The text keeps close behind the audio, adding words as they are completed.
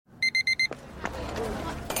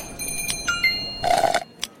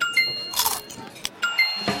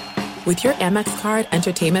With your Amex card,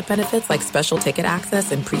 entertainment benefits like special ticket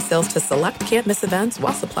access and pre-sales to select can't-miss events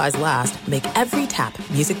while supplies last make every tap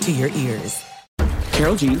music to your ears.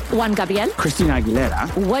 Karol G, Juan Gabriel, Christina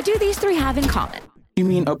Aguilera. What do these three have in common? You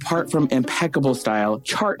mean apart from impeccable style,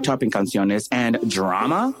 chart-topping canciones, and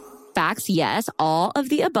drama? Facts, yes, all of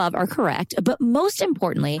the above are correct, but most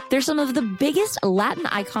importantly, they're some of the biggest Latin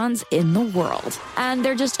icons in the world. And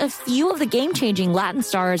they're just a few of the game-changing Latin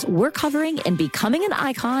stars we're covering in Becoming an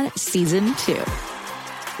Icon Season 2.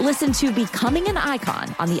 Listen to Becoming an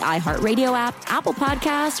Icon on the iHeartRadio app, Apple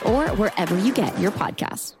Podcasts, or wherever you get your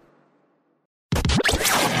podcasts.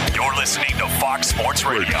 You're listening to Fox Sports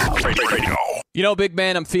Radio. You know, big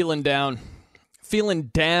man, I'm feeling down. Feeling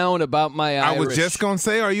down about my Irish. I was just going to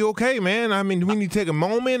say, are you okay, man? I mean, do we need to take a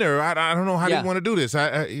moment, or I don't know how you want to do this.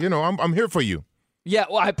 I'm here for you. Yeah,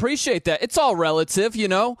 well, I appreciate that. It's all relative, you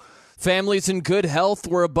know. Family's in good health.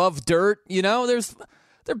 We're above dirt. You know, there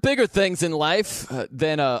are bigger things in life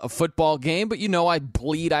than a football game. But, you know, I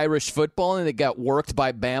bleed Irish football, and it got worked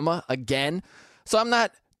by Bama again. So I'm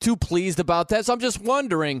not too pleased about that. So I'm just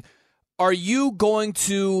wondering, are you going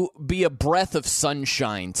to be a breath of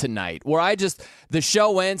sunshine tonight where the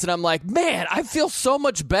show ends and I'm like, man, I feel so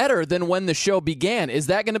much better than when the show began? Is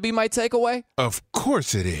that going to be my takeaway? Of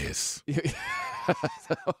course it is.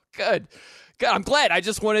 Good. I'm glad. I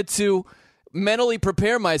just wanted to mentally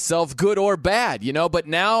prepare myself, good or bad, you know, but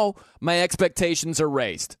now my expectations are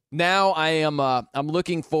raised. Now I'm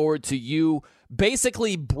looking forward to you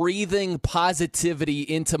basically breathing positivity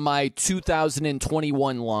into my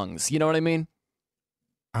 2021 lungs. You know what I mean?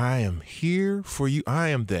 I am here for you. I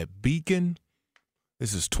am that beacon.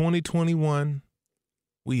 This is 2021.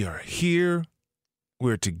 We are here.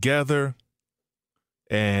 We're together.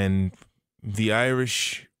 And the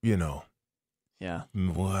Irish, you know. Yeah.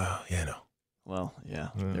 Well, you know. Well,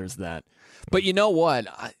 yeah, there's that. But you know what?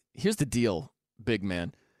 Here's the deal, big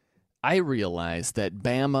man. I realize that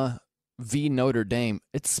Bama v. Notre Dame,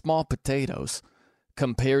 it's small potatoes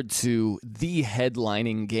compared to the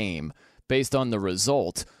headlining game based on the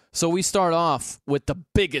result. So we start off with the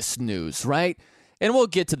biggest news, right? And we'll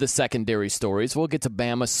get to the secondary stories. We'll get to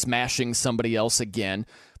Bama smashing somebody else again.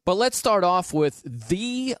 But let's start off with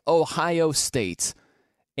the Ohio State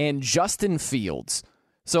and Justin Fields.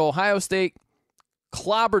 So Ohio State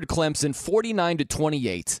clobbered Clemson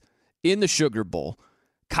 49-28 in the Sugar Bowl.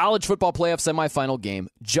 College football playoff semifinal game.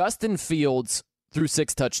 Justin Fields threw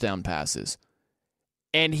 6 touchdown passes.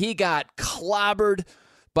 And he got clobbered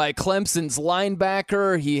by Clemson's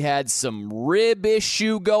linebacker. He had some rib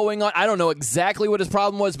issue going on. I don't know exactly what his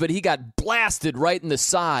problem was, but he got blasted right in the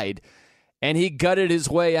side. And he gutted his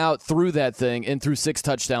way out through that thing and threw 6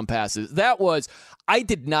 touchdown passes. I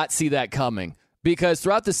did not see that coming. Because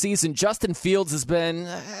throughout the season, Justin Fields has been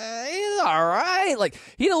he's all right. Like,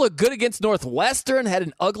 he didn't look good against Northwestern, had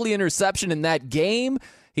an ugly interception in that game.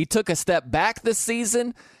 He took a step back this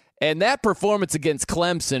season. And that performance against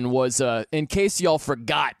Clemson was, in case y'all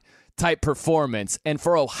forgot, type performance. And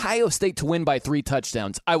for Ohio State to win by 3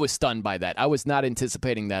 touchdowns, I was stunned by that. I was not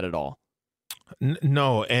anticipating that at all.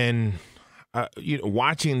 No, and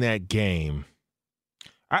watching that game,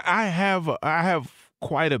 I have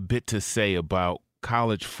quite a bit to say about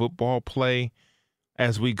college football play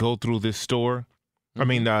as we go through this story. I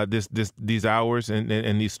mean, these hours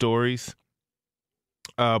and these stories.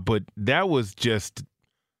 But that was just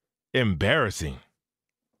embarrassing.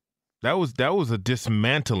 That was a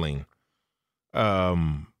dismantling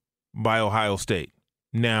by Ohio State.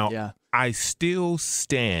 Now, I still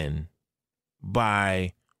stand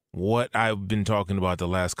by what I've been talking about the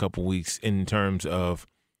last couple weeks in terms of,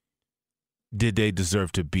 did they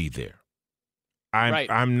deserve to be there?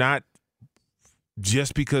 I'm not,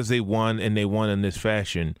 just because they won and they won in this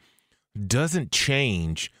fashion doesn't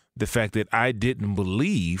change the fact that I didn't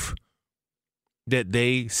believe that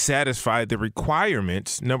they satisfied the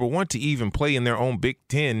requirements, number one, to even play in their own Big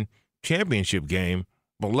Ten championship game,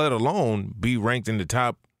 but let alone be ranked in the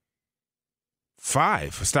top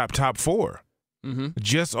 5, top 4,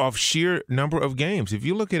 just off sheer number of games. If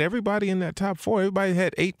you look at everybody in that top 4, everybody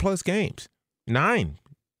had 8+ games. 9,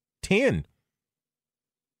 10.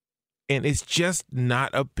 And it's just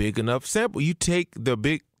not a big enough sample. You take the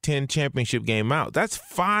Big Ten championship game out, that's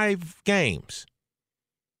 5 games.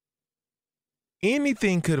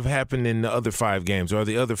 Anything could have happened in the other 5 games or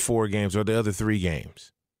the other 4 games or the other 3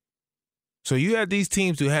 games. So you had these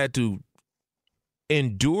teams who had to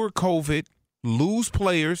endure COVID, lose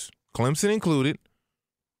players, Clemson included,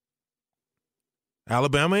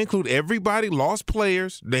 Alabama included. Everybody lost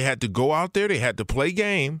players. They had to go out there. They had to play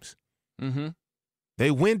games.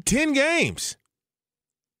 They win 10 games.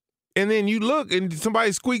 And then you look and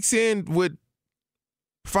somebody squeaks in with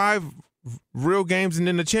 5 real games and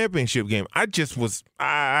then the championship game. I just was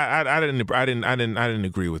I didn't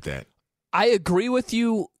agree with that. I agree with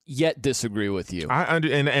you, yet disagree with you.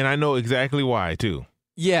 And I know exactly why too.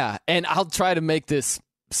 Yeah, and I'll try to make this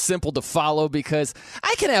simple to follow because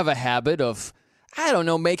I can have a habit of, I don't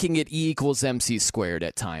know, making it E equals MC squared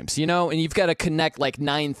at times, you know? And you've got to connect like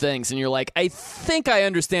 9 things, and you're like, I think I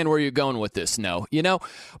understand where you're going with this, no, you know?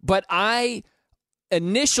 But I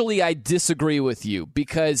disagree with you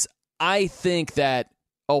because I think that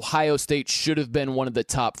Ohio State should have been one of the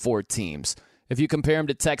top 4 teams. If you compare them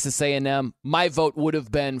to Texas A&M, my vote would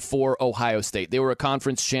have been for Ohio State. They were a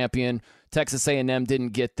conference champion. Texas A&M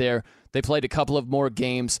didn't get there. They played a couple of more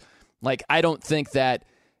games. Like, I don't think that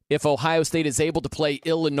if Ohio State is able to play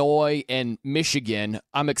Illinois and Michigan,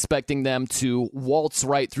 I'm expecting them to waltz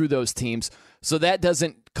right through those teams. So that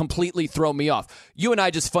doesn't completely throw me off. You and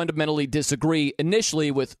I just fundamentally disagree initially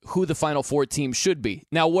with who the Final Four team should be.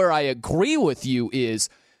 Now, where I agree with you is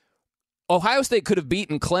Ohio State could have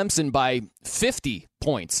beaten Clemson by 50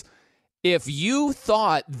 points. If you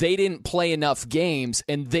thought they didn't play enough games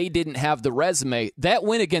and they didn't have the resume, that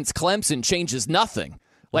win against Clemson changes nothing.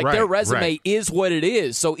 Like, their resume is what it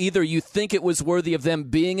is. So either you think it was worthy of them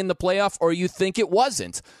being in the playoff or you think it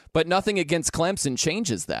wasn't. But nothing against Clemson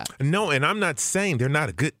changes that. No, and I'm not saying they're not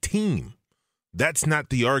a good team. That's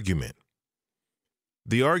not the argument.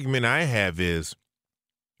 The argument I have is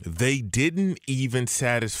they didn't even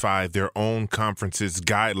satisfy their own conference's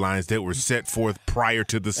guidelines that were set forth prior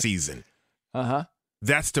to the season. Uh-huh.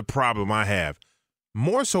 That's the problem I have.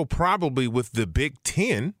 More so probably with the Big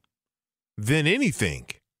Ten than anything.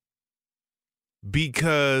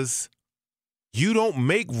 Because you don't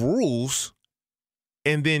make rules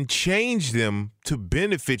and then change them to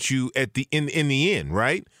benefit you at the in the end,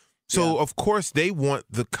 right? So, of course, they want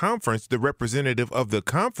the conference, the representative of the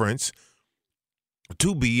conference,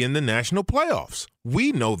 to be in the national playoffs.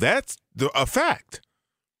 We know that's a fact.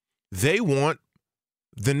 They want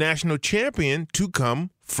the national champion to come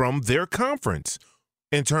from their conference.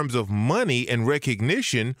 In terms of money and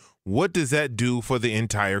recognition, what does that do for the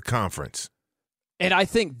entire conference? And I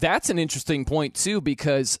think that's an interesting point, too,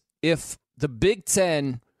 because if the Big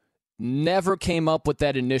Ten never came up with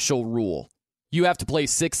that initial rule, you have to play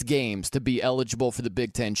 6 games to be eligible for the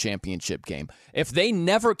Big Ten championship game. If they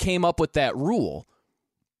never came up with that rule,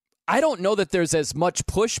 I don't know that there's as much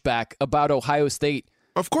pushback about Ohio State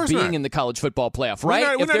being in the college football playoff,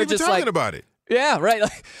 right? We're not even talking about it. Yeah, right.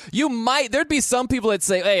 Like, there'd be some people that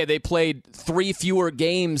say, hey, they played 3 fewer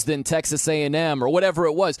games than Texas A&M or whatever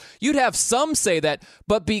it was. You'd have some say that,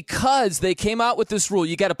 but because they came out with this rule,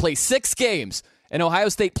 you got to play 6 games, and Ohio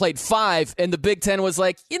State played 5, and the Big Ten was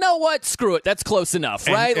like, you know what, screw it, that's close enough,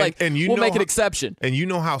 right? We'll make an exception. And you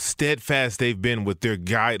know how steadfast they've been with their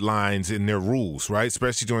guidelines and their rules, right?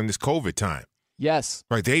 Especially during this COVID time. Yes.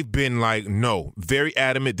 Right, they've been like, no, very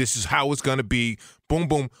adamant, this is how it's going to be, boom,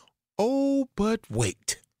 boom. Oh, but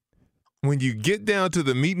wait. When you get down to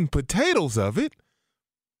the meat and potatoes of it,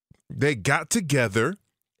 they got together,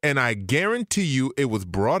 and I guarantee you it was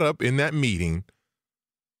brought up in that meeting,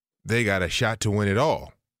 they got a shot to win it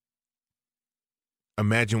all.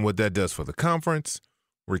 Imagine what that does for the conference,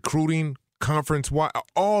 recruiting, conference-wide,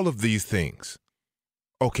 all of these things.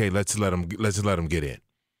 Okay, let's let them get in.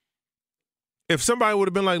 If somebody would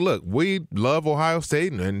have been like, look, we love Ohio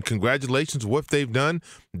State and congratulations on what they've done,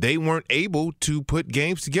 they weren't able to put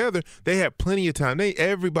games together. They had plenty of time.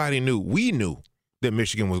 We knew that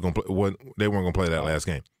Michigan was going to play. They weren't going to play that last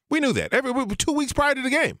game. We knew that. 2 weeks prior to the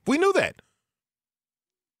game, we knew that.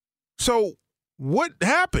 So what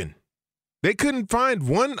happened? They couldn't find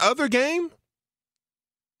one other game?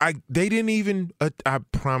 They didn't even. I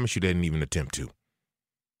promise you, they didn't even attempt to.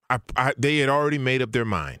 They had already made up their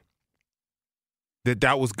mind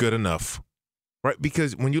that was good enough, right?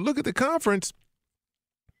 Because when you look at the conference,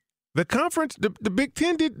 the Big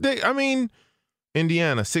Ten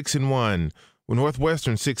Indiana 6-1,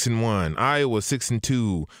 Northwestern 6-1, Iowa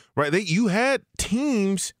 6-2, right? You had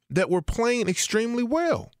teams that were playing extremely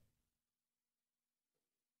well.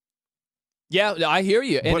 Yeah, I hear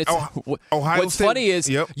you. And what's funny is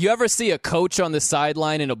you ever see a coach on the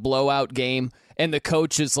sideline in a blowout game, and the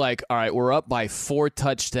coach is like, all right, we're up by 4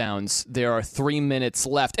 touchdowns. There are 3 minutes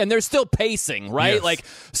left. And they're still pacing, right? Yes. Like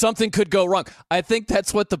something could go wrong. I think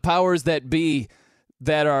that's what the powers that be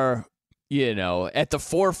that are, at the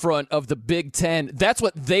forefront of the Big Ten. That's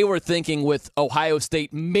what they were thinking with Ohio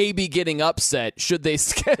State maybe getting upset. Should they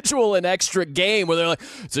schedule an extra game where they're like,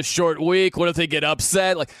 it's a short week, what if they get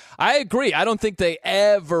upset? Like, I agree. I don't think they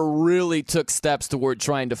ever really took steps toward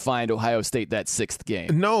trying to find Ohio State that 6th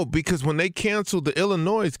game. No, because when they canceled the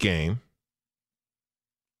Illinois game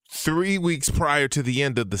 3 weeks prior to the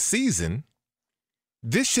end of the season,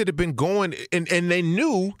 this should have been going, and they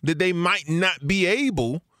knew that they might not be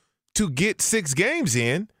able to get 6 games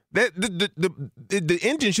in. That the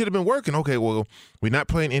engine should have been working. Okay, well, we're not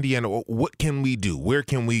playing Indiana. What can we do? Where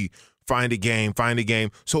can we find a game?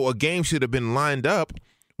 So a game should have been lined up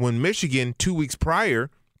when Michigan 2 weeks prior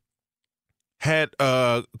had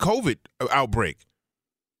a COVID outbreak,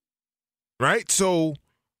 right? So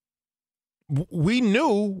we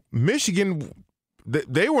knew Michigan,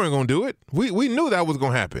 they weren't going to do it. We knew that was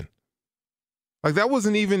going to happen. Like, that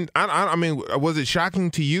wasn't even, I mean, was it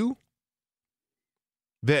shocking to you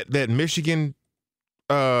that Michigan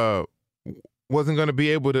wasn't going to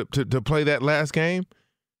be able to play that last game?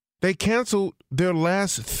 They canceled their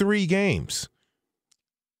last 3 games.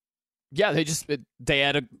 Yeah, they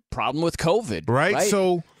had a problem with COVID. Right?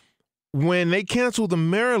 So when they canceled the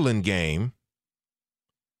Maryland game,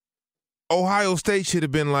 Ohio State should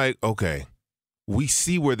have been like, okay, we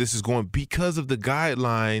see where this is going because of the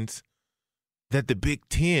guidelines that the Big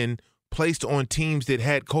Ten placed on teams that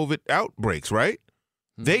had COVID outbreaks, right?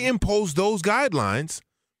 Mm-hmm. They imposed those guidelines.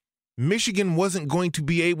 Michigan wasn't going to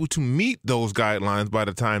be able to meet those guidelines by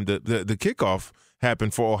the time the kickoff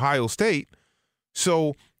happened for Ohio State.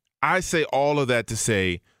 So I say all of that to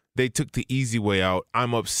say they took the easy way out.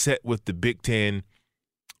 I'm upset with the Big Ten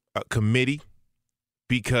committee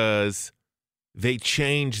because they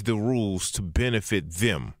changed the rules to benefit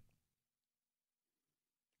them.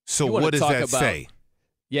 So what does that say?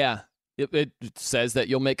 Yeah, it says that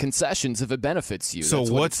you'll make concessions if it benefits you. So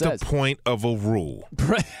what's the point of a rule?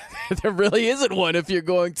 There really isn't one if you're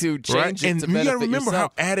going to change it to benefit yourself. And you got to remember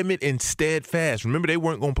how adamant and steadfast. Remember, they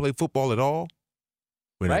weren't going to play football at all?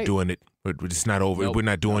 We're not doing it. It's not over. Nope. We're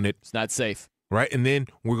not doing it. It's not safe. Right? And then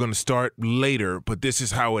we're going to start later, but this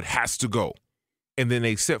is how it has to go. And then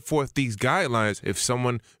they set forth these guidelines. If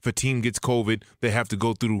a team gets COVID, they have to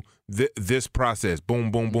go through this process.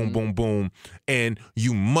 Boom, boom, boom, boom, boom. And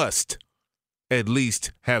you must at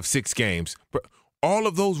least have 6 games. But all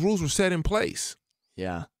of those rules were set in place.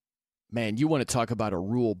 Yeah. Man, you want to talk about a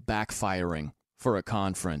rule backfiring for a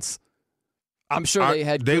conference. I'm sure they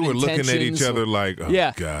had good were intentions. Looking at each other like,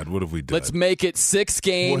 oh, God, what have we done? Let's make it 6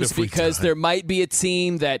 games because there might be a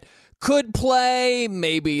team that could play.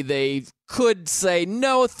 Maybe they could say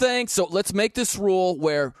no thanks. So let's make this rule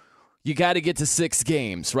where you got to get to 6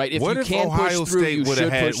 games, right? What if Ohio State would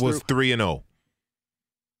have had was 3-0?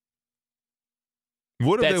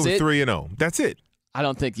 What if they were 3-0? That's it. I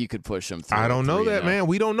don't think you could push them through. I don't know that, man.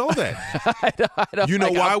 We don't know that. I don't you know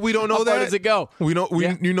why we don't know that? How far does it go? You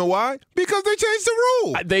know why? Because they changed the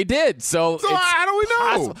rule. They did. So how do we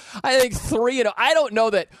know? I think 3-0. I don't know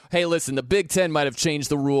that. Hey, listen, the Big Ten might have changed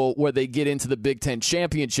the rule where they get into the Big Ten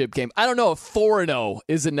championship game. I don't know if 4-0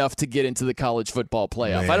 is enough to get into the college football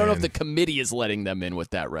playoff. Man. I don't know if the committee is letting them in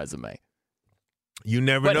with that resume. You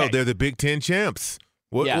never know. Hey, they're the Big Ten champs.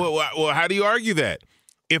 Well, how do you argue that?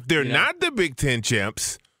 If they're not the Big Ten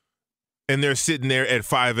champs and they're sitting there at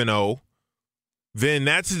 5-0, then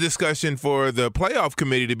that's a discussion for the playoff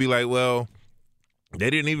committee to be like, well, they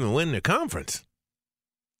didn't even win the conference.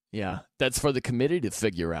 Yeah, that's for the committee to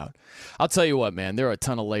figure out. I'll tell you what, man, there are a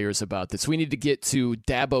ton of layers about this. We need to get to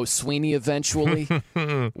Dabo Swinney eventually.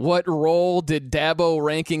 What role did Dabo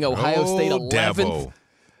ranking Ohio State 11th?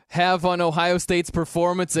 Have on Ohio State's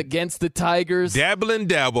performance against the Tigers. Dabbling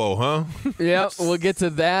Dabo, huh? Yeah, we'll get to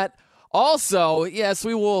that. Also, yes,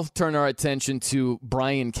 we will turn our attention to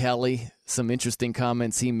Brian Kelly. Some interesting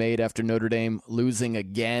comments he made after Notre Dame losing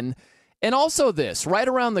again. And also this, right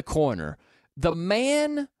around the corner, the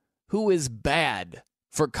man who is bad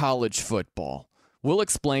for college football. We'll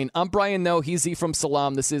explain. I'm Brian Noe. He's E from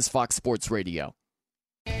Salam. This is Fox Sports Radio.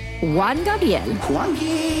 Juan Gabriel.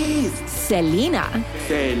 Juanquis. Selena.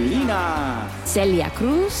 Celia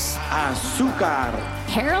Cruz. Azúcar.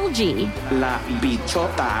 Harold G. La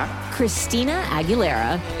Bichota. Christina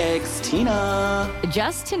Aguilera. Ex-Tina.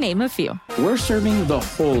 Just to name a few. We're serving the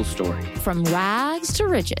whole story. From rags to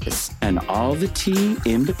riches. And all the tea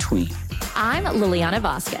in between. I'm Liliana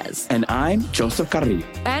Vasquez. And I'm Joseph Carrillo.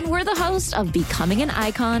 And we're the host of Becoming an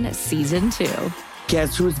Icon Season 2.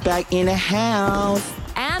 Guess who's back in the house?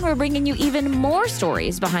 And we're bringing you even more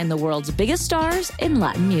stories behind the world's biggest stars in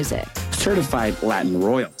Latin music. Certified Latin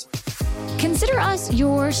royalty. Consider us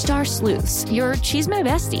your star sleuths, your chisme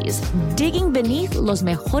besties, digging beneath los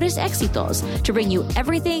mejores éxitos to bring you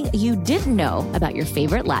everything you didn't know about your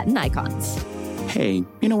favorite Latin icons. Hey,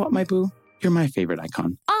 you know what, my boo? You're my favorite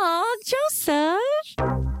icon. Aw, Joseph.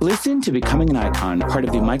 Listen to Becoming an Icon, part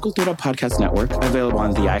of the Michael Dura Podcast Network, available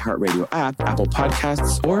on the iHeartRadio app, Apple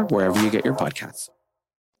Podcasts, or wherever you get your podcasts.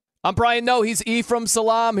 I'm Brian Noe. He's Ephraim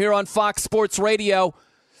Salam here on Fox Sports Radio.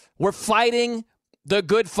 We're fighting the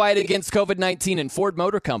good fight against COVID-19, and Ford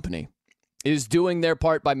Motor Company is doing their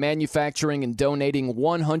part by manufacturing and donating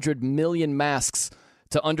 100 million masks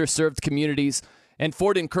to underserved communities, and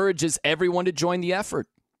Ford encourages everyone to join the effort.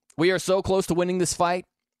 We are so close to winning this fight,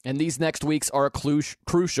 and these next weeks are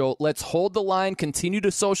crucial. Let's hold the line, continue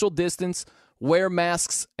to social distance, wear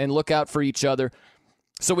masks, and look out for each other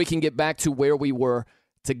so we can get back to where we were.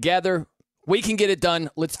 Together, we can get it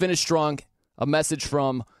done. Let's finish strong. A message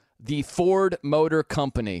from the Ford Motor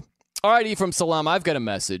Company. All right, Ephraim Salam, I've got a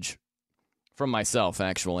message from myself,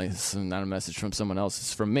 actually. This is not a message from someone else.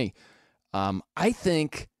 It's from me. I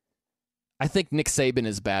think Nick Saban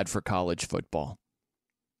is bad for college football.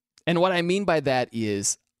 And what I mean by that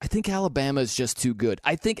is I think Alabama is just too good.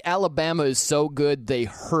 I think Alabama is so good they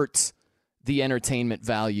hurt the entertainment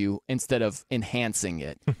value instead of enhancing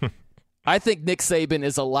it. I think Nick Saban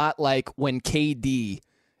is a lot like when KD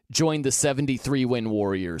joined the 73-win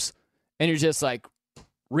Warriors. And you're just like,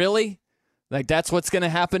 really? Like, that's what's going to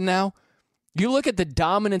happen now? You look at the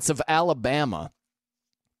dominance of Alabama.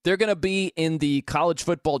 They're going to be in the college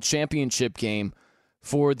football championship game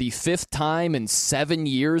for the 5th time in 7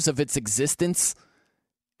 years of its existence.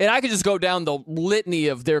 And I could just go down the litany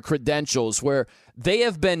of their credentials where they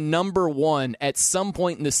have been number one at some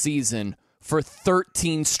point in the season for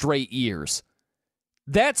 13 straight years.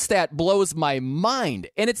 That stat blows my mind.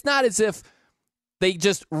 And it's not as if they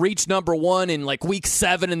just reach number one in like week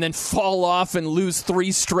 7 and then fall off and lose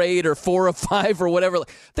 3 straight or 4 or 5 or whatever.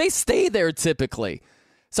 They stay there typically.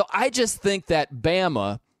 So I just think that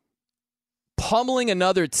Bama pummeling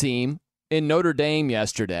another team in Notre Dame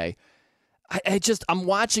yesterday, I'm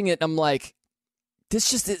watching it and I'm like, this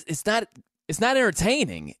just it's not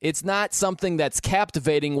entertaining. It's not something that's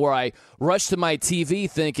captivating where I rush to my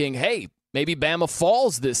TV thinking, hey, maybe Bama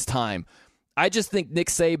falls this time. I just think Nick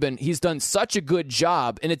Saban, he's done such a good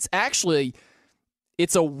job, and it's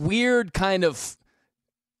a weird kind of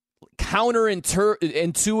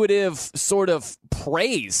counterintuitive sort of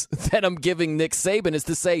praise that I'm giving Nick Saban is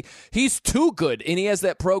to say he's too good, and he has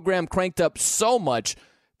that program cranked up so much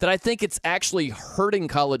that I think it's actually hurting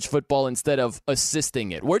college football instead of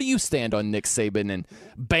assisting it. Where do you stand on Nick Saban and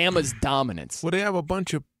Bama's dominance? Well, they have a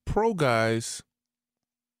bunch of pro guys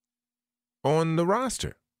on the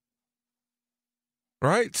roster,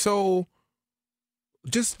 right? So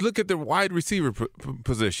just look at the wide receiver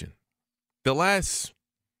position. The last,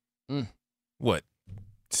 8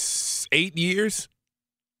 years?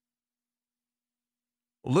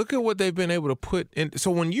 Look at what they've been able to put in. So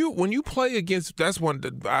when you play against, that's one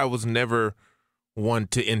that I was never one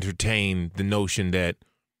to entertain the notion that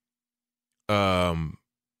a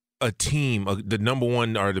team, the number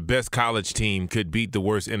one or the best college team could beat the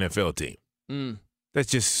worst NFL team.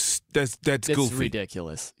 That's goofy.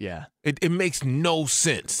 Ridiculous. Yeah. It makes no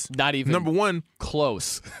sense. Not even number one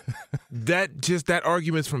close. that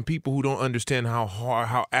argument's from people who don't understand how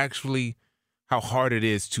hard it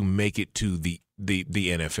is to make it to the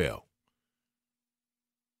NFL.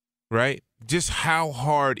 Right? Just how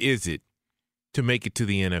hard is it to make it to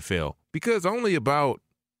the NFL? Because only about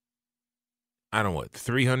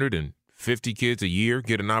 350 kids a year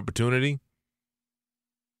get an opportunity.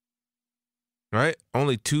 Right?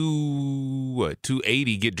 Only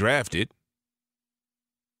 280 get drafted.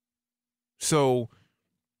 So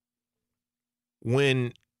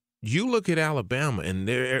when you look at Alabama and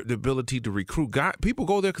their ability to recruit, people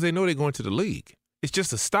go there because they know they're going to the league. It's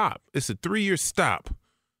just a stop. It's a 3-year stop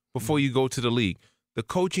before you go to the league. The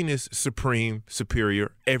coaching is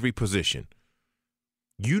superior, every position.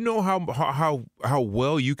 You know how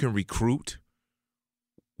well you can recruit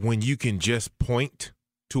when you can just point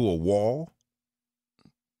to a wall?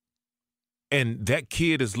 And that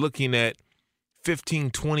kid is looking at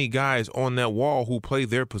 15, 20 guys on that wall who play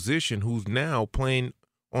their position who's now playing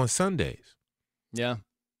on Sundays. Yeah.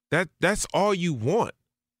 That's all you want,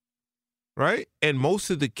 right? And most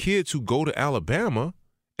of the kids who go to Alabama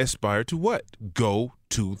aspire to what? Go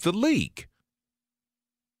to the league.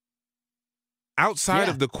 Outside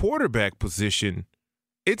of the quarterback position,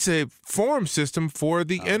 it's a form system for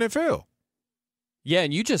the NFL. Yeah,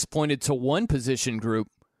 and you just pointed to one position group.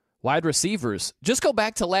 Wide receivers. Just go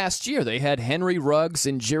back to last year. They had Henry Ruggs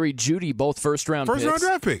and Jerry Jeudy, both first-round picks. First-round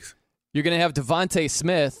draft picks. You're going to have Devontae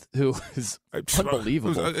Smith, who is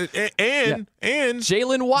unbelievable. And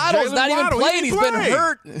Jalen Waddle's not even playing. He's been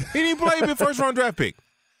hurt. He didn't play. He's been first-round draft pick.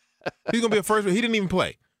 He's going to be a first. He didn't even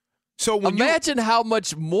play. So imagine how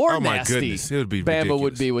much more nasty goodness, it would be Bama ridiculous.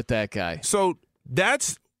 would be with that guy. So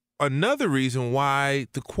that's another reason why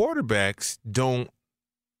the quarterbacks don't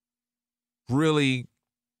really,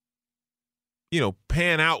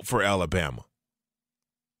 pan out for Alabama.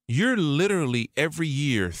 You're literally every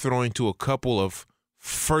year throwing to a couple of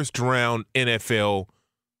first-round NFL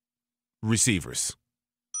receivers.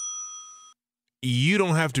 You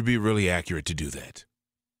don't have to be really accurate to do that.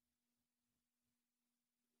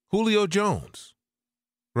 Julio Jones,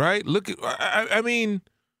 right? Look at, I mean,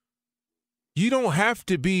 you don't have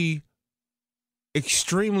to be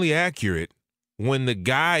extremely accurate when the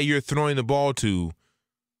guy you're throwing the ball to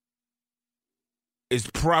is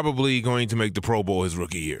probably going to make the Pro Bowl his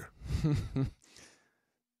rookie year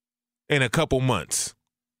in a couple months.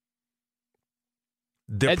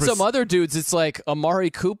 Some other dudes, it's like Amari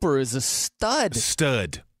Cooper is a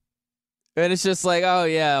stud. And it's just like, oh,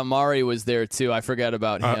 yeah, Amari was there, too. I forgot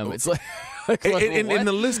about him. It's like and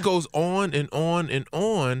the list goes on and on and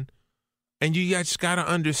on. And you just got to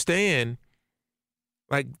understand,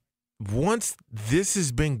 like, once this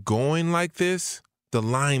has been going like this, the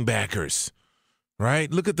linebackers, right?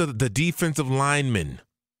 Look at the defensive linemen,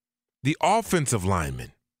 the offensive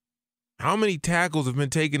linemen. How many tackles have been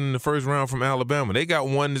taken in the first round from Alabama? They got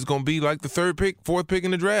one that's going to be like the fourth pick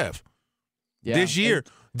in the draft this year.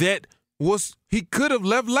 He could have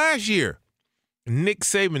left last year. Nick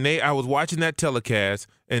Saban, I was watching that telecast,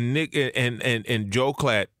 and Nick and Joe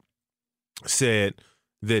Klatt said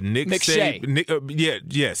that McShay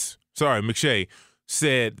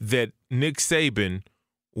said that Nick Saban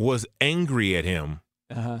was angry at him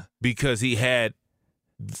because he had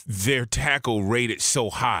their tackle rated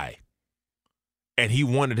so high, and he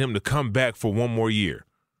wanted him to come back for one more year,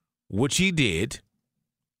 which he did,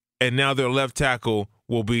 and now their left tackle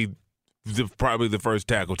will be probably the first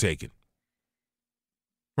tackle taken.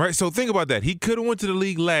 Right? So think about that. He could have went to the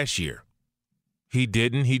league last year. He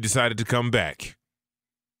didn't. He decided to come back.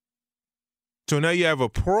 So now you have a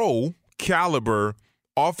pro caliber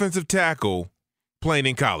offensive tackle playing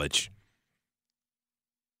in college.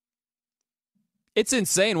 It's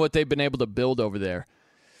insane what they've been able to build over there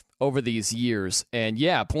over these years. And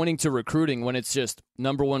yeah, pointing to recruiting when it's just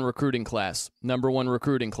number one recruiting class.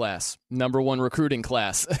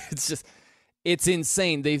 It's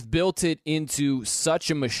insane. They've built it into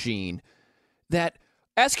such a machine that,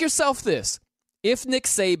 ask yourself this. If Nick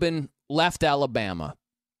Saban left Alabama,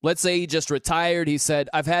 let's say he just retired, he said,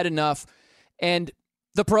 I've had enough, and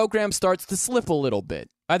the program starts to slip a little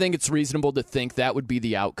bit. I think it's reasonable to think that would be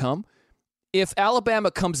the outcome. If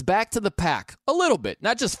Alabama comes back to the pack a little bit,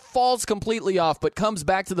 not just falls completely off, but comes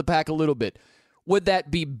back to the pack a little bit, would that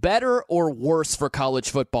be better or worse for college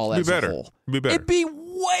football as a whole? It'd be better. It'd be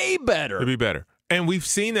way better. It'd be better. And we've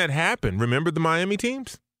seen that happen. Remember the Miami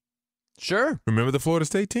teams? Sure. Remember the Florida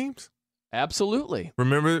State teams? Absolutely.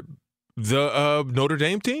 Remember the Notre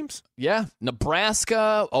Dame teams? Yeah.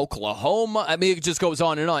 Nebraska, Oklahoma. I mean, it just goes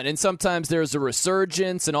on. And sometimes there's a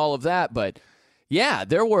resurgence and all of that. But, yeah,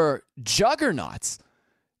 there were juggernauts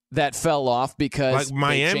that fell off because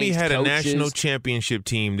Miami had coaches. A national championship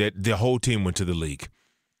team that the whole team went to the league.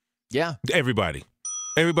 Yeah. Everybody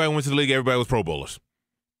went to the league. Everybody was Pro Bowlers.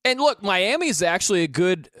 And look, Miami's actually a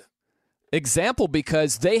good example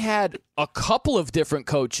because they had a couple of different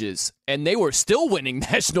coaches and they were still winning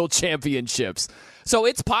national championships. So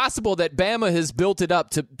it's possible that Bama has built it up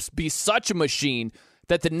to be such a machine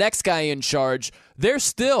that the next guy in charge, they're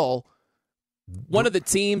still one of the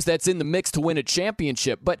teams that's in the mix to win a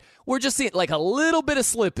championship. But we're just seeing like a little bit of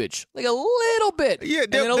slippage, like a little bit. Yeah,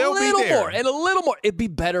 and then a little more and a little more. It'd be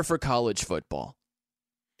better for college football.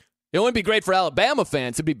 It wouldn't be great for Alabama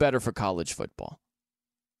fans. It'd be better for college football.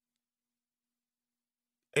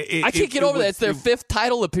 I can't get over that. It's their fifth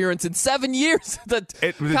title appearance in 7 years. The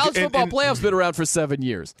college football playoff's been around for 7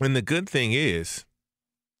 years. And the good thing is,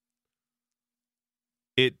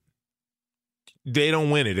 they don't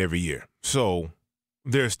win it every year. So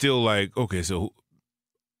they're still like, okay, so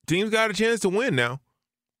teams got a chance to win now.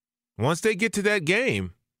 Once they get to that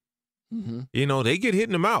game, they get hit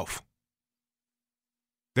in the mouth.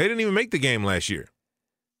 They didn't even make the game last year.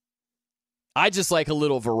 I just like a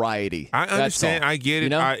little variety. I understand. I get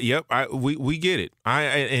it. You know? We get it.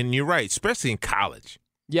 And you're right, especially in college.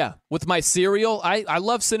 Yeah. With my cereal, I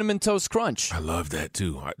love Cinnamon Toast Crunch. I love that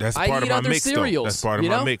too. That's part of my mix, though. That's part of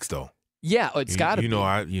my mix, though. Yeah, it's got to be.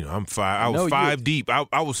 I'm five. I was 5 deep.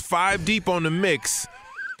 I was 5 deep on the mix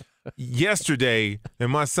yesterday,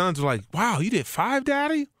 and my sons were like, wow, you did 5,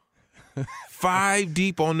 Daddy? 5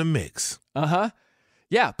 deep on the mix.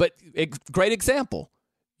 Yeah, but great example.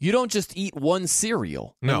 You don't just eat one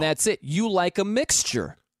cereal, and that's it. You like a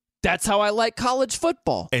mixture. That's how I like college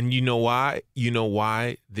football. And you know why? You know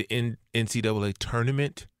why the NCAA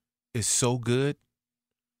tournament is so good?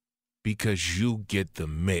 Because you get the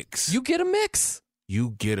mix. You get a mix.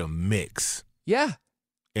 You get a mix. Yeah.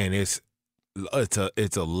 And it's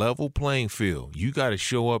a level playing field. You got to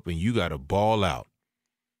show up and you got to ball out.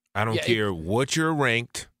 I don't care what you're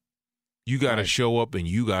ranked. You got to show up and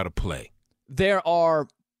you got to play. There are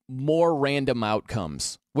more random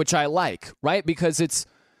outcomes, which I like, right? Because it's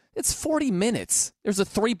 40 minutes. There's a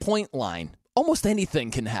 3-point line. Almost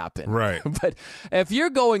anything can happen. Right. But if you're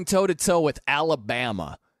going toe-to-toe with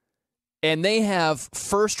Alabama and they have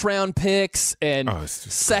first-round picks and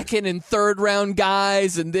second and third-round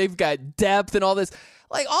guys and they've got depth and all this,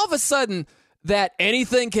 like all of a sudden that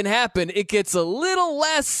anything can happen, it gets a little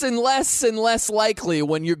less and less and less likely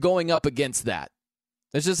when you're going up against that.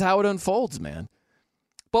 That's just how it unfolds, man.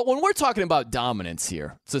 But when we're talking about dominance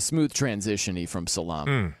here, it's a smooth transition from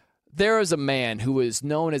Salam. There is a man who is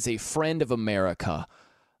known as a friend of America,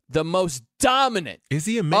 the most dominant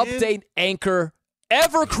update anchor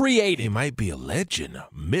ever created. He might be a legend, a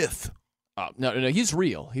myth. No, he's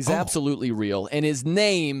real. He's absolutely real. And his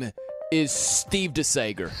name is Steve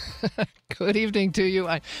DeSager. Good evening to you.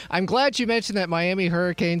 I'm glad you mentioned that Miami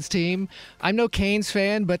Hurricanes team. I'm no Canes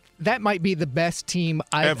fan, but that might be the best team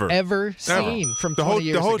I've ever seen from 20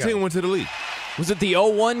 years ago. The whole team went to the league. Was it the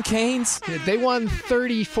 0-1 Canes? They won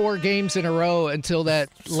 34 games in a row until that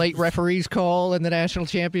late referee's call in the national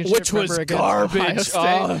championship. Which was garbage.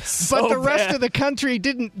 But the rest of the country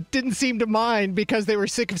didn't seem to mind because they were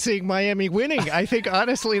sick of seeing Miami winning. I think,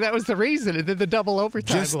 honestly, that was the reason. And then the double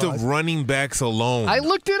overtime Just the running backs alone. I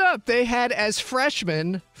looked it up. They had as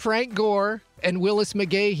freshmen Frank Gore and Willis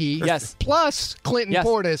McGahee, plus Clinton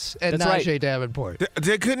Portis and Najee Davenport.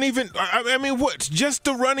 They couldn't even, I mean, what? Just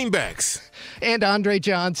the running backs. And Andre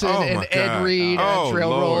Johnson and Ed Reed,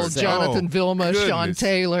 Trail Rolls, Jonathan Vilma, Sean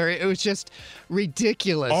Taylor. It was just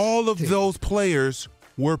ridiculous. All of those players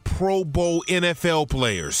were Pro Bowl NFL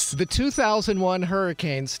players. The 2001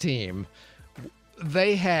 Hurricanes team,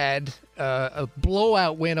 they had a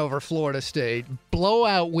blowout win over Florida State,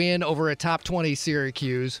 blowout win over a top 20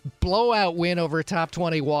 Syracuse, blowout win over a top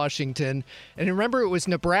 20 Washington. And remember, it was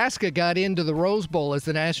Nebraska got into the Rose Bowl as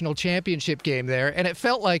the national championship game there, and it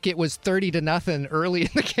felt like it was 30-0 early in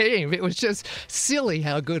the game. It was just silly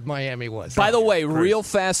how good Miami was. By the way, real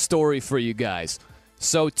fast story for you guys.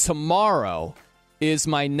 So tomorrow is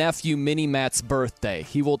my nephew Mini Matt's birthday.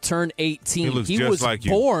 He will turn 18. He was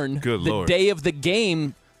born the day of the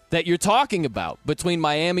game that you're talking about between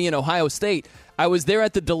Miami and Ohio State. I was there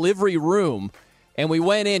at the delivery room, and we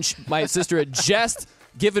went in. My sister had just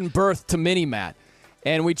given birth to Mini Matt,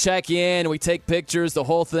 and we check in, and we take pictures, the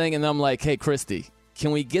whole thing, and I'm like, hey, Christy,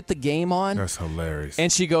 can we get the game on? That's hilarious.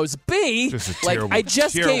 And she goes, B, terrible, I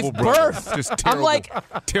just gave birth. I'm like,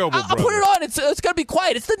 terrible I'll put it on. It's going to be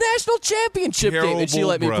quiet. It's the national championship game. And she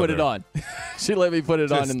let me put it on. She let me put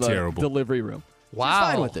it on in the delivery room. Wow.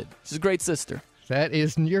 She's fine with it. She's a great sister. That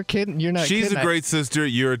is, you're kidding. You're not kidding. She's a great sister.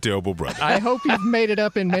 You're a terrible brother. I hope you've made it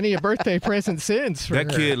up in many a birthday present since. That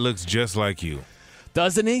kid looks just like you.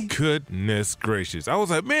 Doesn't he? Goodness gracious. I was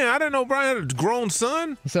like, man, I didn't know Brian had a grown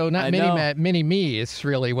son. So not Mini Matt, Mini Me is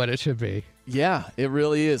really what it should be. Yeah, it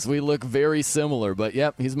really is. We look very similar, but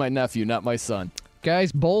yep, he's my nephew, not my son.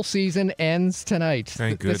 Guys, bowl season ends tonight.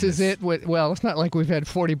 Thank goodness. This is it. Well, it's not like we've had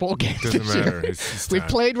 40 bowl games Doesn't this matter. year. We've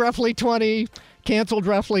played roughly 20, canceled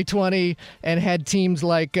roughly 20, and had teams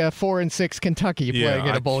like 4 and 6 Kentucky playing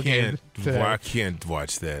in a bowl game. I can't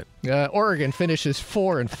watch that. Oregon finishes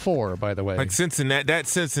 4-4, by the way. Like that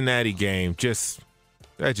Cincinnati game just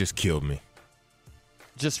killed me.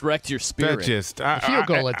 Just wrecked your spirit. A field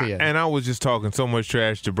goal at the end. And I was just talking so much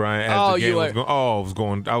trash to Brian as the game was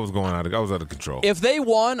going. I was out of control. If they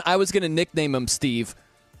won, I was going to nickname him Steve.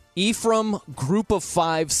 Ephraim Group of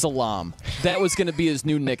 5 Salam. That was going to be his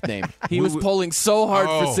new nickname. He was pulling so hard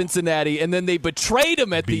for Cincinnati, and then they betrayed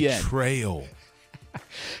him at the end. Betrayal.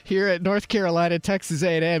 Here at North Carolina, Texas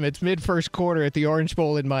A&M, it's mid-first quarter at the Orange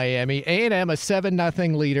Bowl in Miami. A&M a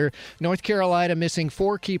 7-0 leader. North Carolina missing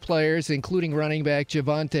 4 key players, including running back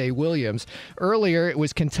Javonte Williams. Earlier, it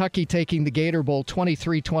was Kentucky taking the Gator Bowl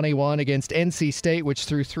 23-21 against NC State, which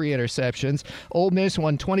threw 3 interceptions. Ole Miss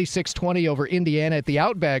won 26-20 over Indiana at the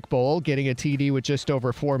Outback Bowl, getting a TD with just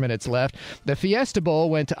over 4 minutes left. The Fiesta Bowl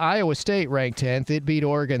went to Iowa State, ranked 10th. It beat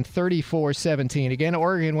Oregon 34-17. Again,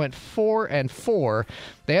 Oregon went 4-4.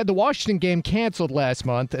 They had the Washington game canceled last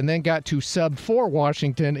month and then got to sub for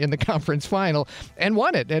Washington in the conference final and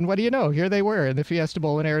won it. And what do you know? Here they were in the Fiesta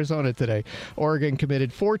Bowl in Arizona today. Oregon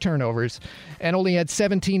committed 4 turnovers and only had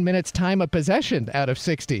 17 minutes time of possession out of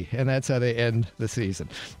 60, and that's how they end the season.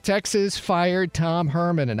 Texas fired Tom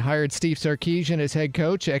Herman and hired Steve Sarkisian as head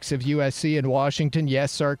coach, ex of USC and Washington.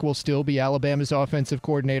 Yes, Sark will still be Alabama's offensive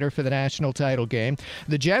coordinator for the national title game.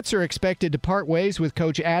 The Jets are expected to part ways with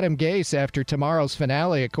coach Adam Gase after tomorrow's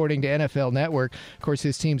finale, according to NFL Network. Of course,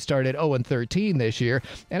 his team started 0-13 this year.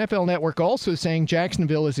 NFL Network also saying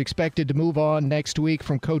Jacksonville is expected to move on next week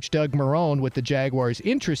from coach Doug Marrone, with the Jaguars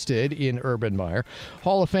interested in Urban Meyer.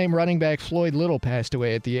 Hall of Fame running back Floyd Little passed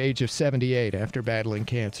away at the age of 78 after battling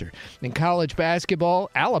cancer. In college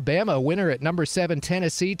basketball, Alabama winner at number 7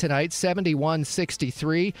 Tennessee tonight,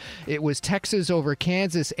 71-63. It was Texas over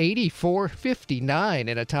Kansas, 84-59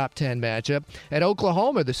 in a top 10 matchup. At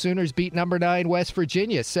Oklahoma, the Sooners beat number 9 West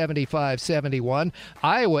Virginia, 75-71.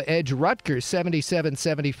 Iowa edged Rutgers,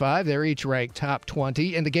 77-75. They're each ranked top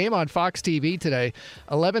 20. In the game on Fox TV today,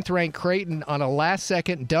 11th ranked Creighton on a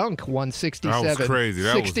last-second dunk, 167. That was crazy.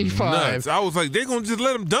 That 65. Was nuts. I was like, they're going to just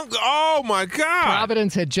let him dunk. Oh, my God.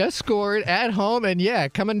 Providence had just scored at home, and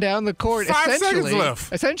coming down the court. 5 seconds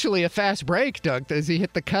left. Essentially a fast break dunked as he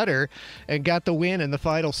hit the cutter and got the win in the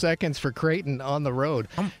final seconds for Creighton on the road.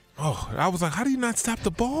 I was like, how do you not stop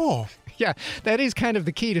the ball? Yeah, that is kind of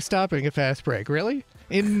the key to stopping a fast break, really.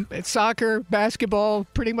 In soccer, basketball,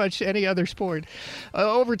 pretty much any other sport.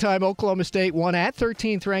 Overtime, Oklahoma State won at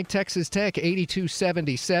 13th-ranked Texas Tech,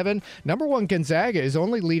 82-77. Number 1 Gonzaga is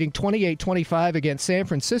only leading 28-25 against San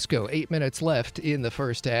Francisco. 8 minutes left in the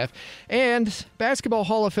first half. And Basketball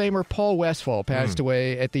Hall of Famer Paul Westphal passed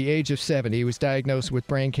away at the age of 70. He was diagnosed with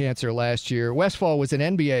brain cancer last year. Westphal was an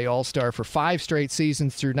NBA All-Star for 5 straight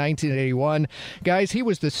seasons through 1981. Guys, he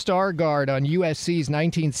was the star guard on USC's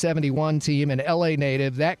 1971 team, an LA native.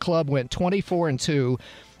 That club went 24-2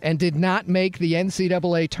 and did not make the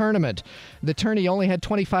NCAA tournament. The tourney only had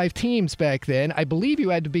 25 teams back then. I believe you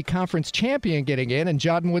had to be conference champion getting in, and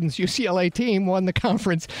John Wooden's UCLA team won the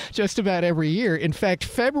conference just about every year. In fact,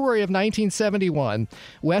 February of 1971,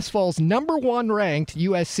 Westphal's number 1 ranked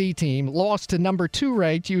USC team lost to number 2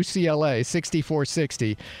 ranked UCLA,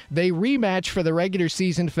 64-60. They rematched for the regular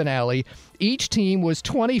season finale. Each team was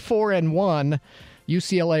 24-1.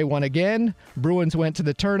 UCLA won again. Bruins went to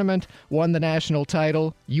the tournament, won the national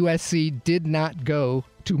title. USC did not go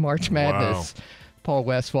to March Madness. Wow. Paul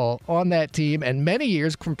Westphal on that team, and many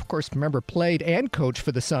years, of course, remember, played and coached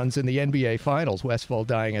for the Suns in the NBA Finals. Westphal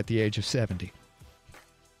dying at the age of 70.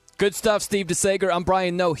 Good stuff, Steve DeSager. I'm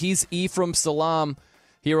Brian Noe. He's Ephraim Salam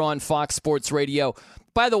here on Fox Sports Radio.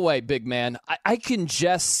 By the way, big man, I can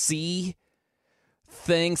just see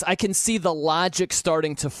things. I can see the logic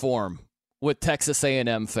starting to form with Texas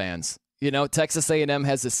A&M fans. You know, Texas A&M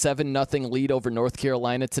has a 7-0 lead over North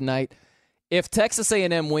Carolina tonight. If Texas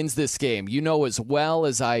A&M wins this game, you know as well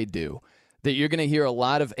as I do that you're going to hear a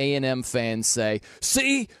lot of A&M fans say,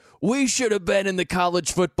 see, we should have been in the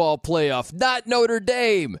college football playoff, not Notre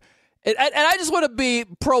Dame. And I just want to be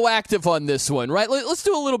proactive on this one, right? Let's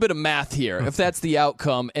do a little bit of math here, if that's the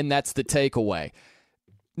outcome and that's the takeaway.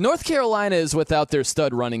 North Carolina is without their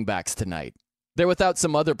stud running backs tonight. They're without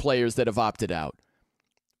some other players that have opted out.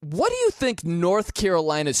 What do you think North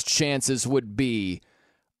Carolina's chances would be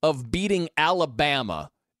of beating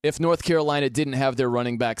Alabama if North Carolina didn't have their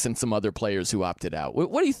running backs and some other players who opted out?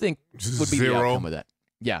 What do you think would be the outcome of that?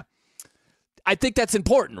 Yeah. I think that's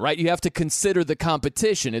important, right? You have to consider the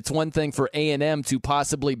competition. It's one thing for A&M to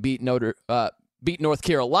possibly beat North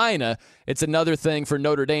Carolina. It's another thing for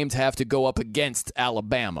Notre Dame to have to go up against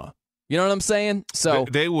Alabama. You know what I'm saying? So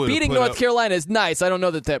beating North Carolina is nice. I don't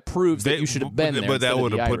know that proves that you should have been there. But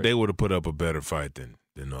they would have put up a better fight than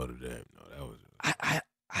Notre Dame. No, that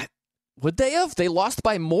was. Would they have? They lost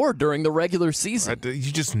by more during the regular season.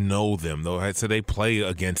 You just know them, though. So they play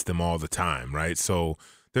against them all the time, right? So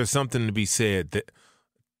there's something to be said that,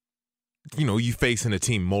 you know, you facing a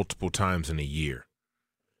team multiple times in a year.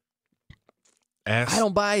 I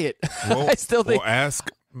don't buy it. Well, I still think. Well,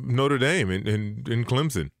 ask Notre Dame in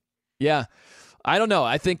Clemson. Yeah, I don't know.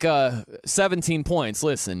 I think 17 points.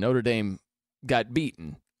 Listen, Notre Dame got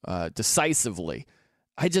beaten decisively.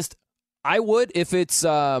 I would, if it's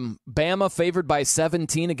Bama favored by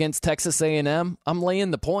 17 against Texas A&M, I'm laying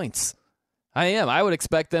the points. I am. I would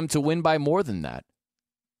expect them to win by more than that.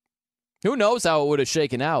 Who knows how it would have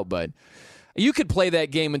shaken out, but you could play that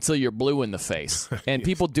game until you're blue in the face, and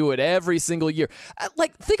people do it every single year.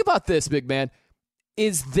 Like, think about this, big man.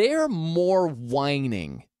 Is there more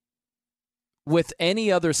whining with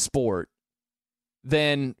any other sport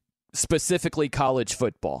than specifically college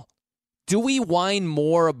football? Do we whine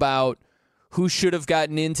more about who should have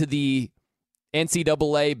gotten into the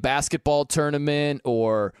NCAA basketball tournament,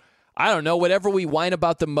 or I don't know, whatever we whine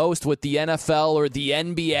about the most with the NFL or the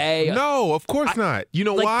NBA? No, of course not. You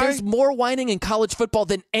know why? There's more whining in college football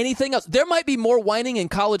than anything else. There might be more whining in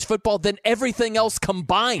college football than everything else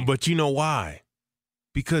combined. But you know why?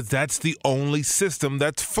 Because that's the only system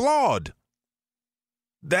that's flawed.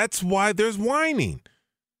 That's why there's whining.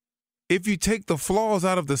 If you take the flaws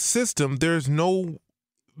out of the system, there's no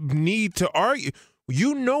need to argue.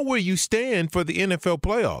 You know where you stand for the NFL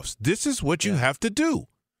playoffs. This is what you have to do.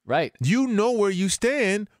 Right. You know where you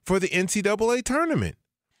stand for the NCAA tournament.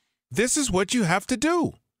 This is what you have to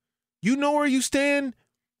do. You know where you stand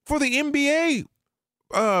for the NBA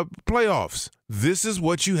playoffs. This is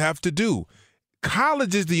what you have to do.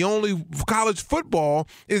 College football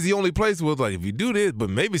is the only place where it's like, if you do this, but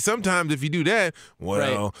maybe sometimes if you do that,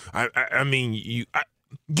 well, right. I mean, you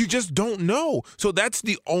just don't know. So that's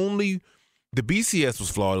the BCS was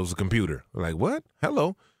flawed. It was a computer. Like, what?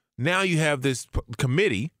 Hello. Now you have this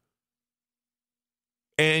committee,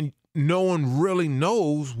 and no one really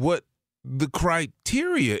knows what the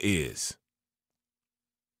criteria is.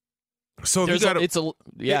 So right. It's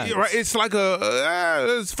like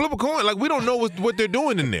it's flip a coin. Like, we don't know what they're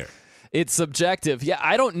doing in there. It's subjective. Yeah,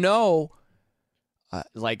 I don't know.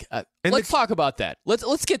 Let's talk about that.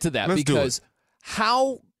 Let's get to that, because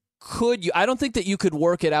how could you? I don't think that you could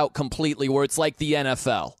work it out completely where it's like the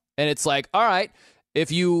NFL, and it's like, all right,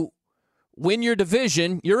 if you win your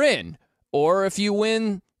division, you're in, or if you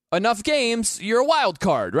win enough games, you're a wild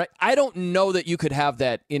card, right? I don't know that you could have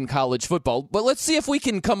that in college football, but let's see if we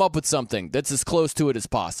can come up with something that's as close to it as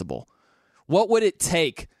possible. What would it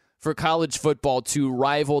take for college football to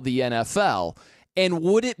rival the NFL, and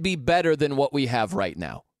would it be better than what we have right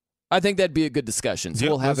now? I think that'd be a good discussion, so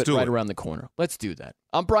we'll have it right around the corner. Let's do that.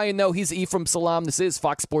 I'm Brian Noe. He's Ephraim Salam. This is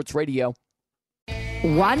Fox Sports Radio.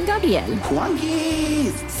 Juan Gabriel.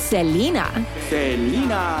 Juanquis. Selena.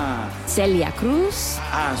 Celia Cruz.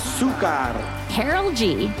 Azúcar. Karol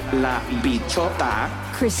G. La Bichota.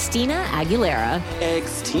 Christina Aguilera.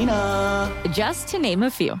 Ex-Tina. Just to name a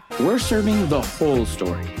few. We're serving the whole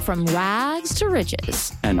story. From rags to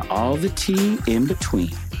riches. And all the tea in between.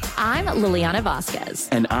 I'm Liliana Vasquez.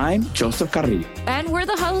 And I'm Joseph Carrillo. And we're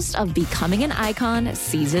the host of Becoming an Icon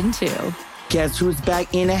Season 2. Guess who's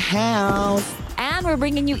back in the house? And we're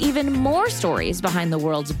bringing you even more stories behind the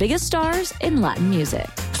world's biggest stars in Latin music.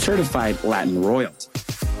 Certified Latin royalty.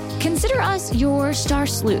 Consider us your star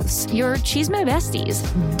sleuths, your chisme besties,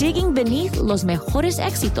 digging beneath los mejores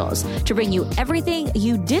éxitos to bring you everything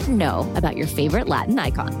you didn't know about your favorite Latin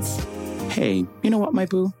icons. Hey, you know what, my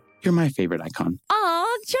boo? You're my favorite icon.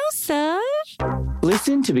 Aw, Joseph.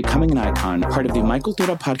 Listen to Becoming an Icon, part of the Michael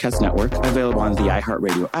Dura Podcast Network, available on the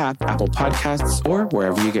iHeartRadio app, Apple Podcasts, or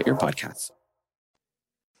wherever you get your podcasts.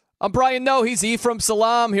 I'm Brian Noe. He's Ephraim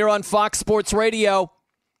Salam here on Fox Sports Radio.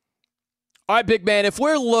 All right, big man, if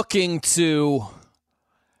we're looking to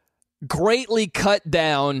greatly cut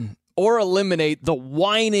down or eliminate the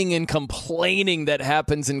whining and complaining that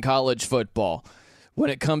happens in college football when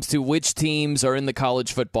it comes to which teams are in the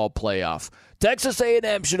college football playoff. Texas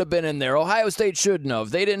A&M should have been in there. Ohio State shouldn't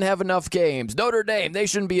have. They didn't have enough games. Notre Dame, they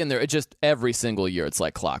shouldn't be in there. It's just every single year, it's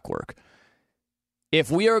like clockwork. If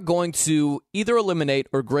we are going to either eliminate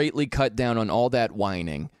or greatly cut down on all that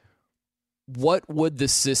whining, what would the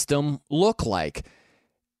system look like?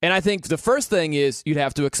 And I think the first thing is you'd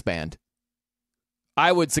have to expand.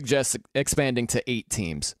 I would suggest expanding to 8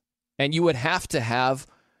 teams. And you would have to have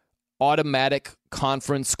automatic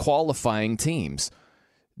conference qualifying teams.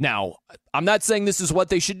 Now, I'm not saying this is what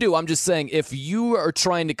they should do. I'm just saying if you are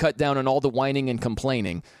trying to cut down on all the whining and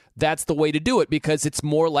complaining, that's the way to do it, because it's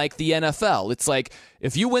more like the NFL. It's like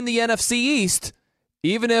if you win the NFC East,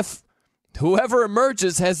 even if whoever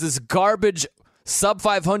emerges has this garbage sub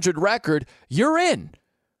 500 record, you're in,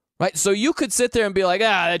 right? So you could sit there and be like,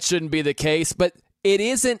 that shouldn't be the case, but it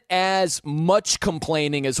isn't as much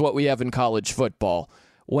complaining as what we have in college football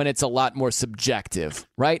when it's a lot more subjective,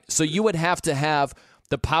 right? So you would have to have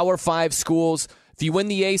the Power 5 schools. If you win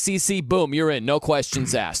the ACC, boom, you're in. No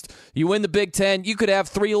questions asked. You win the Big Ten, you could have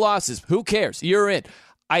 3 losses. Who cares? You're in.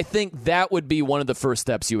 I think that would be one of the first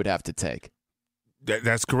steps you would have to take.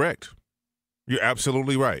 That's correct. You're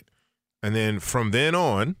absolutely right. And then from then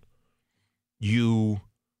on, the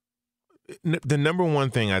number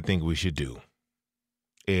one thing I think we should do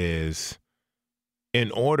is,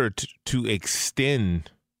 in order to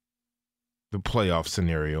extend the playoff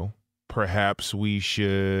scenario, perhaps we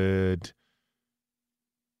should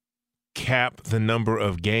cap the number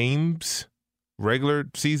of games regular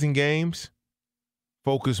season games,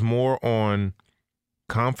 focus more on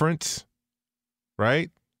conference, right?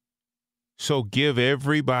 So give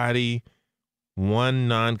everybody one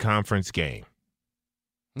non-conference game.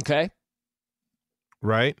 Okay.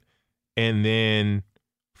 Right? And then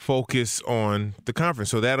focus on the conference.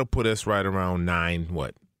 So that'll put us right around 9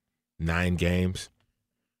 games.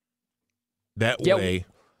 That way,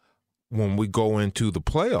 when we go into the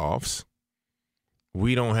playoffs,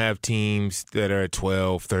 we don't have teams that are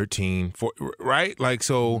 12, 13, 14, right? Like,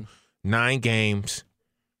 so 9 games,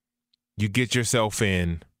 you get yourself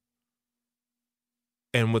in.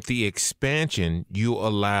 And with the expansion, you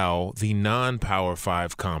allow the non-Power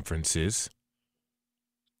 5 conferences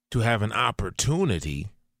to have an opportunity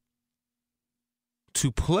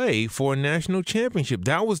to play for a national championship.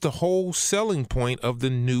 That was the whole selling point of the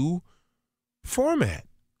new format.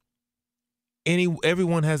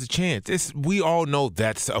 Everyone has a chance. We all know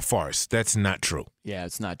that's a farce. That's not true. Yeah,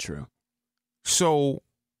 it's not true. So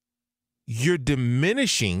you're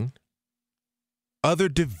diminishing other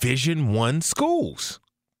Division I schools.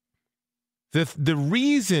 The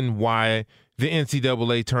reason why the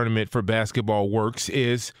NCAA tournament for basketball works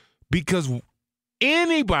is because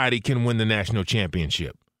anybody can win the national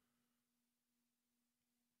championship.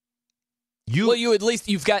 You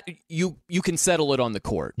can settle it on the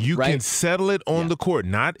court. You right? can settle it on the court,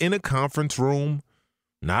 not in a conference room,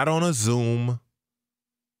 not on a Zoom.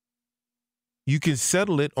 You can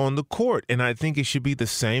settle it on the court, and I think it should be the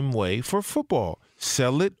same way for football.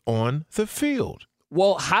 Settle it on the field.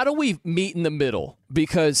 Well, how do we meet in the middle?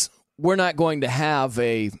 Because we're not going to have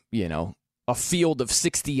a field of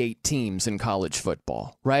 68 teams in college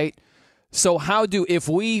football, right? So if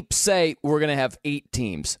we say we're going to have 8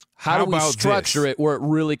 teams, how do we structure it where it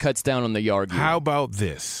really cuts down on the yard? How about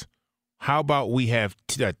this? How about we have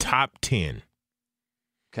a top 10?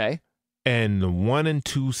 Okay. And the 1 and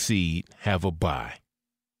 2 seed have a bye.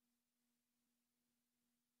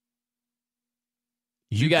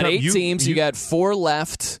 You got 8 teams. You got 4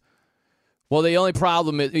 left. Well, the only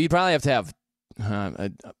problem is you probably have to have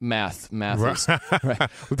math. Right. Is, right.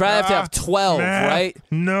 We probably have to have 12, math. Right?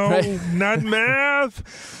 No, right? Not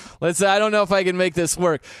math. I don't know if I can make this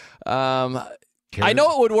work. I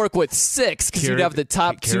know it would work with 6 because you'd have the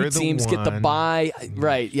top 2 teams get the bye.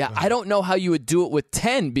 Right. Yeah. I don't know how you would do it with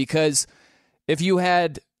 10 because if you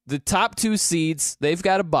had the top 2 seeds, they've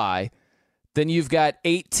got a bye, then you've got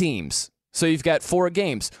 8 teams. So you've got 4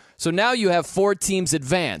 games. So now you have 4 teams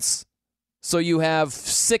advance. So you have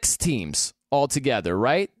 6 teams altogether,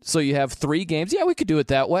 right? So you have 3 games. Yeah, we could do it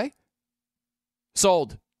that way.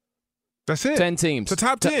 Sold. That's it. 10 teams. The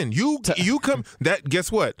top 10. You come. That.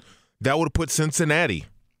 Guess what? That would have put Cincinnati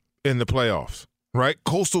in the playoffs, right?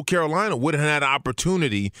 Coastal Carolina would have had an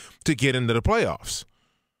opportunity to get into the playoffs,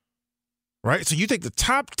 right? So you take the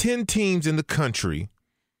top 10 teams in the country.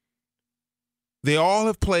 They all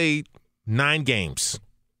have played 9 games,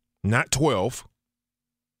 not 12.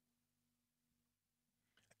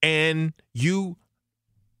 And you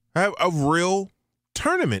have a real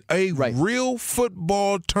tournament, real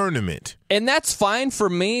football tournament. And that's fine for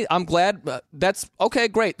me. I'm glad. That's okay,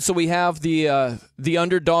 great. So we have the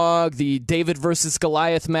underdog, the David versus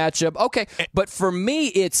Goliath matchup. Okay, but for me,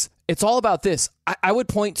 it's all about this. I would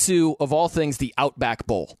point to, of all things, the Outback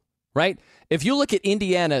Bowl, right? If you look at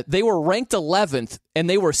Indiana, they were ranked 11th, and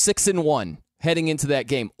they were 6-1 heading into that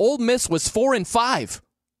game. Ole Miss was 4-5.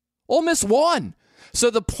 Ole Miss won. So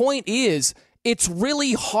the point is, it's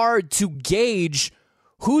really hard to gauge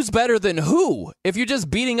who's better than who. If you're just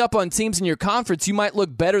beating up on teams in your conference, you might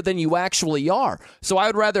look better than you actually are. So I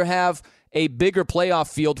would rather have a bigger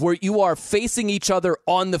playoff field where you are facing each other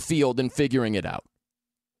on the field and figuring it out.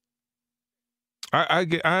 I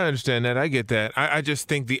understand that. I get that. I just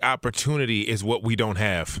think the opportunity is what we don't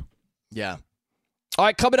have. Yeah. All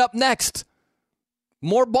right, coming up next,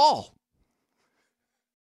 more ball.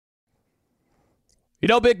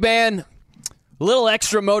 Big man, a little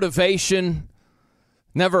extra motivation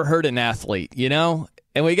never hurt an athlete,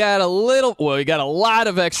 And we got a lot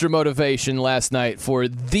of extra motivation last night for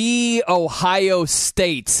the Ohio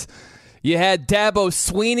State. You had Dabo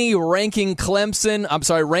Swinney ranking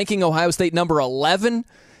Ohio State number 11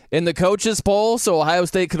 in the coaches poll, so Ohio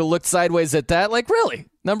State could have looked sideways at that. Like, really?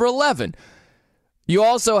 Number 11. You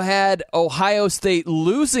also had Ohio State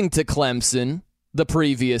losing to Clemson the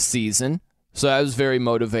previous season, so that was very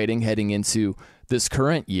motivating heading into this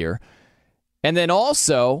current year. And then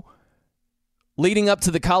also, leading up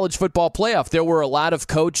to the college football playoff, there were a lot of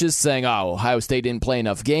coaches saying, Ohio State didn't play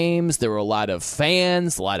enough games. There were a lot of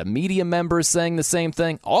fans, a lot of media members saying the same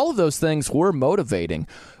thing. All of those things were motivating.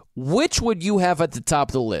 Which would you have at the top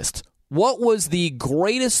of the list? what was the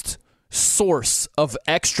greatest source of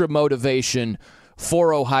extra motivation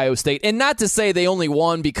for Ohio State? And not to say they only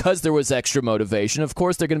won because there was extra motivation. Of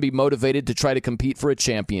course, they're going to be motivated to try to compete for a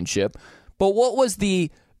championship. But what was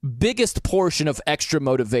the biggest portion of extra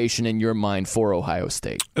motivation in your mind for Ohio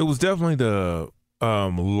State? It was definitely the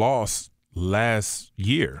loss last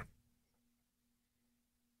year.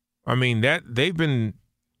 I mean, that they've been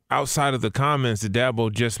outside of the comments that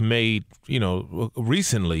Dabo just made,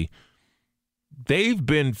 recently. They've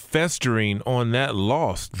been festering on that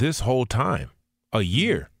loss this whole time, a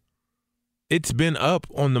year. It's been up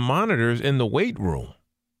on the monitors in the weight room.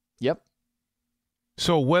 Yep.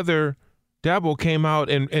 So whether Dabo came out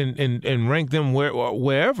and ranked them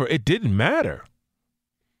wherever, it didn't matter.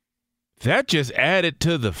 That just added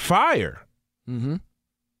to the fire. Mm-hmm.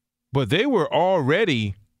 But they were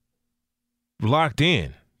already locked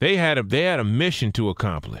in. They had a mission to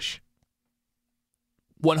accomplish.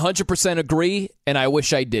 100% agree, and I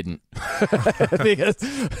wish I didn't. because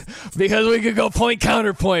we could go point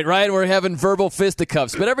counterpoint, right? We're having verbal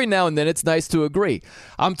fisticuffs. But every now and then it's nice to agree.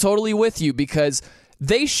 I'm totally with you because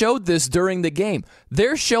they showed this during the game.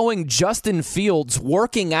 They're showing Justin Fields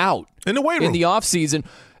working out in the weight room in the offseason.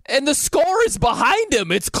 And the score is behind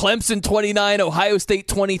him. It's Clemson 29, Ohio State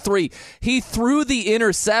 23. He threw the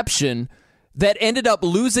interception that ended up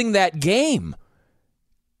losing that game.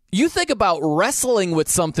 You think about wrestling with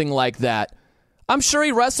something like that. I'm sure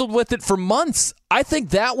he wrestled with it for months. I think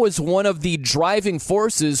that was one of the driving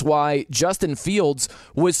forces why Justin Fields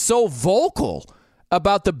was so vocal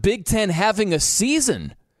about the Big Ten having a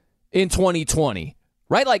season in 2020,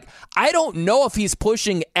 right? Like, I don't know if he's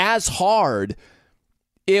pushing as hard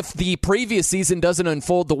if the previous season doesn't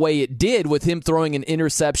unfold the way it did with him throwing an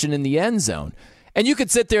interception in the end zone. And you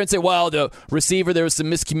could sit there and say, well, the receiver, there was some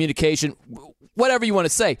miscommunication, whatever you want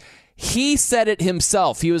to say. He said it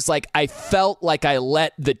himself. He was like, I felt like I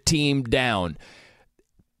let the team down.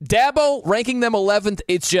 Dabo, ranking them 11th,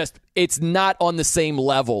 it's not on the same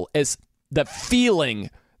level as the feeling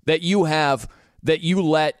that you have that you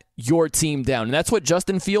let your team down. And that's what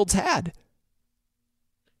Justin Fields had.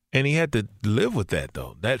 And he had to live with that,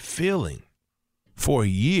 though, that feeling for a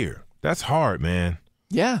year. That's hard, man.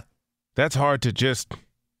 Yeah. That's hard to just,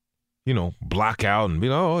 block out and be,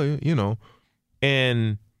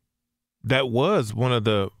 And that was one of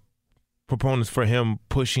the proponents for him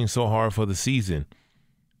pushing so hard for the season.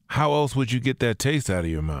 How else would you get that taste out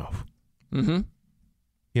of your mouth? Mm-hmm.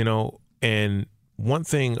 And one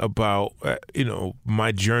thing about,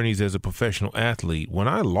 my journeys as a professional athlete, when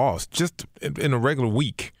I lost just in a regular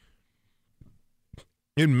week,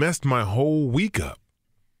 it messed my whole week up.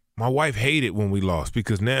 My wife hated when we lost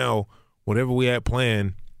because now whatever we had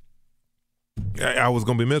planned, I was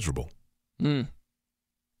going to be miserable. Mm.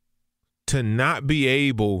 To not be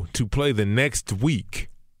able to play the next week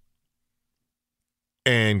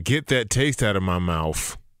and get that taste out of my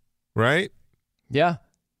mouth, right? Yeah.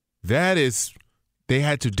 They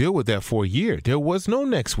had to deal with that for a year. There was no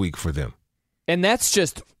next week for them. And that's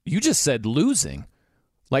you just said losing.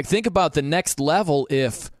 Like, think about the next level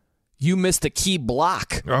if you missed a key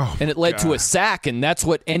block and it led to a sack, and that's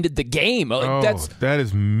what ended the game. That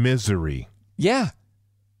is misery. Yeah.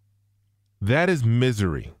 That is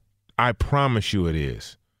misery. I promise you it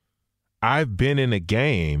is. I've been in a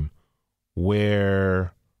game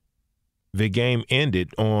where the game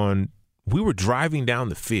ended we were driving down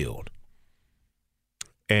the field,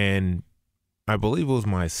 and I believe it was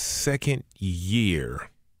my second year.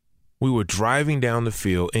 We were driving down the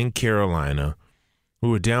field in Carolina. We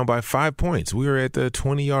were down by 5 points. We were at the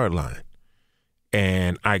 20-yard line.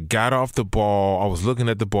 And I got off the ball. I was looking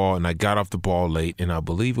at the ball, and I got off the ball late, and I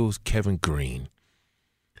believe it was Kevin Green,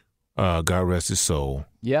 God rest his soul,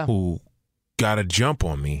 who got a jump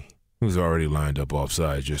on me. He was already lined up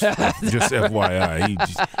offside, just FYI.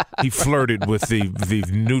 He flirted with the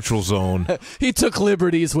neutral zone. He took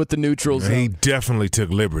liberties with the neutral zone. He definitely took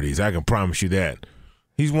liberties. I can promise you that.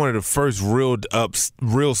 He's one of the first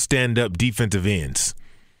real stand-up defensive ends.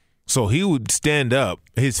 So he would stand up,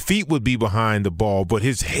 his feet would be behind the ball, but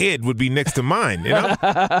his head would be next to mine. I'm like,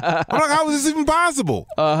 how is this even possible?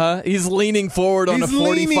 He's leaning forward on a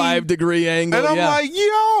 45-degree angle. And I'm like,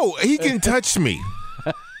 yo, he can touch me.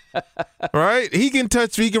 Right? He can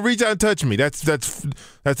touch me. He can reach out and touch me. That's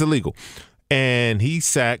illegal. And he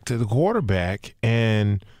sacked the quarterback,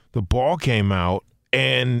 and the ball came out,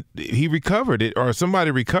 and he recovered it, or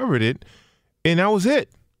somebody recovered it, and that was it.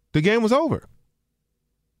 The game was over.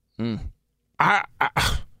 Mm.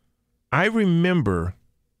 I remember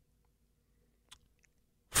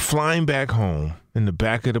flying back home in the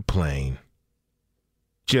back of the plane,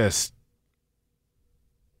 just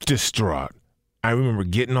distraught. I remember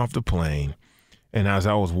getting off the plane, and as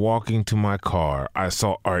I was walking to my car, I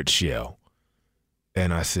saw Art Shell,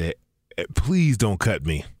 and I said, please don't cut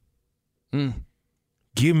me.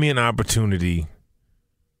 Give me an opportunity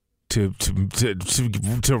to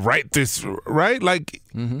write this, right? Like,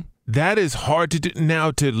 that is hard to do.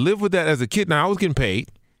 Now, to live with that as a kid, now I was getting paid,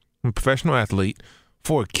 I'm a professional athlete,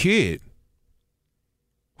 for a kid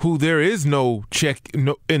who there is no check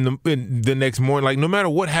in the next morning. Like, no matter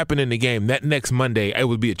what happened in the game, that next Monday, it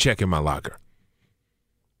would be a check in my locker.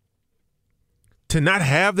 To not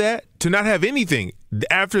have that, to not have anything,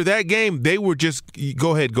 after that game, they were just,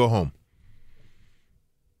 go ahead, go home.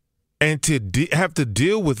 And to have to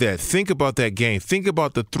deal with that, think about that game, think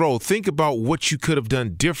about the throw, think about what you could have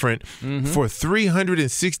done different for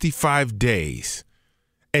 365 days.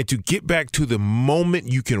 And to get back to the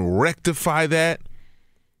moment you can rectify that,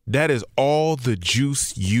 that is all the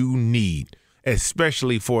juice you need,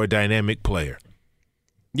 especially for a dynamic player.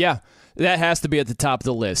 Yeah, that has to be at the top of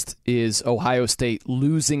the list, is Ohio State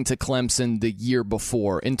losing to Clemson the year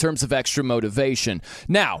before in terms of extra motivation.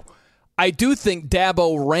 Now, I do think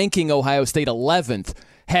Dabo ranking Ohio State 11th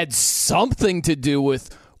had something to do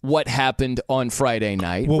with what happened on Friday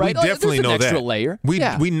night. Well, right? We definitely know extra that. Layer.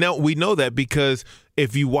 We know that because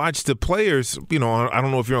if you watch the players, I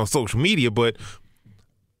don't know if you're on social media, but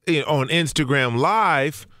on Instagram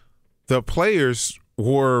Live, the players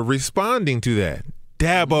were responding to that.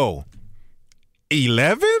 Dabo,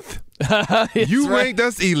 11th? You ranked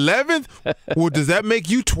us 11th? Well, does that make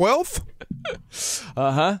you 12th?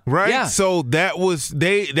 Right? Yeah. So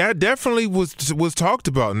that definitely was talked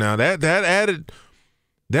about now. That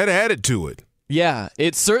added to it. Yeah,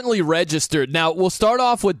 it's certainly registered. Now, we'll start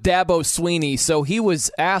off with Dabo Swinney. So he was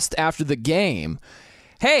asked after the game,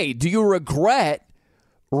 hey, do you regret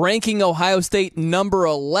ranking Ohio State number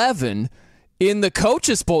 11 in the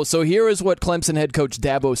coaches poll? So here is what Clemson head coach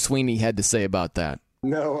Dabo Swinney had to say about that.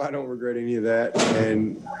 No, I don't regret any of that.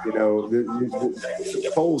 And,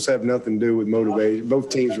 the polls have nothing to do with motivation. Both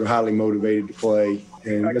teams were highly motivated to play.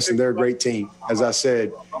 And listen, they're a great team. As I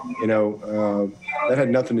said, that had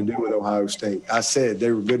nothing to do with Ohio State. I said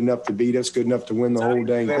they were good enough to beat us, good enough to win the whole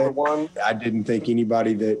dang thing. I didn't think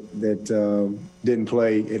anybody that didn't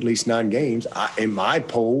play at least 9 games, in my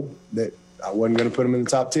poll, that I wasn't going to put them in the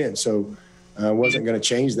top 10. So I wasn't going to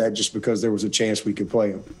change that just because there was a chance we could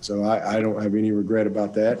play them. So I don't have any regret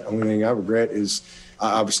about that. The only thing I regret is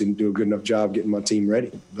I obviously didn't do a good enough job getting my team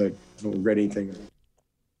ready, but I don't regret anything.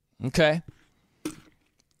 Okay.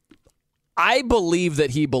 I believe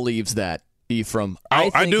that he believes that, Ephraim.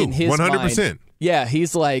 I do, in his 100%. Mind, yeah,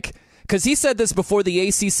 he's like, because he said this before the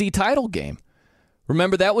ACC title game.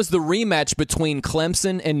 Remember, that was the rematch between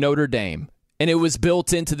Clemson and Notre Dame, and it was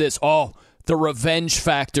built into this, the revenge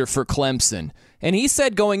factor for Clemson. And he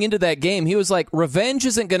said going into that game, he was like, revenge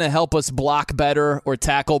isn't going to help us block better or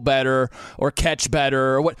tackle better or catch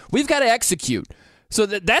better. Or what we've got to execute. So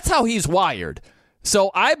that's how he's wired. So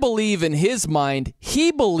I believe in his mind,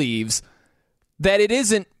 he believes that it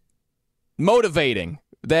isn't motivating,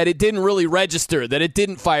 that it didn't really register, that it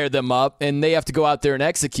didn't fire them up, and they have to go out there and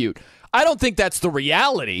execute. I don't think that's the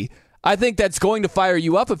reality. I think that's going to fire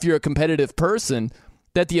you up if you're a competitive person,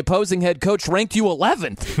 that the opposing head coach ranked you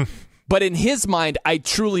 11th. But in his mind, I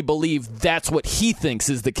truly believe that's what he thinks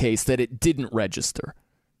is the case, that it didn't register.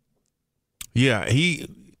 Yeah,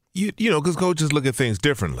 because coaches look at things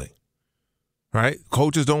differently, right?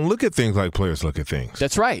 Coaches don't look at things like players look at things.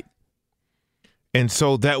 That's right. And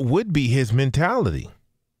so that would be his mentality,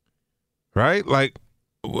 right? Like,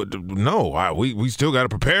 no, we still got to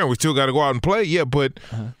prepare and we still got to go out and play. Yeah, but,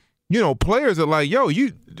 players are like, yo,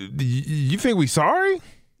 you think we sorry?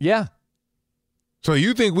 Yeah. So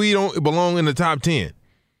you think we don't belong in the top 10?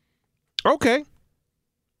 Okay.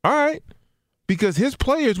 All right. Because his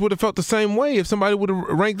players would have felt the same way if somebody would have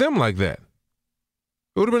ranked them like that.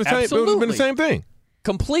 It would have been the same. It would have been the same thing.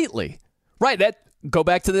 Completely. Right. Go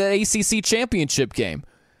back to the ACC championship game.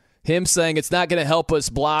 Him saying it's not going to help us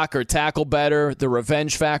block or tackle better, the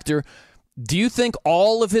revenge factor. Do you think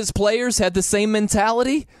all of his players had the same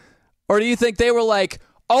mentality? Or do you think they were like,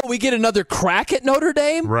 we get another crack at Notre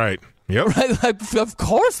Dame? Right. Yep. Right? Like, of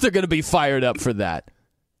course they're going to be fired up for that.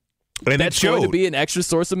 And that's going to be an extra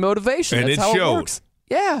source of motivation. And that's how it works.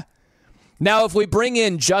 Yeah. Now, if we bring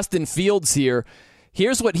in Justin Fields here,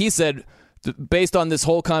 here's what he said based on this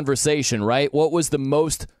whole conversation, right? What was the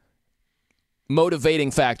most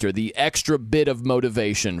motivating factor, the extra bit of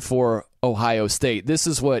motivation for Ohio State? This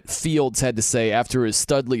is what Fields had to say after his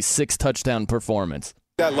Studley 6-touchdown performance.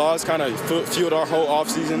 That loss kind of fueled our whole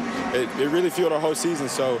offseason. It really fueled our whole season.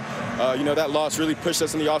 So, that loss really pushed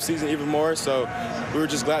us in the offseason even more. So we were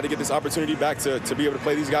just glad to get this opportunity back to be able to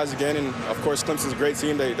play these guys again. And, of course, Clemson's a great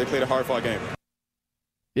team. They played a hard-fought game.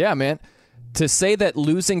 Yeah, man. To say that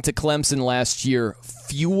losing to Clemson last year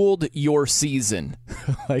fueled your season,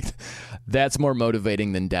 that's more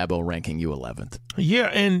motivating than Dabo ranking you 11th.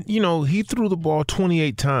 Yeah, and, he threw the ball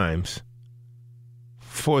 28 times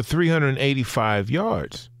for 385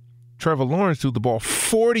 yards. Trevor Lawrence threw the ball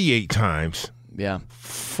 48 times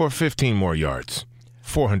for 15 more yards,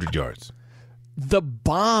 400 yards. The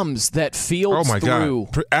bombs that Fields threw. Oh, my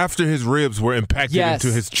God. After his ribs were impacted into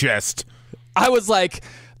his chest. I was like,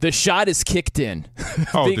 the shot is kicked in.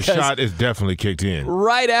 Oh, the shot is definitely kicked in.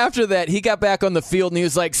 Right after that, he got back on the field and he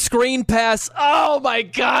was like, screen pass. Oh, my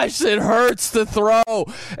gosh, it hurts to throw.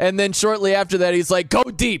 And then shortly after that, he's like, go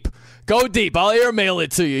deep. Go deep. I'll airmail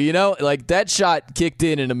it to you, that shot kicked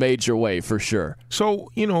in a major way for sure. So,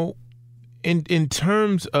 in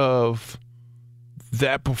terms of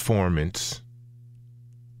that performance,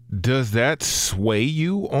 does that sway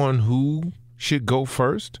you on who should go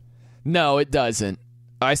first? No, it doesn't.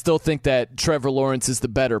 I still think that Trevor Lawrence is the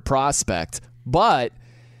better prospect. But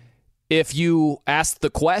if you ask the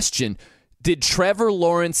question, did Trevor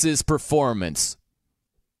Lawrence's performance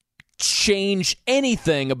change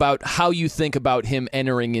anything about how you think about him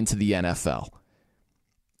entering into the NFL?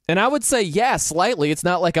 And I would say, slightly. It's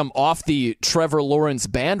not like I'm off the Trevor Lawrence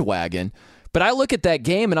bandwagon. But I look at that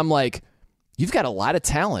game and I'm like, you've got a lot of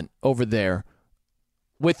talent over there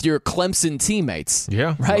with your Clemson teammates.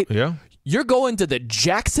 Yeah. Right? Yeah. You're going to the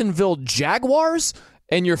Jacksonville Jaguars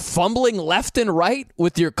and you're fumbling left and right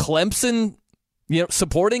with your Clemson,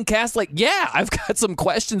 supporting cast. I've got some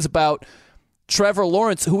questions about Trevor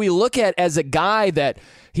Lawrence, who we look at as a guy that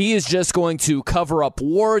he is just going to cover up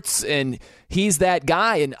warts, and he's that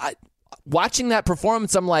guy. And watching that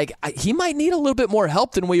performance, I'm like, he might need a little bit more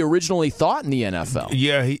help than we originally thought in the NFL.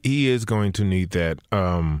 Yeah, he is going to need that.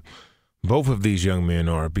 Both of these young men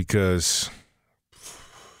are, because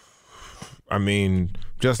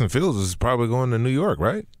Justin Fields is probably going to New York,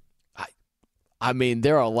 right?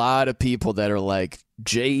 There are a lot People that are like,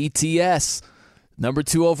 JETS, number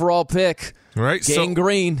 2 overall pick. Right. Gang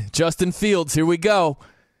Green, Justin Fields, here we go.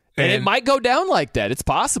 And it might go down like that. It's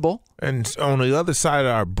possible. And on the other side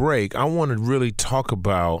of our break, I want to really talk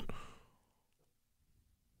about,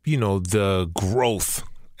 the growth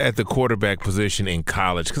at the quarterback position in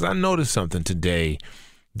college, because I noticed something today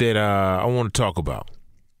that I want to talk about.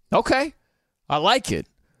 Okay. I like it.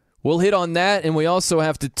 We'll hit on that, and we also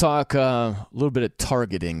have to talk a little bit of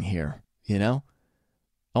targeting here,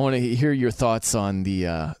 I want to hear your thoughts on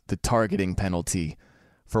the targeting penalty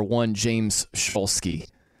for one James Schulsky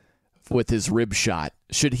with his rib shot.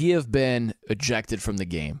 Should he have been ejected from the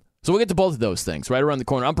game? So we'll get to both of those things right around the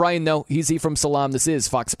corner. I'm Brian Noe. He's E from Salam. This is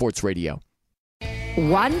Fox Sports Radio.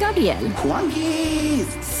 Juan Gabriel. Juanquis.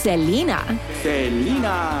 Selena.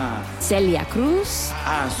 Celia Cruz.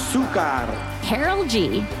 Azúcar. Karol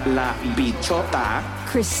G. La Bichota.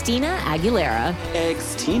 Christina Aguilera.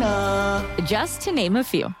 Ex-Tina. Just to name a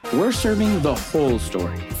few. We're serving the whole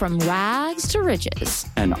story. From rags to riches.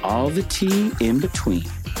 And all the tea in between.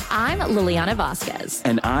 I'm Liliana Vasquez.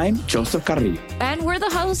 And I'm Joseph Carrillo. And we're the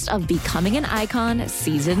host of Becoming an Icon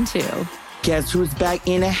Season 2. Guess who's back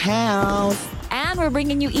in the house? And we're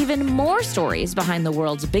bringing you even more stories behind the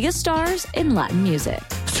world's biggest stars in Latin music.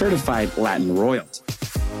 Certified Latin royalty.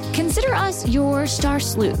 Consider us your star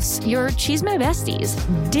sleuths, your chisme besties,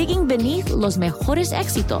 digging beneath los mejores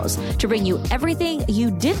éxitos to bring you everything you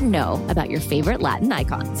didn't know about your favorite Latin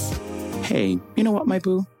icons. Hey, you know what, my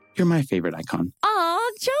boo? You're my favorite icon.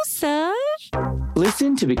 Aw, Joseph.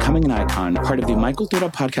 Listen to Becoming an Icon, part of the Michael Dura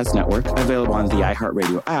Podcast Network, available on the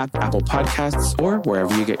iHeartRadio app, Apple Podcasts, or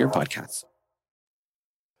wherever you get your podcasts.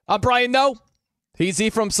 I'm Brian Noe. He's E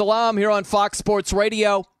from Salam here on Fox Sports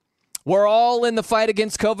Radio. We're all in the fight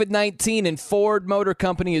against COVID-19, and Ford Motor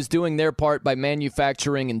Company is doing their part by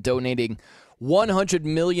manufacturing and donating 100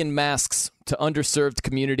 million masks to underserved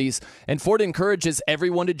communities, and Ford encourages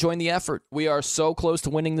everyone to join the effort. We are so close to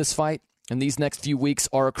winning this fight, and these next few weeks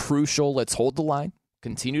are crucial. Let's hold the line,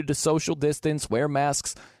 continue to social distance, wear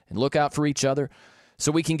masks, and look out for each other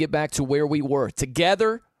so we can get back to where we were.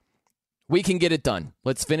 Together, we can get it done.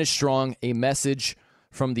 Let's finish strong. A message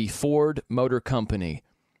from the Ford Motor Company.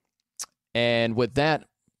 And with that,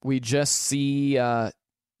 we just see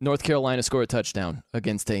North Carolina score a touchdown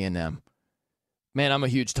against A&M. Man, I'm a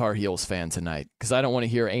huge Tar Heels fan tonight because I don't want to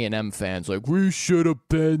hear A&M fans like, we should have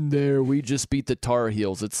been there. We just beat the Tar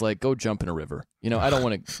Heels. It's like, go jump in a river. I don't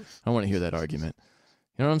want to hear that argument.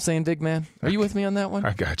 You know what I'm saying, big man? Are you with me on that one?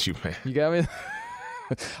 I got you, man. You got me?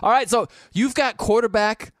 All right, so you've got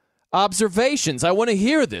quarterback observations. I want to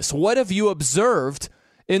hear this. What have you observed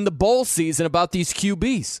in the bowl season about these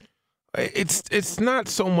QBs? It's not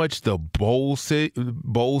so much the bowl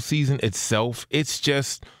season itself. It's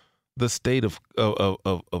just the state of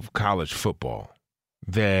college football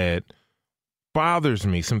that bothers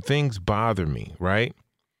me. Some things bother me, right?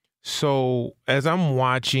 So as I'm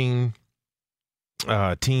watching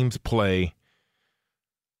teams play,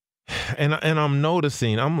 and I'm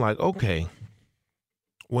noticing, I'm like, okay,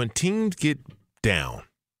 when teams get down,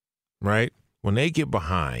 right? When they get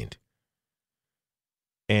behind,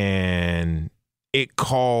 and it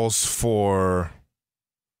calls for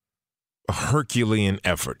a Herculean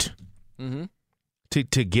effort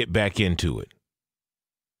to get back into it.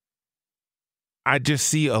 I just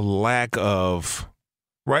see a lack of,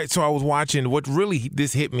 right? So I was watching,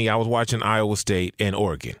 this hit me, I was watching Iowa State and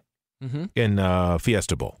Oregon in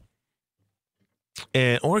Fiesta Bowl.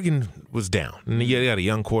 And Oregon was down. And you got a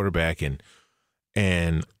young quarterback,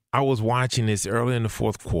 and I was watching this early in the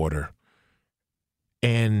fourth quarter.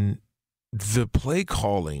 And the play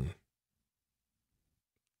calling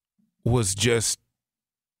was just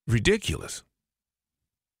ridiculous,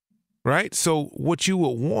 right? So what you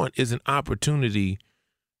would want is an opportunity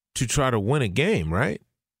to try to win a game, right?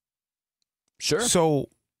 Sure. So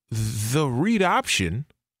the read option,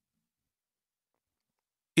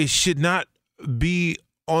 it should not be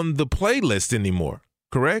on the playlist anymore,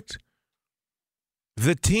 correct?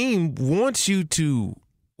 The team wants you to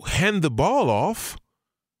hand the ball off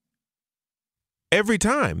every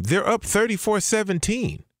time. They're up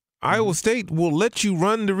 34-17. Iowa State will let you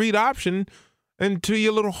run the read option until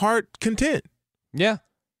your little heart content. Yeah.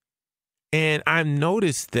 And I've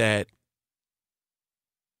noticed that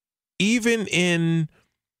even in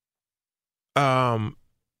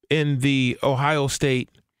the Ohio State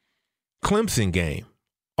Clemson game,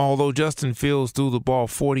 although Justin Fields threw the ball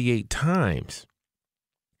 48 times,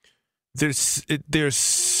 there's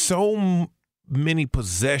so many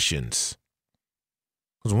possessions.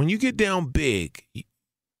 Because when you get down big,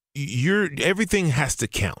 everything has to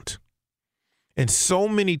count. And so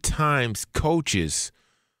many times coaches,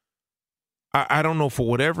 I don't know, for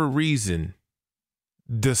whatever reason,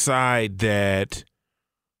 decide that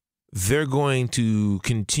they're going to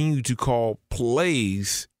continue to call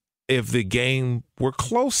plays if the game were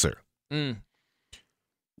closer.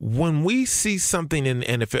 When we see something in the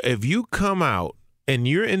NFL, if you come out and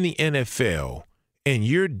you're in the NFL and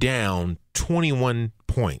you're down 21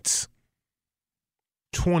 points,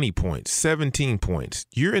 20 points, 17 points,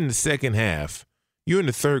 you're in the second half, you're in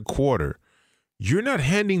the third quarter, you're not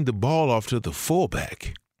handing the ball off to the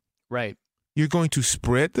fullback. Right. You're going to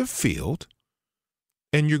spread the field,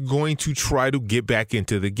 and you're going to try to get back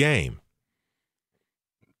into the game.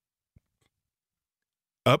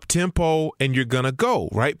 Up tempo, and you're going to go,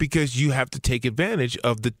 right? Because you have to take advantage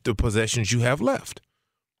of the possessions you have left.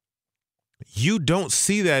 You don't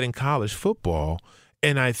see that in college football,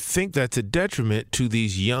 and I think that's a detriment to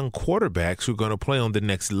these young quarterbacks who are going to play on the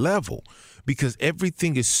next level because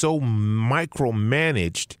everything is so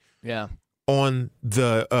micromanaged on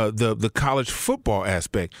the college football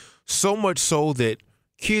aspect. So much so that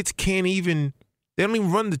kids they don't even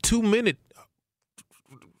run the 2-minute,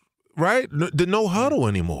 right? The no huddle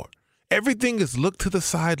anymore. Everything is look to the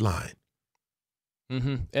sideline.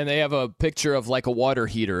 And they have a picture of like a water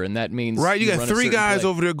heater, and that means right. You got 3 guys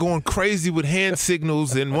over there going crazy with hand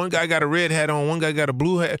signals, and one guy got a red hat on, one guy got a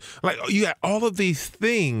blue hat. Like you got all of these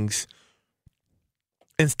things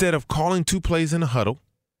instead of calling 2 plays in a huddle,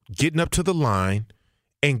 getting up to the line,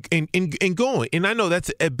 and going. And I know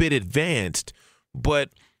that's a bit advanced, but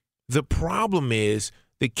the problem is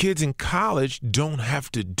the kids in college don't have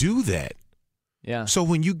to do that. Yeah. So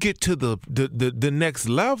when you get to the next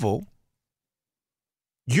level,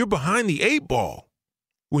 you're behind the 8 ball.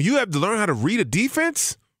 When you have to learn how to read a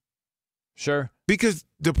defense. Sure. Because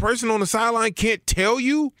the person on the sideline can't tell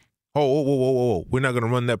you, whoa, we're not going to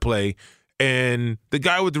run that play. And the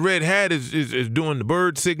guy with the red hat is doing the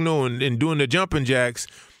bird signal and doing the jumping jacks.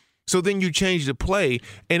 So then you change the play.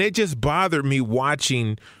 And it just bothered me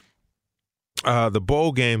watching the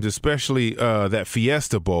bowl games, especially that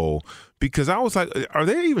Fiesta Bowl, because I was like, are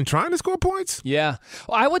they even trying to score points? Yeah.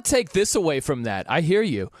 Well, I would take this away from that. I hear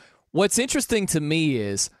you. What's interesting to me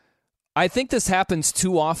is I think this happens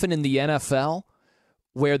too often in the NFL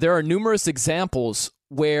where there are numerous examples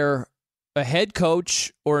where a head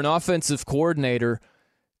coach or an offensive coordinator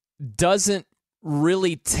doesn't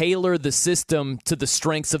really tailor the system to the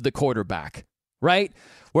strengths of the quarterback, right?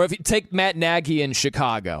 Where if you take Matt Nagy in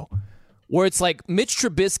Chicago, where it's like Mitch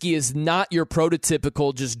Trubisky is not your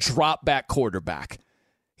prototypical just drop back quarterback.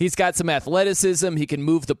 He's got some athleticism. He can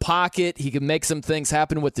move the pocket. He can make some things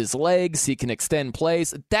happen with his legs. He can extend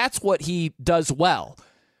plays. That's what he does well.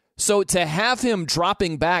 So to have him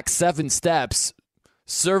dropping back 7 steps,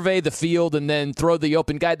 survey the field, and then throw the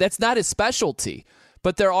open guy, that's not his specialty.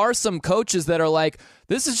 But there are some coaches that are like,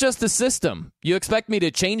 this is just the system. You expect me to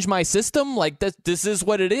change my system? Like, this is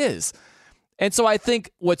what it is. And so I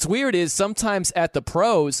think what's weird is sometimes at the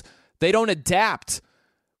pros, they don't adapt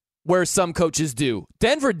where some coaches do.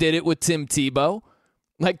 Denver did it with Tim Tebow.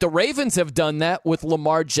 Like the Ravens have done that with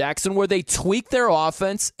Lamar Jackson, where they tweak their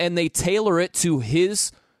offense and they tailor it to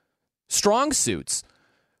his strong suits.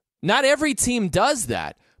 Not every team does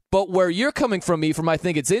that. But where you're coming from, Ephraim, I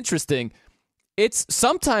think it's interesting. It's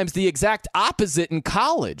sometimes the exact opposite in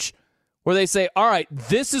college, where they say, all right,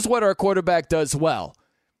 this is what our quarterback does well.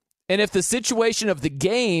 And if the situation of the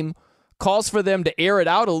game calls for them to air it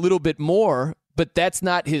out a little bit more, but that's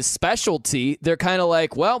not his specialty, they're kind of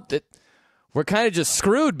like, well, we're kind of just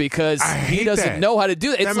screwed because he doesn't know how to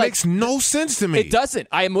do it. That makes no sense to me. It doesn't.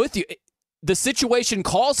 I am with you. The situation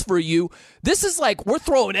calls for you. This is like we're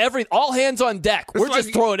throwing all hands on deck. We're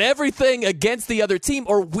just throwing everything against the other team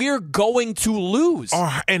or we're going to lose.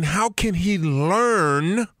 And how can he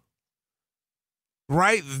learn,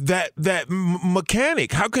 right, that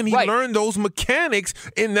mechanic? How can he learn those mechanics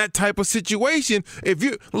in that type of situation? If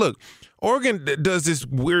you look, Oregon does this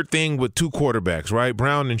weird thing with 2 quarterbacks, right?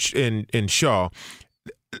 Brown and Shaw.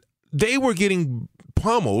 They were getting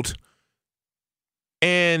pummeled,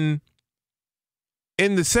 and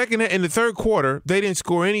in the third quarter, they didn't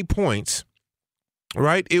score any points,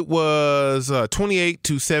 right? It was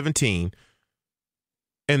 28-17.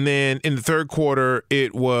 And then in the third quarter,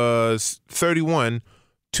 it was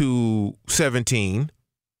 31-17.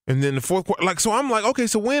 And then the fourth quarter, so I'm like, okay,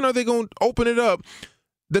 so when are they going to open it up?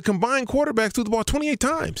 The combined quarterbacks threw the ball 28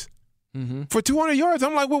 times for 200 yards.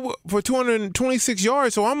 I'm like, well, for 226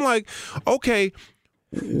 yards. So I'm like, okay,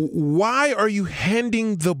 why are you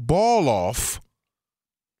handing the ball off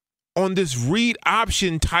on this read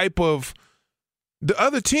option type of the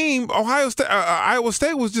other team? Iowa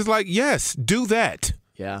State was just like, yes, do that.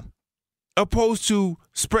 Yeah. Opposed to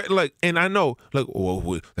spread, and I know,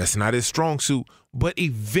 that's not his strong suit, but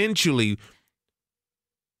eventually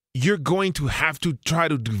you're going to have to try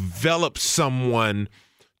to develop someone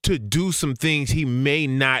to do some things he may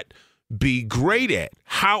not be great at.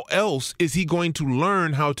 How else is he going to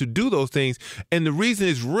learn how to do those things? And the reason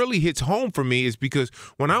it really hits home for me is because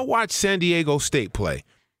when I watch San Diego State play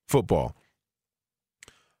football,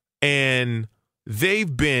 and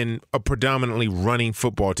they've been a predominantly running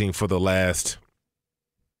football team for the last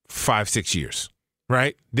 5-6 years,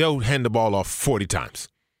 right? They'll hand the ball off 40 times.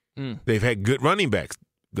 They've had good running backs.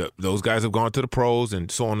 Those guys have gone to the pros and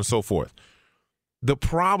so on and so forth. The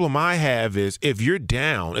problem I have is if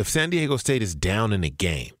San Diego State is down in a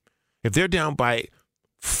game, if they're down by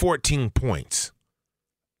 14 points,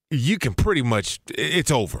 you can pretty much, it's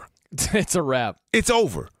over. It's a wrap. It's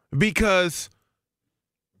over because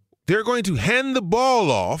they're going to hand the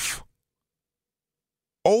ball off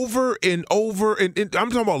over and over. And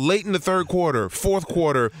I'm talking about late in the third quarter, fourth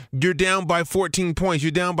quarter, you're down by 14 points.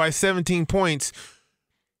 You're down by 17 points.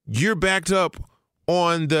 You're backed up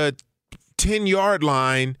on the 10-yard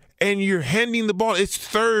line, and you're handing the ball. It's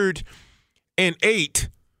 3rd and 8,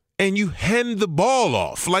 and you hand the ball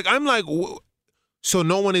off. I'm like, so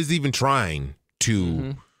no one is even trying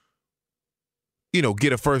to,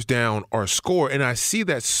 get a first down or score. And I see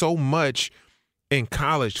that so much in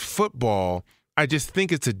college football. I just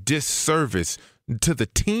think it's a disservice to the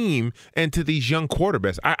team and to these young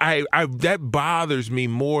quarterbacks. I that bothers me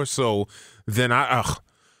more so than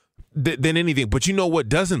than anything. But you know what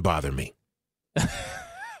doesn't bother me?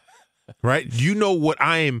 Right? You know what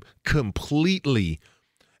I am completely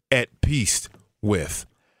at peace with.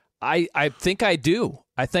 I think I do.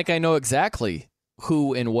 I think I know exactly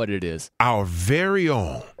who and what it is. Our very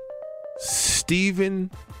own Stephen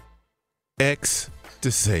X.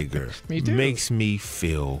 DeSager makes me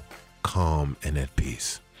feel calm and at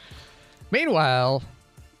peace. Meanwhile,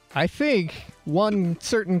 I think one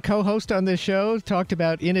certain co-host on this show talked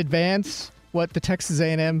about in advance what the Texas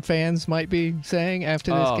A&M fans might be saying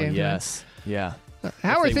after this game. Oh, yes. Yeah.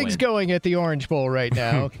 How are things going at the Orange Bowl right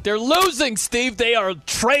now? They're losing, Steve. They are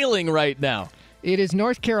trailing right now. It is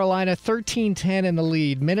North Carolina 13-10 in the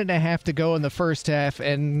lead. Minute and a half to go in the first half,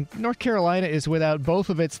 and North Carolina is without both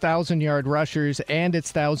of its 1,000-yard rushers and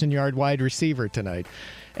its 1,000-yard wide receiver tonight.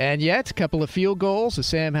 And yet, a couple of field goals, a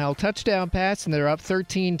Sam Howell touchdown pass, and they're up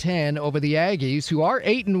 13-10 over the Aggies, who are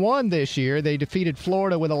 8-1 this year. They defeated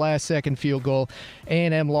Florida with a last-second field goal.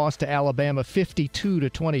 A&M lost to Alabama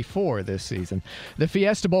 52-24 this season. The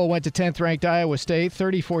Fiesta Bowl went to 10th-ranked Iowa State,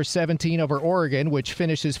 34-17 over Oregon, which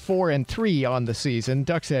finishes 4-3 on the season.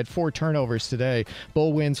 Ducks had 4 turnovers today.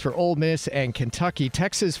 Bowl wins for Ole Miss and Kentucky.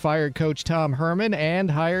 Texas fired coach Tom Herman and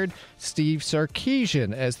hired Steve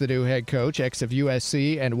Sarkisian as the new head coach, ex of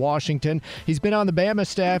USC and Washington. He's been on the Bama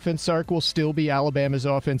staff, and Sark will still be Alabama's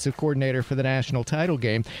offensive coordinator for the national title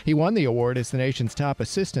game. He won the award as the nation's top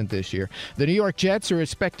assistant this year. The New York Jets are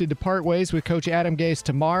expected to part ways with Coach Adam Gase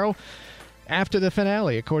tomorrow after the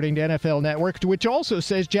finale, according to NFL Network, which also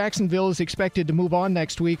says Jacksonville is expected to move on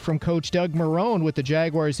next week from Coach Doug Marrone, with the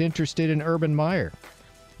Jaguars interested in Urban Meyer.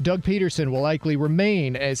 Doug Peterson will likely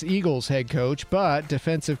remain as Eagles head coach, but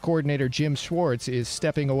defensive coordinator Jim Schwartz is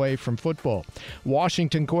stepping away from football.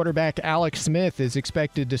 Washington quarterback Alex Smith is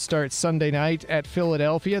expected to start Sunday night at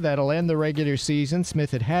Philadelphia. That'll end the regular season. Smith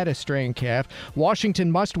had a strained calf. Washington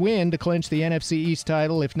must win to clinch the NFC East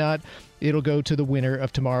title. If not, it'll go to the winner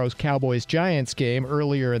of tomorrow's Cowboys-Giants game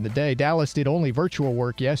earlier in the day. Dallas did only virtual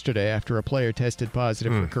work yesterday after a player tested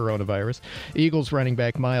positive for coronavirus. Eagles running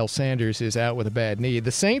back Miles Sanders is out with a bad knee.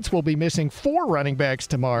 The Saints will be missing 4 running backs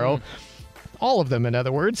tomorrow. All of them, in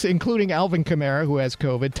other words, including Alvin Kamara, who has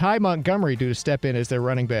COVID. Ty Montgomery due to step in as their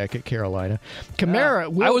running back at Carolina. I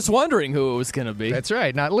was wondering who it was going to be. That's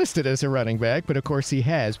right. Not listed as a running back, but of course he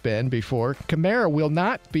has been before. Kamara will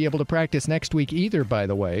not be able to practice next week either, by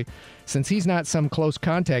the way. Since he's not some close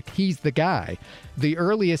contact, he's the guy. The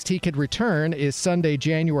earliest he could return is Sunday,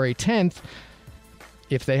 January 10th.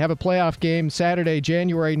 If they have a playoff game Saturday,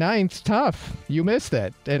 January 9th, tough. You miss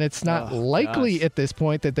that. And it's not likely at this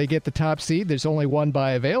point that they get the top seed. There's only one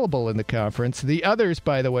bye available in the conference. The others,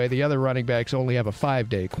 by the way, the other running backs only have a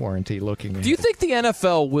 5-day quarantine looking at. Do you think the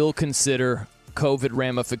NFL will consider COVID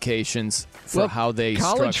ramifications for how they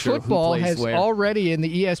college structure football who plays has where? already, in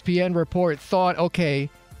the ESPN report, thought, okay,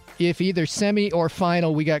 if either semi or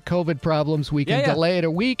final we got COVID problems, we can delay it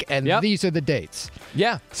a week, and these are the dates.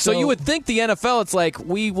 Yeah. So you would think the NFL, it's like,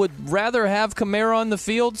 we would rather have Kamara on the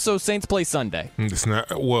field, so Saints play Sunday. It's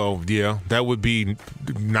not. Well, yeah, that would be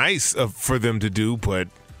nice for them to do, but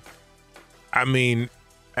I mean,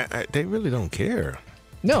 they really don't care.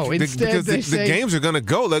 No, instead because the games are going to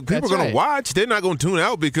go. Like, people are going to watch. They're not going to tune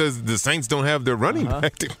out because the Saints don't have their running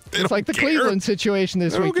back. It's like the Cleveland situation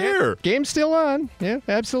this week. They don't care. Game's still on. Yeah,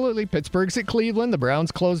 absolutely. Pittsburgh's at Cleveland. The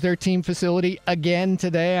Browns closed their team facility again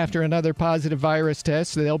today after another positive virus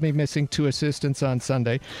test. So they'll be missing 2 assistants on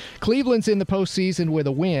Sunday. Cleveland's in the postseason with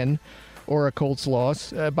a win or a Colts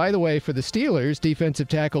loss. By the way, for the Steelers, defensive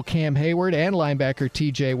tackle Cam Hayward and linebacker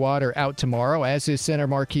T.J. Watt are out tomorrow, as is center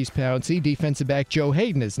Marquise Pouncey. Defensive back Joe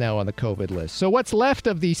Hayden is now on the COVID list. So what's left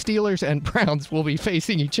of the Steelers and Browns will be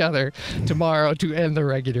facing each other tomorrow to end the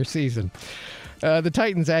regular season. The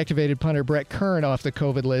Titans activated punter Brett Kern off the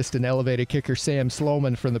COVID list and elevated kicker Sam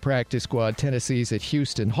Sloman from the practice squad. Tennessee's at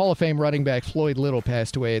Houston. Hall of Fame running back Floyd Little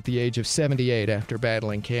passed away at the age of 78 after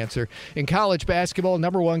battling cancer. In college basketball,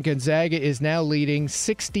 number 1 Gonzaga is now leading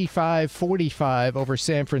 65-45 over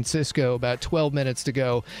San Francisco, about 12 minutes to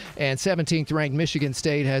go. And 17th ranked Michigan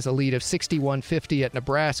State has a lead of 61-50 at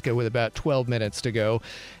Nebraska with about 12 minutes to go.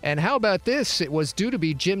 And how about this? It was due to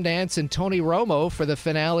be Jim Nantz and Tony Romo for the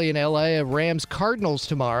finale in L.A. of Rams Cardinals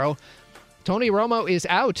tomorrow. Tony Romo is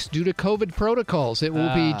out due to COVID protocols. It will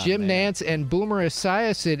be Jim Nantz and Boomer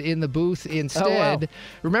Esiason in the booth instead.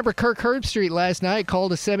 Remember, Kirk Herbstreit last night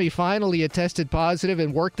called a semifinal. He had tested positive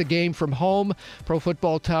and worked the game from home. Pro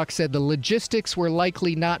Football Talk said the logistics were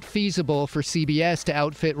likely not feasible for CBS to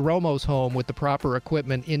outfit Romo's home with the proper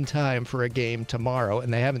equipment in time for a game tomorrow,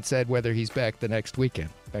 and they haven't said whether he's back the next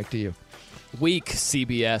weekend. Back to you. Weak,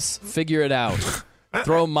 CBS. Figure it out.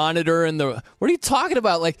 Throw a monitor in the... What are you talking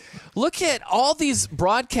about? Like, look at all these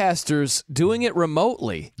broadcasters doing it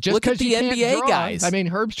remotely. Just look at the NBA guys. I mean,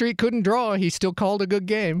 Herbstreit couldn't draw. He still called a good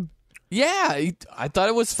game. Yeah, I thought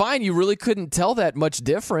it was fine. You really couldn't tell that much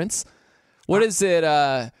difference. What is it?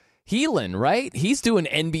 Heelan, right? He's doing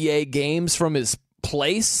NBA games from his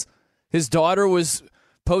place. His daughter was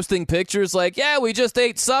posting pictures like, yeah, we just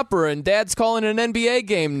ate supper and Dad's calling an NBA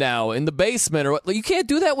game now in the basement. Or you can't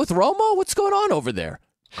do that with Romo? What's going on over there?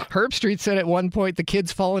 Herbstreit said at one point the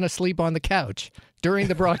kid's falling asleep on the couch during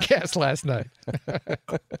the broadcast last night.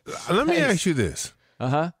 Let me ask you this.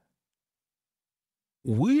 Uh-huh.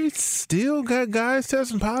 We still got guys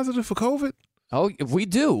testing positive for COVID? Oh, we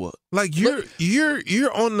do. Like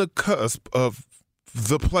you're on the cusp of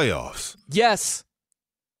the playoffs. Yes.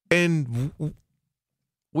 And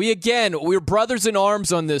We're brothers in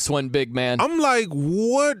arms on this one, big man. I'm like,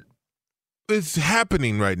 what is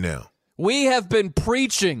happening right now? We have been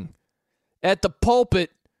preaching at the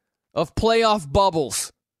pulpit of playoff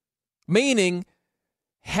bubbles, meaning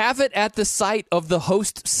have it at the site of the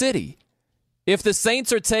host city. If the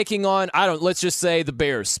Saints are taking on, let's just say the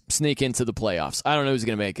Bears sneak into the playoffs. I don't know who's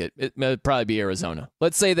going to make it. It may probably be Arizona.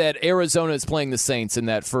 Let's say that Arizona is playing the Saints in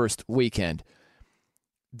that first weekend.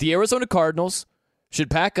 The Arizona Cardinals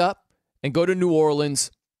should pack up and go to New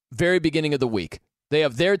Orleans very beginning of the week. They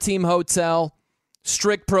have their team hotel,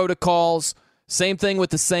 strict protocols. Same thing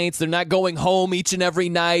with the Saints. They're not going home each and every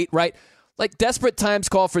night, right? Like, desperate times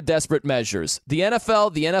call for desperate measures. The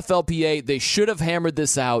NFL, the NFLPA, they should have hammered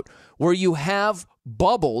this out where you have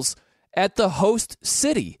bubbles at the host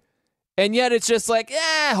city. And yet it's just like,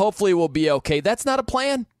 hopefully we'll be okay. That's not a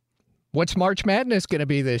plan. What's March Madness going to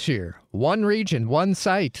be this year? One region, one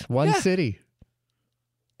site, one city.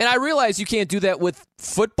 And I realize you can't do that with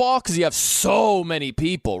football because you have so many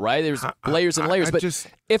people, right? There's layers and layers. But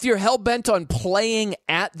if you're hell-bent on playing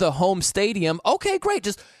at the home stadium, okay, great.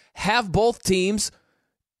 Just have both teams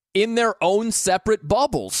in their own separate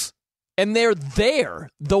bubbles. And they're there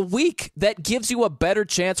the week. That gives you a better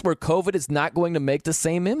chance where COVID is not going to make the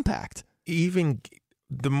same impact. Even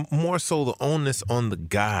the more so the onus on the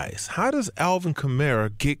guys. How does Alvin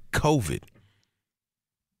Kamara get COVID?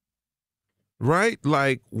 Right?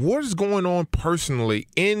 Like, what is going on personally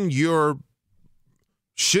in your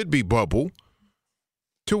should-be bubble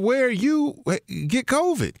to where you get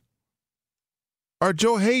COVID? Or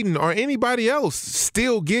Joe Hayden or anybody else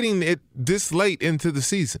still getting it this late into the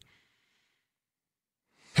season?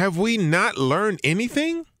 Have we not learned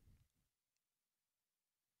anything?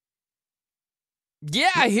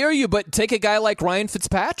 Yeah, I hear you, but take a guy like Ryan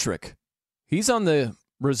Fitzpatrick. He's on the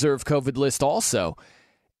reserve COVID list also.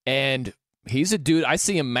 And he's a dude, I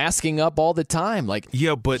see him masking up all the time. Like,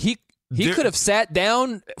 yeah, but he could have sat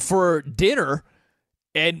down for dinner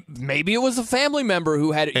and maybe it was a family member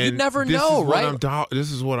who had it. You never know, right?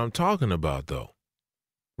 This is what I'm talking about, though.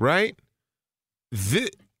 Right?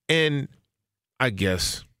 And I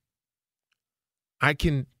guess I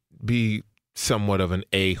can be somewhat of an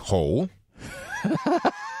a-hole.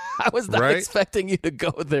 I was not expecting you to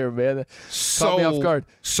go there, man. Caught me off guard.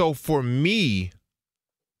 So for me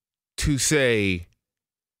to say,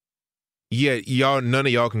 yeah, none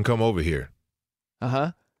of y'all can come over here.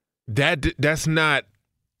 That's not,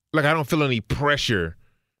 like, I don't feel any pressure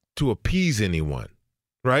to appease anyone,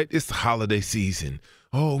 right? It's the holiday season.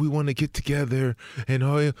 Oh, we want to get together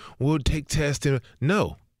and we'll take tests.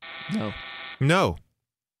 No.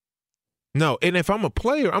 And if I'm a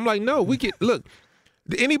player, I'm like, no, look,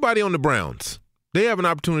 anybody on the Browns, they have an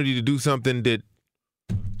opportunity to do something that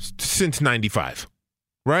since 95,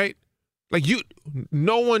 right? Like,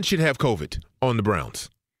 no one should have COVID on the Browns.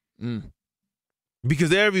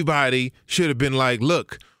 Because everybody should have been like,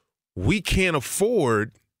 look, we can't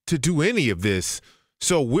afford to do any of this,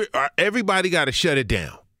 so everybody got to shut it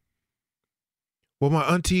down. Well, my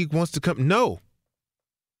auntie wants to come. No.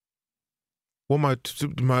 Well,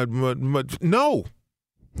 no.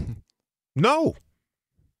 No.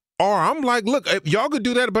 Or I'm like, look, y'all could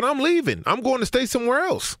do that, but I'm leaving. I'm going to stay somewhere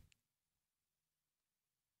else.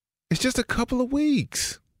 It's just a couple of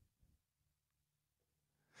weeks.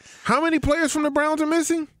 How many players from the Browns are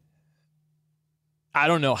missing? I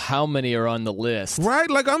don't know how many are on the list. Right?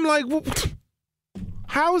 Like, I'm like, well,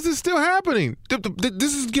 how is this still happening?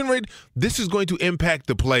 This is getting ready. This is going to impact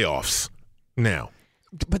the playoffs now.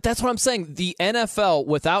 But that's what I'm saying. The NFL,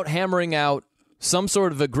 without hammering out some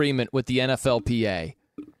sort of agreement with the NFLPA,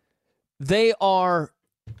 they are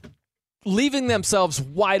leaving themselves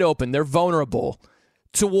wide open. They're vulnerable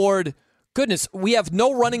toward, goodness, we have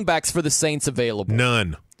no running backs for the Saints available.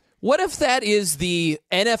 None. What if that is the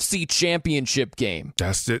NFC Championship game?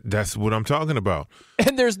 That's it. That's what I'm talking about.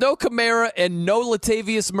 And there's no Kamara and no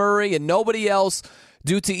Latavius Murray and nobody else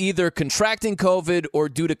due to either contracting COVID or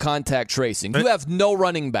due to contact tracing. You have no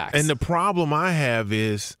running backs. And the problem I have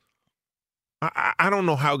is I don't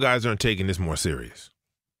know how guys aren't taking this more serious.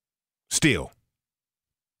 Still.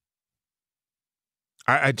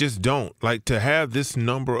 I just don't. Like, to have this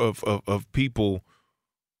number of people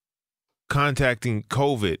contacting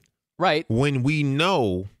COVID. Right. When we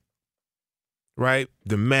know, right,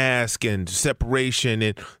 the mask and separation,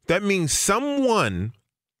 and that means someone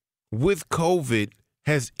with COVID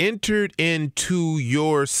has entered into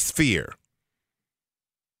your sphere.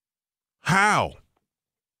 How?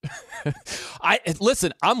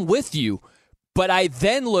 Listen, I'm with you, but I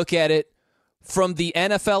then look at it from the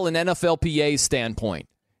NFL and NFLPA standpoint,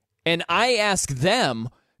 and I ask them,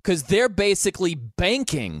 because they're basically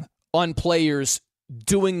banking on players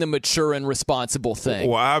doing the mature and responsible thing.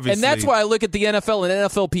 Well, obviously. And that's why I look at the NFL and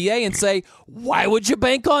NFLPA and say, why would you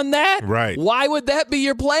bank on that? Right. Why would that be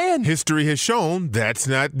your plan? History has shown that's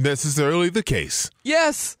not necessarily the case.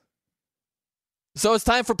 Yes. So it's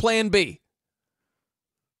time for plan B.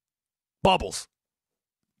 Bubbles.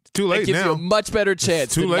 It's too late it gives now. you a much better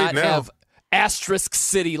chance to not now. have asterisk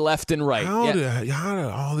city left and right. How do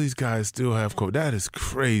all these guys still have COVID? That is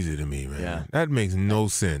crazy to me, man. Yeah. That makes no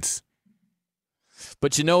sense.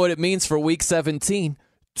 But you know what it means for Week 17?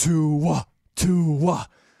 Tua.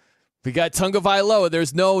 We got Tagovailoa.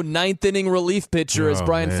 There's no ninth inning relief pitcher, as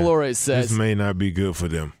Brian Flores says. This may not be good for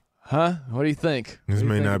them. Huh? What do you think? This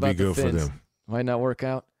may not be good for them. Might not work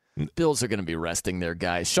out. Bills are going to be resting their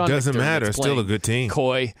guys. Sean Doesn't McDermott's matter. It's still a good team.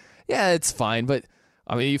 Coy. Yeah, it's fine. But,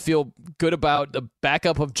 I mean, you feel good about the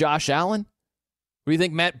backup of Josh Allen? Or do you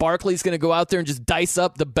think Matt Barkley's going to go out there and just dice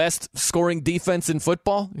up the best scoring defense in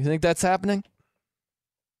football? You think that's happening?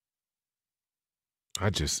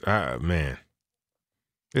 Man,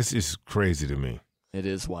 this is crazy to me. It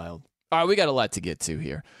is wild. All right, we got a lot to get to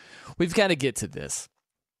here. We've got to get to this.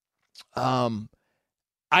 I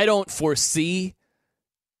don't foresee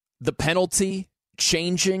the penalty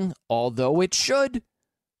changing, although it should.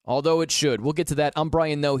 We'll get to that. I'm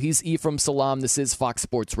Brian Noe. He's Ephraim Salaam. This is Fox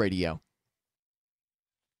Sports Radio.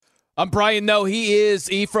 I'm Brian Noe. He is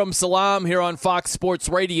Ephraim Salaam here on Fox Sports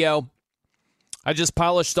Radio. I just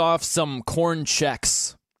polished off some corn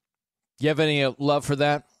checks. You have any love for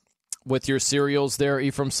that with your cereals there,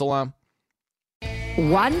 Ephraim Salaam?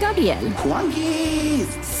 Juan Gabriel. Juanquis.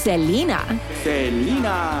 Selena.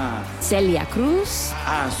 Celia Cruz.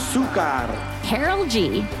 Azúcar. Karol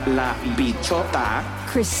G. La Bichota.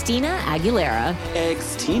 Christina Aguilera.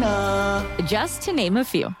 Ex-Tina. Just to name a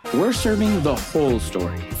few. We're serving the whole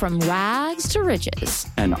story. From rags to riches.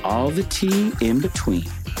 And all the tea in between.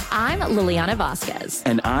 I'm Liliana Vasquez.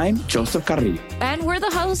 And I'm Joseph Carrillo. And we're the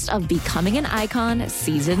host of Becoming an Icon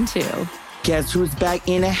Season 2. Guess who's back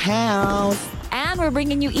in the house? And we're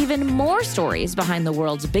bringing you even more stories behind the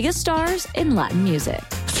world's biggest stars in Latin music.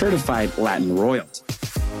 Certified Latin royalty.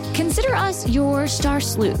 Consider us your star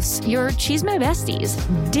sleuths, your chisme besties,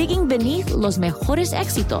 digging beneath los mejores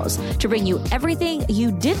éxitos to bring you everything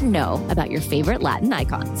you didn't know about your favorite Latin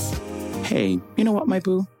icons. Hey, you know what, my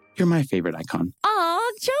boo? You're my favorite icon.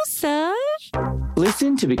 Aw, Joseph.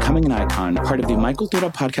 Listen to Becoming an Icon, part of the Michael Dura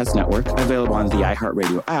Podcast Network, available on the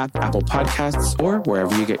iHeartRadio app, Apple Podcasts, or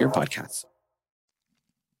wherever you get your podcasts.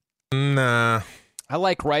 Nah. I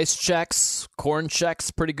like rice checks, corn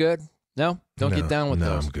checks, pretty good. No? Don't get down with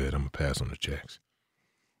those. I'm good. I'm going to pass on the checks.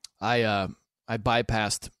 I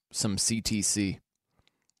bypassed some CTC.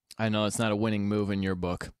 I know it's not a winning move in your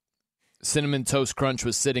book. Cinnamon Toast Crunch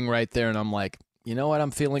was sitting right there, and I'm like, you know what?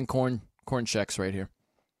 I'm feeling corn checks right here.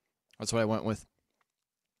 That's what I went with.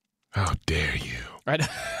 How dare you? Right.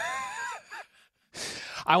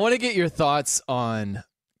 I want to get your thoughts on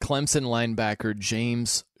Clemson linebacker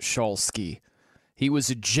James Shalsky. He was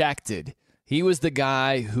ejected. He was the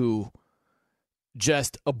guy who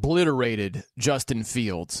just obliterated Justin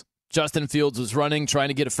Fields. Justin Fields was running, trying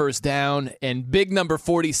to get a first down, and big number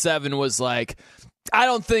 47 was like, I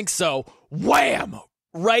don't think so. Wham!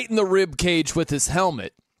 Right in the rib cage with his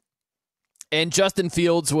helmet. And Justin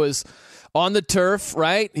Fields was on the turf,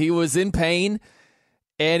 right? He was in pain.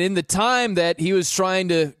 And in the time that he was trying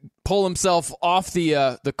to pull himself off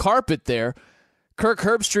the carpet there, Kirk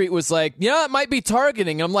Herbstreit was like, yeah, it might be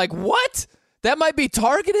targeting. I'm like, what? That might be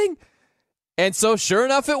targeting? And so sure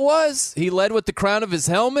enough it was. He led with the crown of his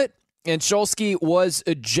helmet, and Shalsky was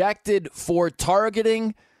ejected for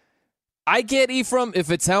targeting. I get, Ephraim,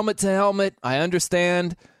 if it's helmet to helmet, I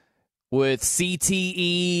understand with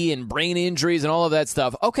CTE and brain injuries and all of that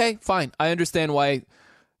stuff. Okay, fine. I understand why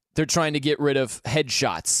they're trying to get rid of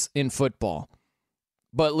headshots in football.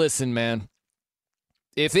 But listen, man,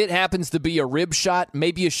 if it happens to be a rib shot,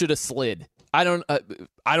 maybe you should have slid. I don't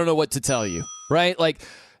know what to tell you, right? Like,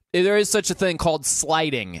 there is such a thing called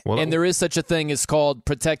sliding, and there is such a thing as called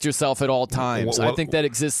protect yourself at all times. I think that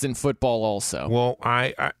exists in football also. Well,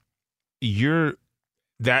 you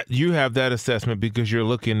have that assessment because you're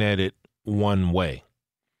looking at it one way.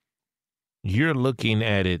 You're looking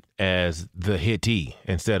at it as the hittee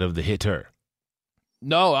instead of the hitter.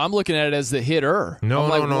 No, I'm looking at it as the hitter. No.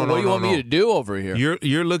 What do you want me to do over here?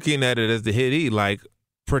 You're looking at it as the hittee, like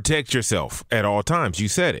protect yourself at all times. You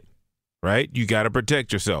said it, right? You got to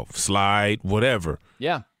protect yourself. Slide, whatever.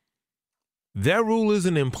 Yeah. That rule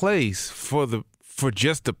isn't in place for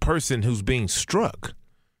just the person who's being struck.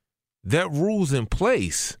 That rule's in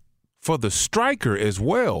place for the striker as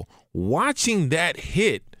well. Watching that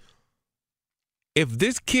hit if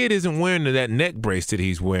this kid isn't wearing that neck brace that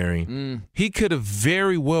he's wearing, he could have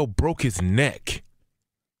very well broke his neck.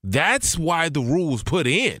 That's why the rule's put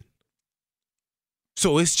in.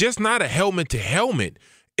 So it's just not a helmet to helmet.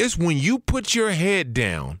 It's when you put your head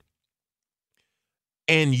down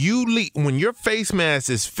and when your face mask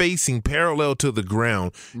is facing parallel to the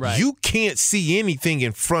ground, you can't see anything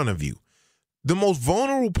in front of you. The most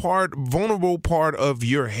vulnerable part of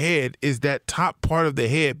your head is that top part of the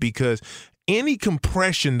head, because any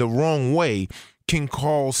compression the wrong way can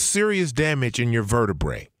cause serious damage in your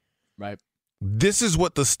vertebrae. Right. This is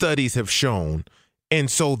what the studies have shown.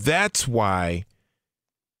 And so that's why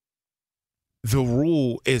the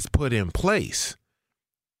rule is put in place.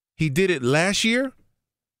 He did it last year,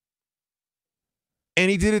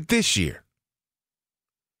 and he did it this year.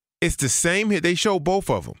 It's the same hit. They show both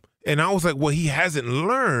of them. And I was like, well, he hasn't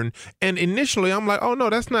learned. And initially I'm like, oh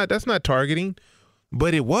no, that's not targeting.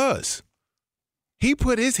 But it was. He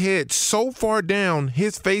put his head so far down,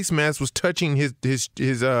 his face mask was touching his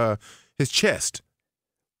chest.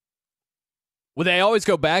 Well, they always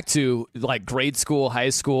go back to like grade school,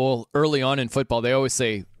 high school, early on in football. They always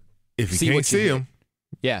say, if you can't see him,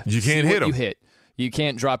 you can't hit him. You hit. You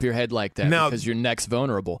can't drop your head like that because your neck's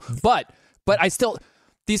vulnerable. But I still,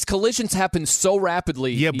 these collisions happen so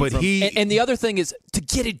rapidly. Yeah, but and the other thing is to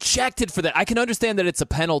get ejected for that. I can understand that it's a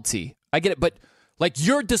penalty. I get it, but like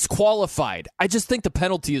you're disqualified. I just think the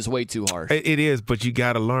penalty is way too harsh. It is, but you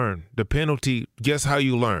got to learn the penalty. Guess how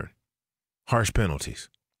you learn? Harsh penalties.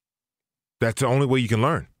 That's the only way you can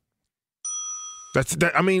learn.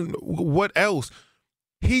 I mean, what else?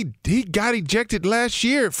 He got ejected last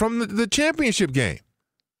year from the championship game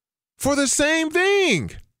for the same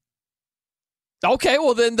thing. Okay,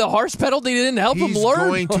 well then the harsh penalty didn't help him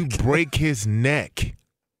learn. He's going to break his neck.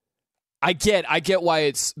 I get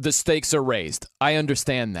why the stakes are raised. I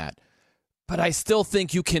understand that. But I still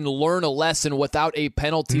think you can learn a lesson without a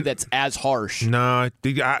penalty that's as harsh. Nah,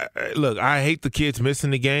 look, I hate the kids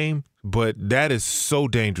missing the game, but that is so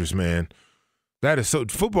dangerous, man.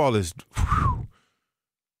 Football is,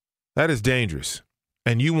 that is dangerous.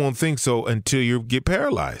 And you won't think so until you get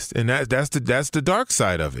paralyzed. And that's the dark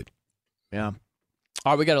side of it. Yeah.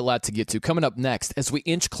 All right, we got a lot to get to. Coming up next, as we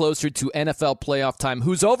inch closer to NFL playoff time,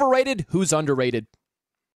 who's overrated, who's underrated?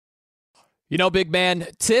 You know, big man,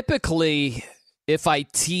 typically, if I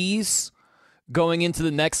tease going into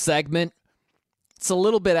the next segment, it's a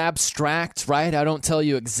little bit abstract, right? I don't tell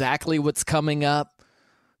you exactly what's coming up.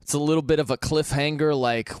 It's a little bit of a cliffhanger,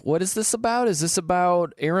 like, what is this about? Is this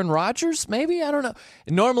about Aaron Rodgers, maybe? I don't know.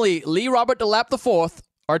 Normally, Lee Robert DeLapp IV,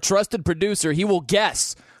 our trusted producer, he will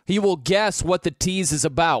guess. He will guess what the tease is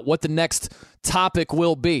about, what the next topic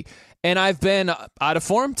will be. And I've been out of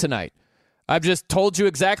form tonight. I've just told you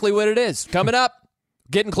exactly what it is. Coming up,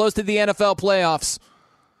 getting close to the NFL playoffs.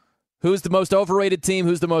 Who's the most overrated team?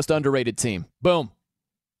 Who's the most underrated team? Boom.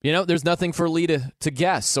 You know, there's nothing for Lee to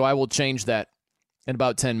guess, so I will change that in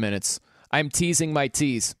about 10 minutes. I'm teasing my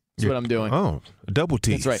tease. That's what I'm doing. Oh, a double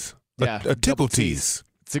tease. That's right. Yeah, a triple tease.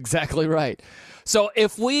 That's exactly right. So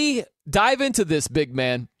if we dive into this, big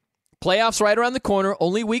man, playoffs right around the corner,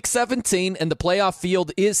 only week 17, and the playoff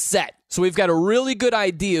field is set. So we've got a really good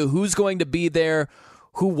idea who's going to be there,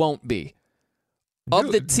 who won't be.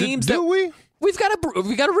 Of the teams we've got a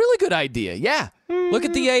really good idea. Yeah. Look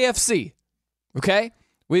at the AFC. Okay?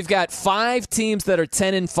 We've got 5 teams that are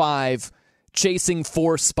 10-5 chasing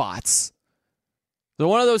 4 spots. So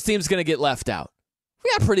one of those teams is going to get left out. We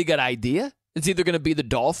got a pretty good idea. It's either going to be the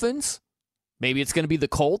Dolphins, maybe it's going to be the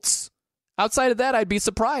Colts. Outside of that, I'd be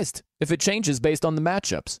surprised if it changes based on the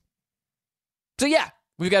matchups. So yeah,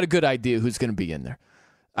 we've got a good idea who's going to be in there,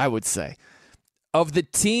 I would say. Of the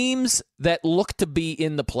teams that look to be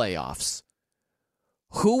in the playoffs,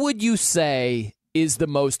 who would you say is the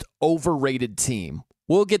most overrated team?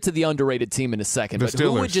 We'll get to the underrated team in a second, but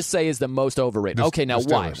who would you say is the most overrated? Okay, now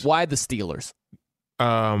why? Why the Steelers?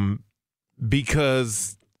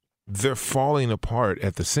 Because they're falling apart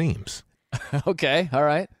at the seams. Okay, all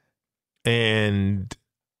right. And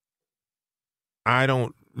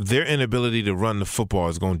their inability to run the football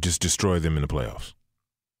is going to just destroy them in the playoffs.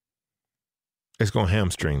 It's going to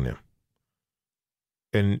hamstring them.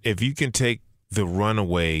 And if you can take the run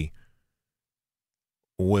away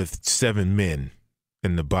with 7 men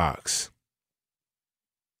in the box,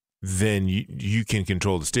 then you can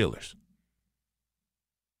control the Steelers.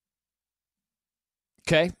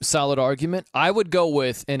 Okay, solid argument. I would go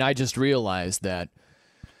with, and I just realized that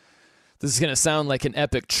this is going to sound like an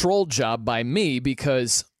epic troll job by me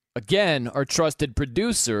because Again, our trusted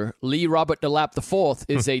producer, Lee Robert DeLapp IV,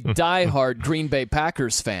 is a diehard Green Bay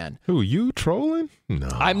Packers fan. Who, you trolling? No.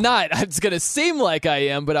 I'm not. It's going to seem like I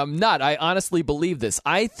am, but I'm not. I honestly believe this.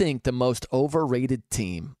 I think the most overrated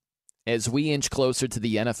team as we inch closer to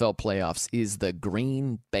the NFL playoffs is the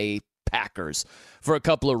Green Bay Packers for a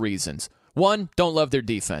couple of reasons. One, don't love their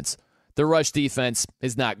defense. Their rush defense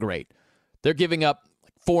is not great. They're giving up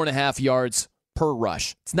 4.5 yards per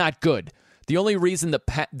rush. It's not good. The only reason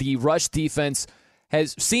the rush defense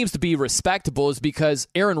seems to be respectable is because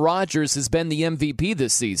Aaron Rodgers has been the MVP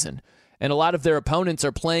this season, and a lot of their opponents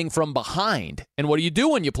are playing from behind. And what do you do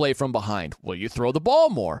when you play from behind? Well, you throw the ball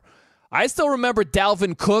more. I still remember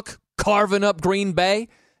Dalvin Cook carving up Green Bay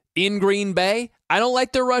in Green Bay. I don't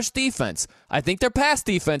like their rush defense. I think their pass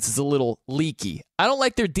defense is a little leaky. I don't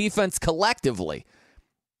like their defense collectively.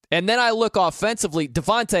 And then I look offensively,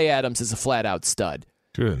 Davante Adams is a flat-out stud.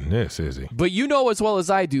 Goodness, is he? But you know as well as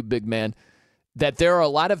I do, big man, that there are a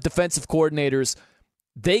lot of defensive coordinators,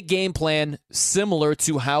 they game plan similar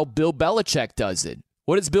to how Bill Belichick does it.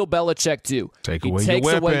 What does Bill Belichick do? He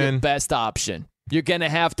takes away your best option. You're going to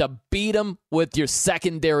have to beat him with your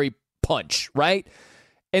secondary punch, right?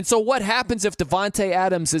 And so what happens if Davante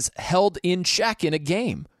Adams is held in check in a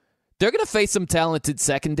game? They're going to face some talented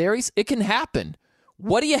secondaries. It can happen.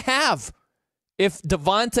 What do you have if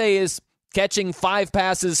Davante is catching 5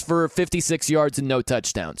 passes for 56 yards and no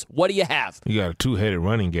touchdowns? What do you have? You got a two-headed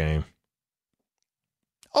running game.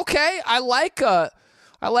 Okay, I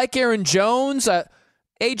like Aaron Jones.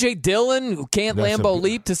 A.J. Dillon, who can't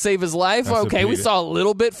leap to save his life. Okay, we saw a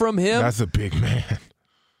little bit from him. That's a big man.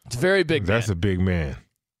 It's very big man. That's a big man.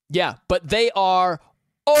 Yeah, but they are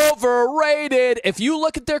overrated. If you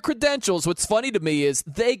look at their credentials, what's funny to me is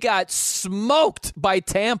they got smoked by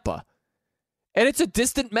Tampa. And it's a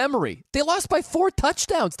distant memory. They lost by 4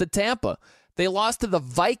 touchdowns to Tampa. They lost to the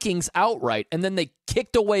Vikings outright, and then they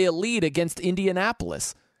kicked away a lead against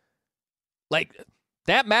Indianapolis. Like,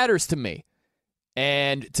 that matters to me.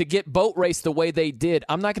 And to get boat raced the way they did,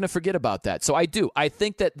 I'm not going to forget about that. So I do. I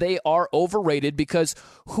think that they are overrated because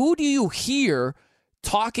who do you hear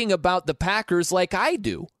talking about the Packers like I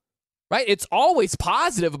do? Right? It's always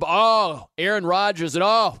positive. Aaron Rodgers,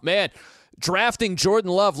 and man, drafting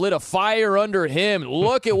Jordan Love lit a fire under him.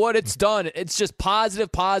 Look at what it's done. It's just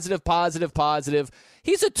positive, positive, positive, positive.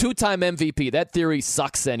 He's a 2-time MVP. That theory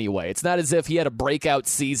sucks anyway. It's not as if he had a breakout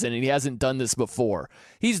season and he hasn't done this before.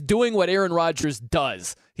 He's doing what Aaron Rodgers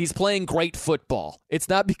does. He's playing great football. It's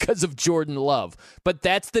not because of Jordan Love. But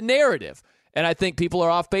that's the narrative. And I think people are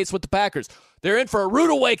off base with the Packers. They're in for a rude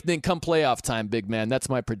awakening come playoff time, big man. That's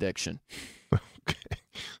my prediction. Okay.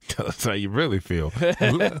 Tell us how you really feel.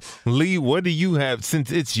 Lee, what do you have?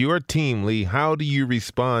 Since it's your team, Lee, how do you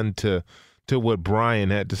respond to what Brian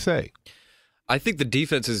had to say? I think the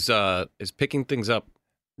defense is picking things up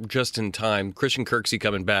just in time. Christian Kirksey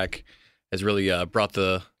coming back has really brought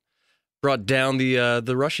down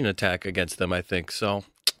the rushing attack against them, I think. So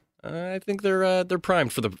I think they're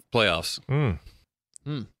primed for the playoffs.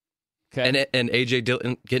 Okay. And A.J.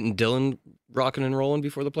 Dillon, getting Dillon rocking and rolling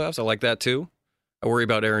before the playoffs. I like that too. I worry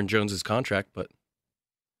about Aaron Jones' contract, but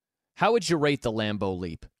how would you rate the Lambeau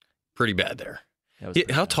leap? Pretty bad there.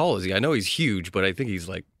 How tall is he? I know he's huge, but I think he's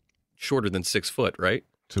like shorter than 6 foot, right?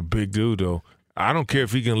 It's a big dude, though. I don't care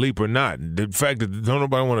if he can leap or not. The fact that don't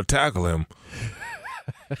nobody want to tackle him.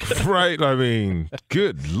 Right? I mean,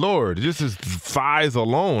 good Lord. Just his thighs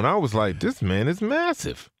alone. I was like, this man is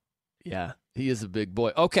massive. Yeah, he is a big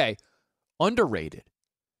boy. Okay, underrated.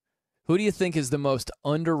 Who do you think is the most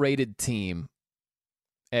underrated team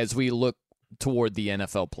as we look toward the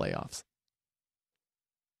NFL playoffs?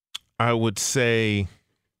 I would say,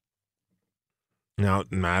 now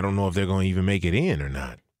I don't know if they're going to even make it in or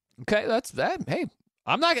not. Okay, that's that. Hey,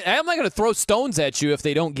 I'm not going to throw stones at you if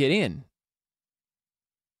they don't get in.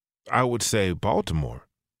 I would say Baltimore.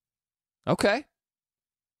 Okay.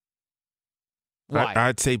 Why?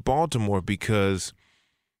 I'd say Baltimore because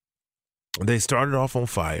they started off on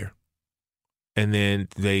fire, and then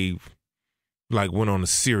they went on a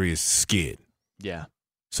serious skid. Yeah.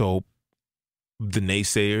 So the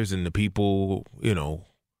naysayers and the people,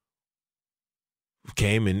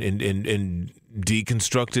 came and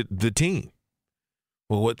deconstructed the team.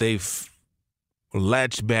 Well, what they've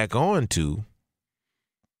latched back on to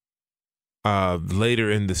later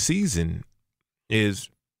in the season is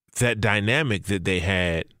that dynamic that they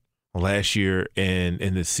had last year and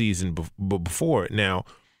in the season before. Now,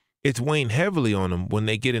 it's weighing heavily on them when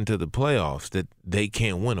they get into the playoffs that they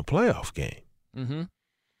can't win a playoff game. Mm-hmm.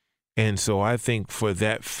 And so I think for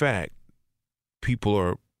that fact, people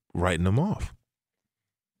are writing them off.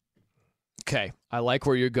 Okay, I like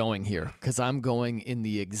where you're going here because I'm going in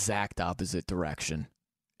the exact opposite direction.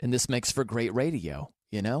 And this makes for great radio,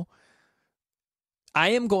 you know? I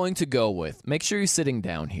am going to go with, make sure you're sitting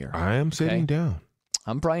down here. I am sitting down.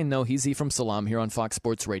 I'm Brian Noheezy from Salam here on Fox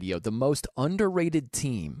Sports Radio. The most underrated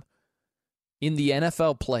team in the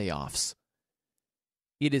NFL playoffs,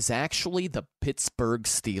 it is actually the Pittsburgh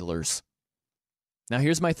Steelers. Now,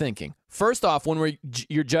 here's my thinking. First off, when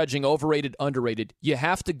you're judging overrated, underrated, you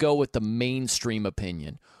have to go with the mainstream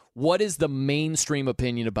opinion. What is the mainstream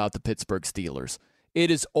opinion about the Pittsburgh Steelers? It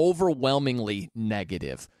is overwhelmingly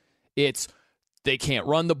negative. It's they can't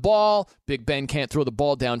run the ball, Big Ben can't throw the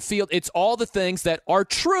ball downfield. It's all the things that are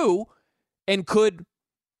true and could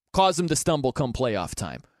cause them to stumble come playoff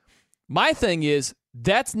time. My thing is,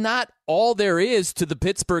 that's not all there is to the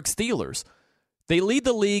Pittsburgh Steelers. They lead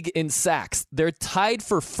the league in sacks. They're tied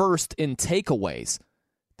for first in takeaways.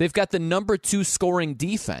 They've got the number 2 scoring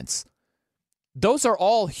defense. Those are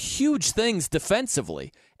all huge things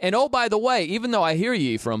defensively. And oh, by the way, even though I hear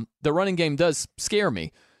you, Ephraim, the running game does scare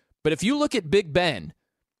me. But if you look at Big Ben,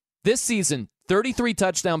 this season, 33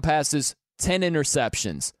 touchdown passes, 10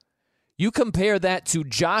 interceptions. You compare that to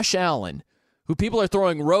Josh Allen, who people are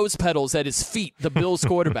throwing rose petals at his feet, the Bills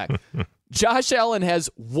quarterback. Josh Allen has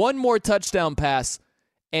 1 more touchdown pass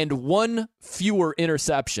and 1 fewer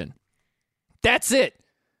interception. That's it.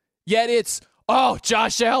 Yet it's,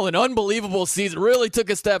 Josh Allen, unbelievable season, really took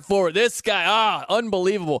a step forward. This guy,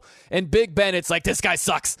 unbelievable. And Big Ben, it's like, this guy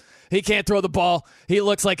sucks. He can't throw the ball. He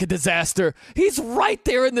looks like a disaster. He's right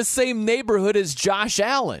there in the same neighborhood as Josh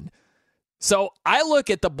Allen. So I look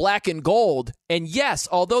at the black and gold, and yes,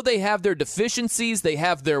 although they have their deficiencies, they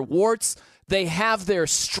have their warts, they have their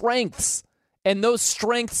strengths, and those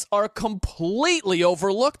strengths are completely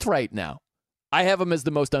overlooked right now. I have them as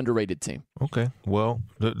the most underrated team. Okay. Well,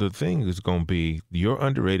 the thing is going to be your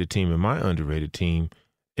underrated team and my underrated team,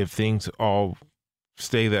 if things all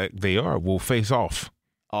stay that they are, will face off.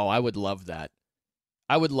 Oh, I would love that.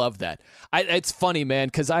 I would love that. It's funny, man,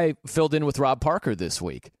 because I filled in with Rob Parker this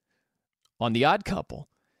week on The Odd Couple,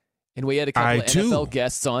 and we had a couple of NFL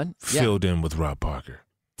guests on. Filled in with Rob Parker.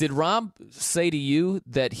 Did Rob say to you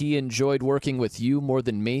that he enjoyed working with you more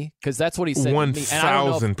than me? Because that's what he said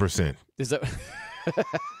 1,000%. Is that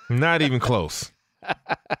not even close?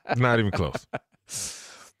 Not even close.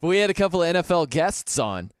 But we had a couple of NFL guests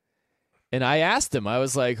on, and I asked him, I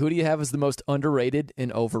was like, who do you have as the most underrated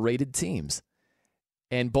and overrated teams?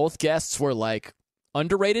 And both guests were like,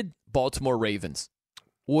 underrated, Baltimore Ravens.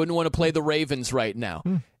 Wouldn't want to play the Ravens right now.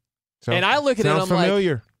 And I look at it, I'm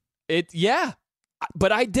familiar. Like, yeah,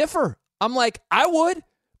 but I differ. I'm like, I would.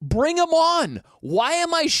 Bring them on. Why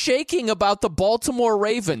am I shaking about the Baltimore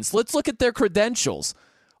Ravens? Let's look at their credentials.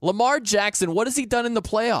 Lamar Jackson, what has he done in the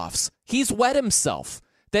playoffs? He's wet himself.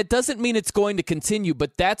 That doesn't mean it's going to continue,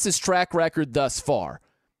 but that's his track record thus far.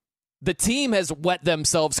 The team has wet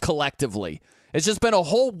themselves collectively. It's just been a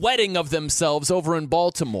whole wetting of themselves over in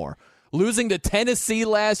Baltimore. Losing to Tennessee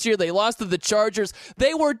last year, they lost to the Chargers.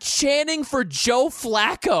 They were chanting for Joe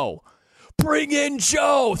Flacco. Bring in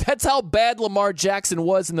Joe. That's how bad Lamar Jackson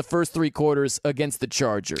was in the first 3 quarters against the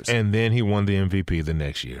Chargers. And then he won the MVP the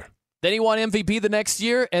next year. Then he won MVP the next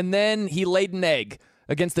year, and then he laid an egg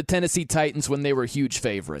against the Tennessee Titans when they were huge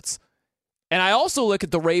favorites. And I also look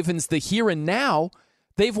at the Ravens, the here and now.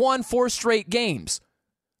 They've won 4 straight games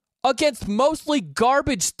against mostly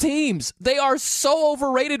garbage teams. They are so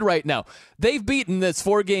overrated right now. They've beaten this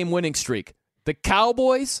 4-game winning streak. The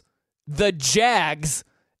Cowboys, the Jags,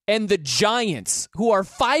 and the Giants, who are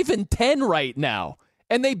 5-10 right now.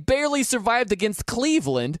 And they barely survived against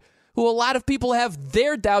Cleveland, who a lot of people have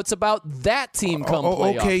their doubts about that team come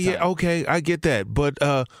playoff time. Yeah, okay, I get that. But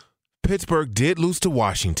Pittsburgh did lose to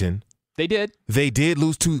Washington. They did. They didn't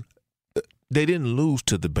lose to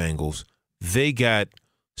the Bengals. They got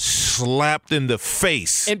slapped in the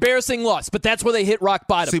face. Embarrassing loss, but that's where they hit rock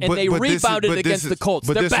bottom. They rebounded against the Colts.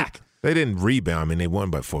 They're back. They didn't rebound. I mean, they won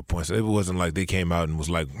by 4 points. It wasn't like they came out and was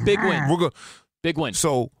like, big win. Big win.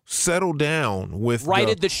 So settle down with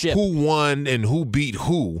the ship. Who won and who beat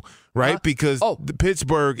who, right? Because the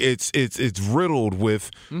Pittsburgh, it's riddled with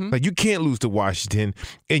like you can't lose to Washington,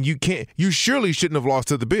 and you surely shouldn't have lost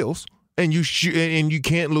to the Bills, and you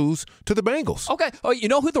can't lose to the Bengals. Okay. Oh, you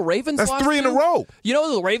know who the Ravens lost to? That's 3 in a row. You know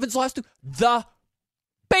who the Ravens lost to? The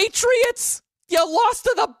Patriots. You lost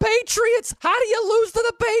to the Patriots. How do you lose to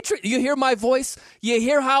the Patriots? You hear my voice? You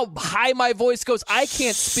hear how high my voice goes? I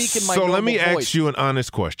can't speak in my normal voice. So let me ask you an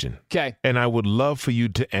honest question. Okay. And I would love for you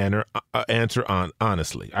to answer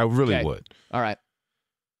honestly. I really would. All right.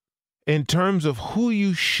 In terms of who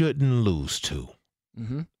you shouldn't lose to,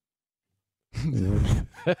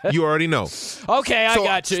 You already know. Okay, I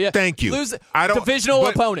got you. Yeah. Thank you. Divisional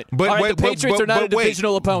opponent. All right, the Patriots are not a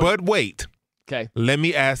divisional opponent. But wait. Okay. Let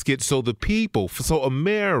me ask it so the people, so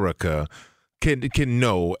America can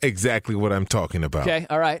know exactly what I'm talking about. Okay,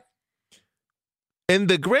 all right. In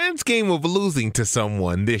the grand scheme of losing to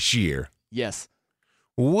someone this year, yes,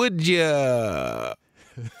 would you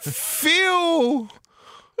feel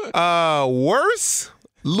worse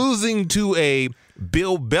losing to a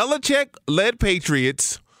Bill Belichick-led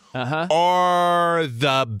Patriots or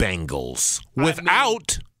the Bengals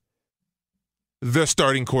without the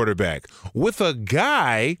starting quarterback? With a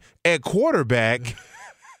guy at quarterback,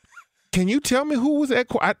 can you tell me who was at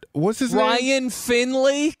what's his name? Ryan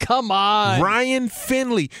Finley? Come on. Ryan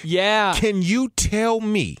Finley. Yeah. Can you tell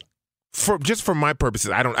me, for my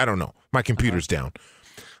purposes, I don't know. My computer's down.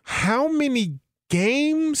 How many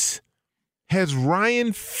games has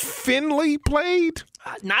Ryan Finley played?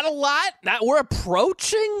 Not a lot. We're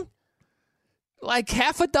approaching like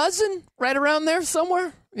half a dozen, right around there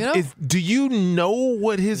somewhere. You know? Do you know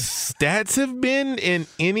what his stats have been in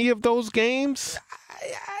any of those games?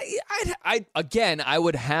 I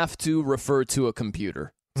would have to refer to a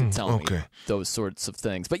computer to tell me those sorts of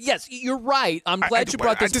things. But yes, you're right. I'm glad you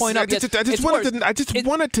brought this point up. I just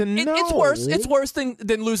wanted to know. It's worse. It's worse than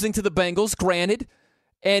losing to the Bengals, granted.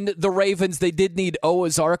 And the Ravens, they did need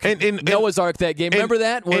Noah's Ark that game. Remember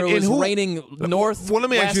that? Where it was raining north. Well, let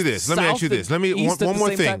me ask you this.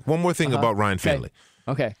 One more thing about Ryan Finley.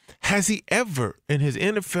 Okay. Has he ever in his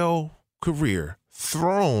NFL career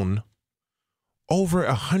thrown over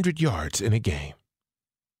 100 yards in a game?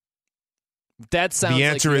 That sounds the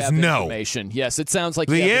answer like is no. Information. Yes, it sounds like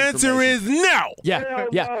the answer is no.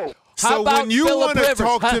 Yeah. So when you want to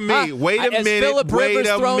talk to me, wait a minute. Phillip Rivers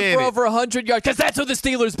thrown for over 100 yards? Because that's who the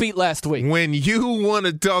Steelers beat last week. When you want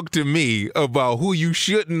to talk to me about who you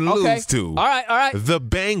shouldn't lose to, all right. The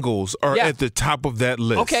Bengals are at the top of that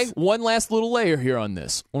list. Okay, one last little layer here on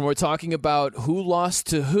this. When we're talking about who lost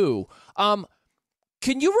to who,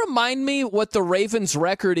 can you remind me what the Ravens'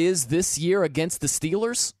 record is this year against the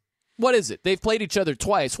Steelers? What is it? They've played each other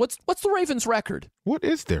twice. What's the Ravens' record? What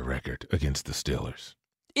is their record against the Steelers?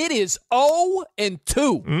 It is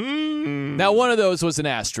 0-2. Now, one of those was an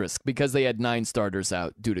asterisk because they had 9 starters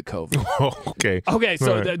out due to COVID. Okay,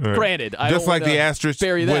 so granted. I just like the asterisk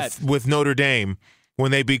with Notre Dame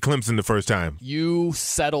when they beat Clemson the first time. You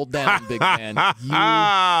settled down, big man.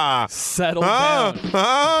 You settled down.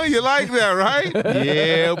 You like that, right?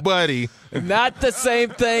 Yeah, buddy. Not the same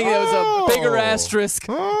thing. It was a bigger asterisk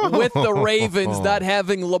with the Ravens not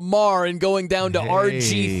having Lamar and going down to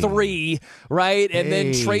RG3, right? And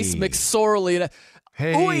then Trace McSorley.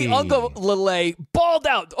 Uncle Lele balled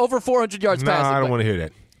out over 400 yards passing. I don't want to hear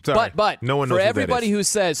that. Sorry. But no one knows for everybody who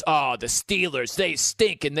says, the Steelers, they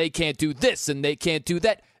stink and they can't do this and they can't do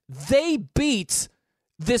that, they beat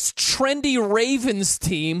this trendy Ravens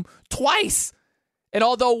team twice. And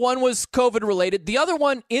although one was COVID-related, the other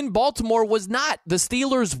one in Baltimore was not. The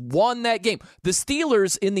Steelers won that game. The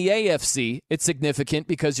Steelers in the AFC, it's significant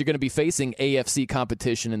because you're going to be facing AFC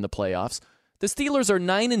competition in the playoffs. The Steelers are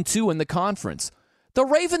 9-2 in the conference. The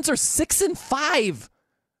Ravens are 6-5.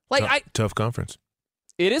 Tough conference.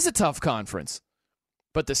 It is a tough conference,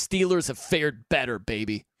 but the Steelers have fared better,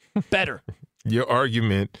 baby. Better. Your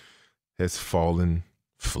argument has fallen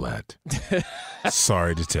flat.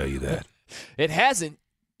 Sorry to tell you that. It hasn't.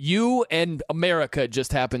 You and America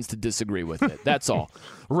just happens to disagree with it. That's all.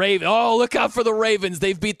 Look out for the Ravens.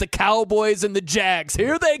 They've beat the Cowboys and the Jags.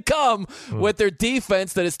 Here they come with their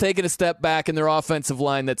defense that has taken a step back and their offensive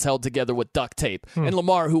line that's held together with duct tape. And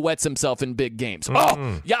Lamar, who wets himself in big games.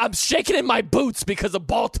 I'm shaking in my boots because of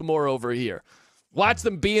Baltimore over here. Watch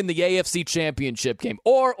them be in the AFC Championship game.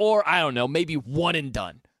 Or I don't know, maybe one and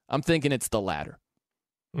done. I'm thinking it's the latter.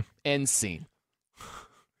 End scene.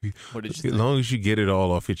 What did you think? As long as you get it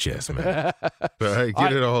all off your chest, man. All right,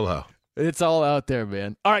 get it all out. It's all out there,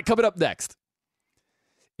 man. All right, coming up next.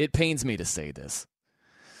 It pains me to say this,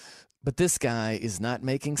 but this guy is not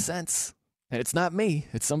making sense. And it's not me.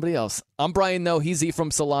 It's somebody else. I'm Brian Noe. He's E from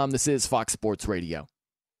Salam. This is Fox Sports Radio.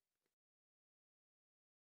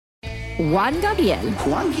 Juan Gabriel.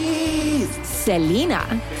 Juanquis.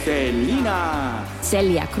 Selena.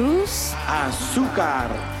 Celia Cruz. Azúcar.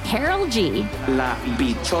 Harold G. La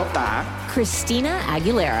Bichota. Christina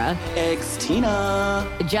Aguilera. Ex-Tina.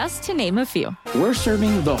 Just to name a few. We're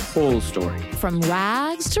serving the whole story. From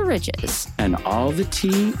rags to riches. And all the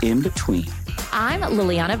tea in between. I'm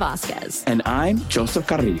Liliana Vasquez. And I'm Joseph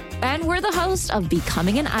Carrillo. And we're the host of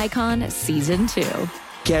Becoming an Icon Season 2.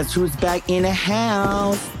 Guess who's back in the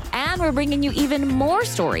house? And we're bringing you even more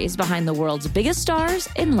stories behind the world's biggest stars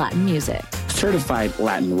in Latin music. certified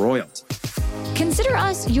Latin royalty. Consider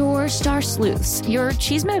us your star sleuths, your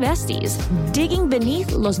chisme besties, digging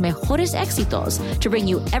beneath los mejores éxitos to bring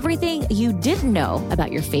you everything you didn't know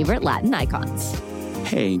about your favorite Latin icons.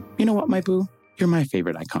 Hey, you know what, my boo? You're my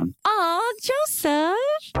favorite icon. Aw, Joseph.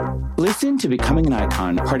 Listen to Becoming an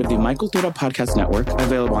Icon, part of the Michael Dura Podcast Network,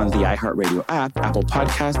 available on the iHeartRadio app, Apple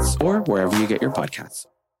Podcasts, or wherever you get your podcasts.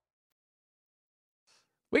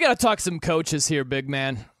 We got to talk some coaches here, big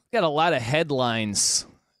man. We got a lot of headlines.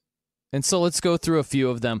 And so let's go through a few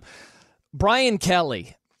of them. Brian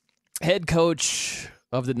Kelly, head coach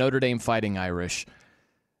of the Notre Dame Fighting Irish.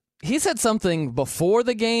 He said something before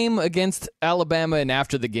the game against Alabama and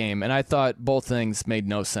after the game, and I thought both things made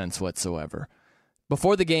no sense whatsoever.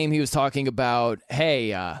 Before the game, he was talking about,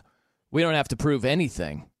 hey, we don't have to prove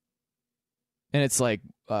anything. And it's like,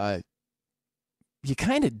 you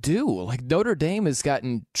kind of do. Like, Notre Dame has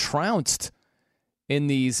gotten trounced in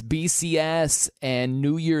these BCS and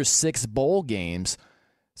New Year's Six bowl games.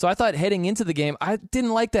 So I thought heading into the game, I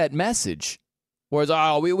didn't like that message. Whereas,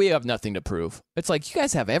 we have nothing to prove. It's like, you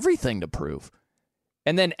guys have everything to prove.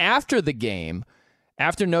 And then after the game,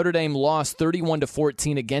 after Notre Dame lost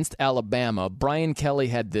 31-14 against Alabama, Brian Kelly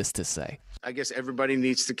had this to say. I guess everybody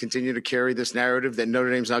needs to continue to carry this narrative that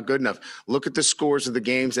Notre Dame's not good enough. Look at the scores of the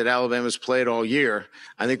games that Alabama's played all year.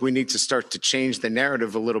 I think we need to start to change the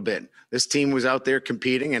narrative a little bit. This team was out there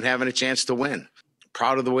competing and having a chance to win.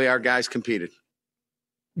 Proud of the way our guys competed.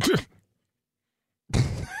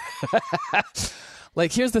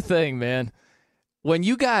 Like, here's the thing, man. When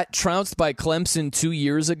you got trounced by Clemson 2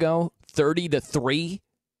 years ago, 30-3,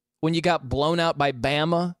 when you got blown out by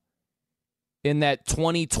Bama in that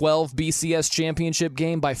 2012 BCS championship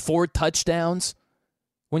game by 4 touchdowns,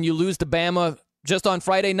 when you lose to Bama just on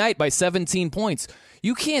Friday night by 17 points,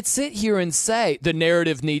 you can't sit here and say the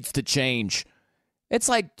narrative needs to change. It's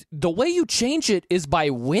like, the way you change it is by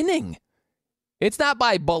winning. It's not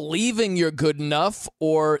by believing you're good enough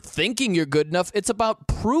or thinking you're good enough. It's about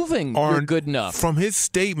proving you're good enough. From his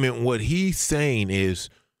statement, what he's saying is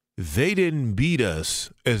they didn't beat us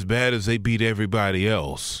as bad as they beat everybody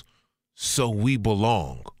else, so we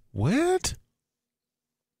belong. What?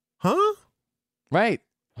 Huh? Right.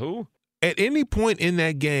 Who? At any point in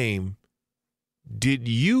that game, did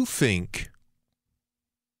you think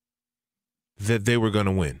that they were going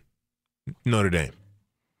to win? Notre Dame.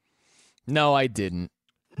 No, I didn't.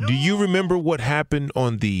 Do you remember what happened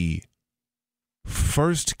on the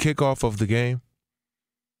first kickoff of the game?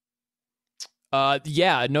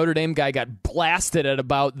 Yeah, a Notre Dame guy got blasted at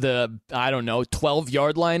about the,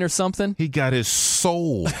 12-yard line or something. He got his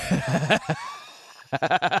soul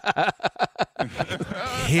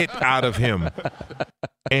hit out of him,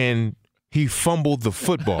 and he fumbled the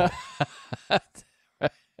football.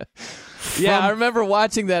 I remember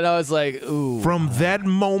watching that. I was like, ooh. From that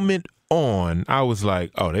moment on, I was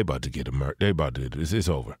like, oh, they about to get him. They about to do this. It's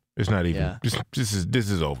over. It's not even. Yeah. This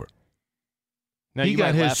is over. Now, he you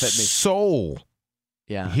got might his laugh at me. soul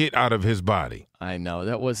hit out of his body. I know.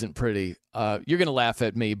 That wasn't pretty. You're going to laugh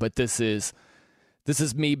at me, but this is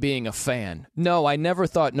me being a fan. No, I never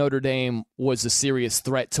thought Notre Dame was a serious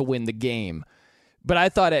threat to win the game. But I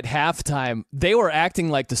thought at halftime, they were acting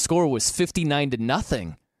like the score was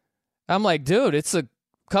 59-0. I'm like, dude, it's a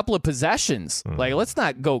couple of possessions. Like, let's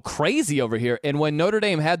not go crazy over here. And when Notre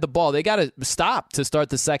Dame had the ball, they got to stop to start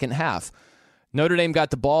the second half. Notre Dame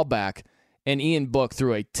got the ball back, and Ian Book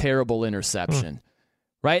threw a terrible interception.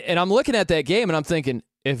 Right? And I'm looking at that game, and I'm thinking,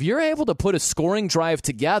 if you're able to put a scoring drive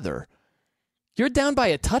together, you're down by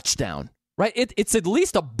a touchdown. Right? It's at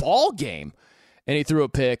least a ball game. And he threw a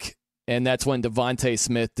pick, and that's when Devontae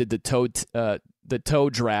Smith did the toe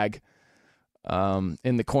drag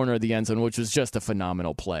in the corner of the end zone, which was just a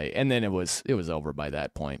phenomenal play. And then it was over by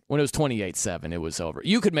that point. When it was 28-7, it was over.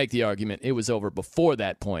 You could make the argument it was over before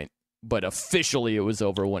that point, but officially it was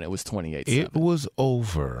over when it was 28-7. It was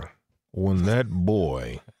over when that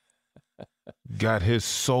boy got his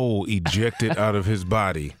soul ejected out of his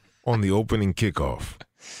body on the opening kickoff.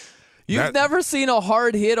 You've never seen a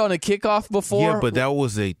hard hit on a kickoff before? Yeah, but that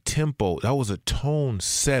was a tempo. That was a tone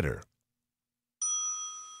setter.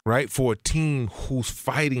 Right? For a team who's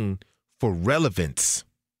fighting for relevance.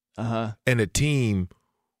 Uh-huh. And a team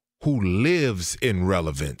who lives in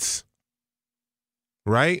relevance.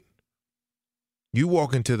 Right? You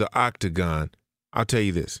walk into the octagon, I'll tell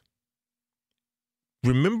you this.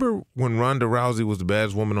 Remember when Ronda Rousey was the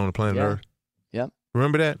baddest woman on the planet Earth? Yep.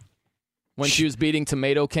 Remember that? When she was beating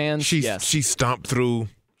tomato cans? Yes. She stomped through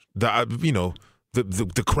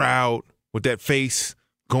the crowd with that face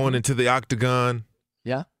going into the octagon.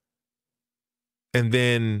 Yeah. And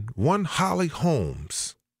then one Holly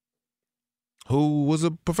Holmes who was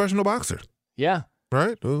a professional boxer. Yeah.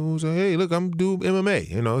 Right? Who was like, hey, look, I'm doing MMA.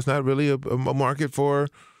 You know, it's not really a market for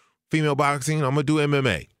female boxing. I'm going to do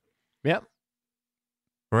MMA. Yep.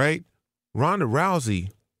 Right? Ronda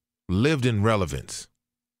Rousey lived in relevance.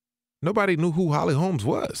 Nobody knew who Holly Holmes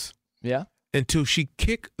was. Yeah. Until she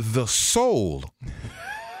kicked the soul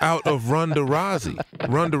out of Ronda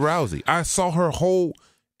Rousey. I saw her whole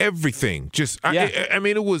everything. I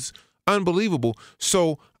mean, it was unbelievable.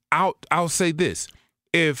 So I'll say this.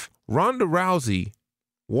 If Ronda Rousey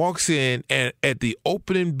walks in and at the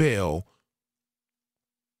opening bell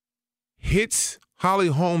hits Holly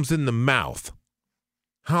Holmes in the mouth,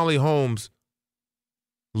 Holly Holmes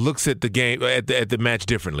looks at the game, at the match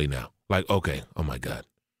differently now. Like, okay, oh my God.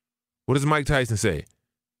 What does Mike Tyson say?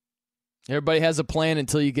 Everybody has a plan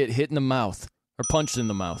until you get hit in the mouth or punched in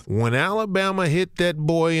the mouth. When Alabama hit that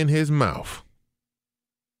boy in his mouth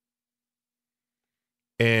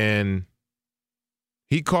and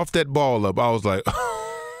he coughed that ball up, I was like,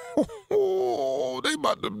 oh, they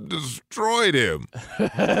about to destroy him.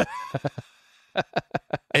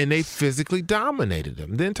 And they physically dominated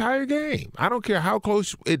him the entire game. I don't care how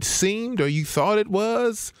close it seemed or you thought it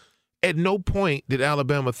was. At no point did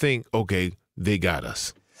Alabama think, okay, they got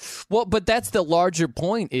us. Well, but that's the larger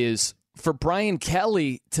point is for Brian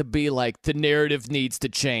Kelly to be like, the narrative needs to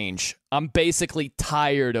change. I'm basically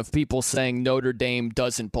tired of people saying Notre Dame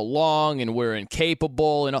doesn't belong and we're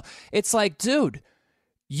incapable. And all. It's like, dude,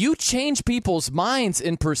 you change people's minds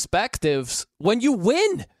and perspectives when you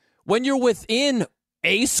win. When you're within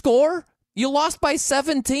a score, you lost by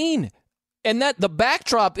 17. And that the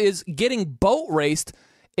backdrop is getting boat raced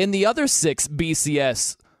in the other 6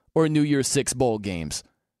 BCS or New Year's 6 bowl games.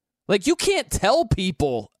 Like, you can't tell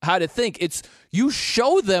people how to think. It's you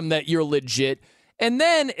show them that you're legit, and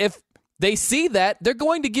then if they see that, they're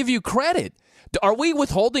going to give you credit. Are we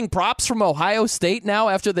withholding props from Ohio State now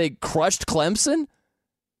after they crushed Clemson?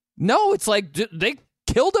 No, it's like they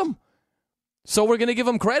killed them. So we're going to give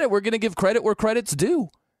them credit. We're going to give credit where credit's due.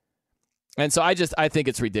 And so I think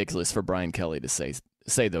it's ridiculous for Brian Kelly to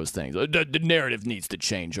say those things. The narrative needs to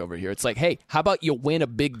change over here. It's like, hey, how about you win a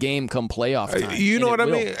big game come playoff time? You know what I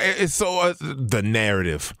mean? It's so the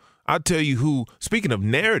narrative. I'll tell you who, speaking of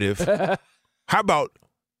narrative, how about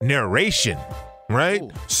narration, right?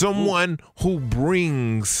 Ooh. Someone who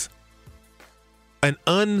brings an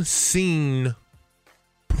unseen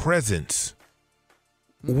presence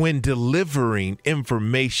when delivering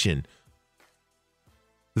information.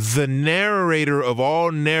 The narrator of all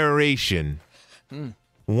narration,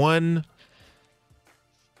 one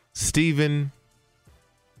Stephen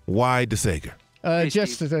Y. DeSager.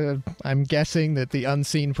 I'm guessing that the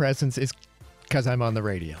unseen presence is because I'm on the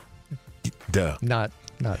radio. Duh. Not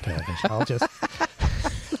television. I'll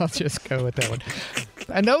just go with that one.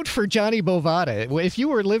 A note for Johnny Bovada. If you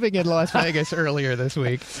were living in Las Vegas earlier this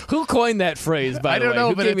week. Who coined that phrase, by the way? I don't know,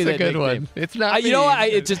 Who but gave it's me a good nickname? one. It's not me. You know what?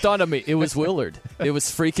 It just dawned on me. It was Willard. It was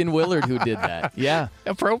freaking Willard who did that. Yeah.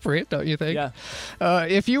 Appropriate, don't you think? Yeah.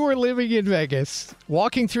 If you were living in Vegas,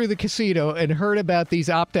 walking through the casino and heard about these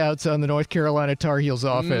opt-outs on the North Carolina Tar Heels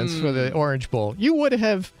offense for the Orange Bowl, you would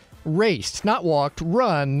have raced, not walked,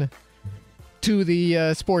 run to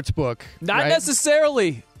the sports book. Not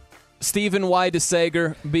necessarily, Stephen Y.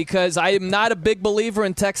 DeSager, because I am not a big believer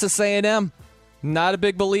in Texas A&M. Not a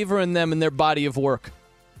big believer in them and their body of work.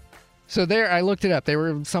 So there, I looked it up. They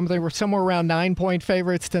were somewhere around 9-point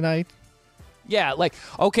favorites tonight. Yeah, like,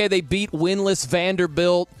 okay, they beat winless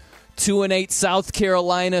Vanderbilt, 2-8 South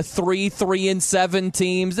Carolina, 3-7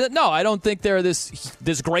 teams. No, I don't think they're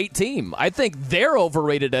this great team. I think they're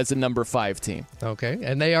overrated as a number 5 team. Okay,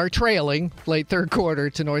 and they are trailing late third quarter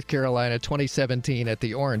to North Carolina, 2017 at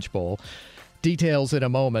the Orange Bowl. Details in a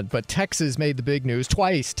moment, but Texas made the big news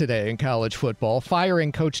twice today in college football,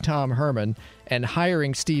 firing Coach Tom Herman and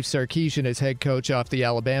hiring Steve Sarkisian as head coach off the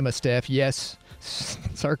Alabama staff. Yes,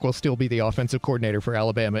 Sark will still be the offensive coordinator for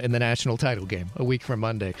Alabama in the national title game a week from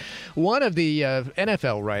Monday. One of the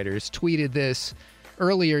NFL writers tweeted this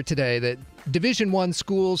earlier today, that Division I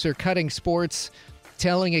schools are cutting sports,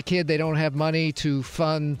 telling a kid they don't have money to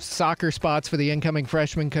fund soccer spots for the incoming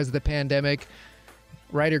freshmen because of the pandemic.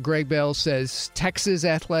 Writer Greg Bell says Texas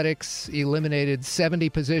athletics eliminated 70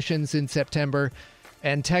 positions in September,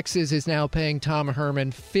 and Texas is now paying Tom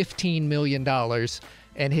Herman $15 million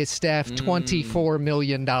and his staff $24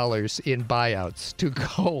 million in buyouts to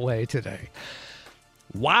go away today.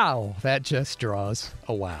 Wow, that just draws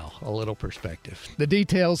a little perspective. The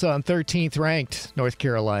details on 13th ranked North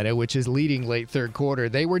Carolina, which is leading late third quarter.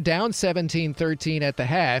 They were down 17-13 at the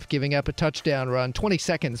half, giving up a touchdown run 20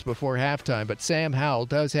 seconds before halftime, but Sam Howell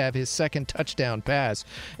does have his second touchdown pass.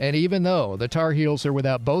 And even though the Tar Heels are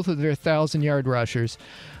without both of their 1,000-yard rushers,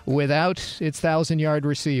 without its 1,000-yard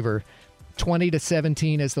receiver,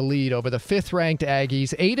 20-17 is the lead over the fifth-ranked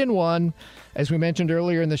Aggies. 8-1. As we mentioned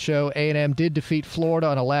earlier in the show, A&M did defeat Florida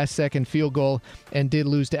on a last-second field goal and did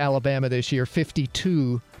lose to Alabama this year,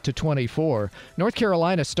 52-24. North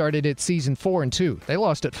Carolina started its season 4-2. They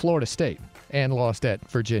lost at Florida State and lost at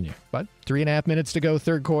Virginia. But 3.5 minutes to go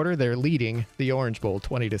third quarter, they're leading the Orange Bowl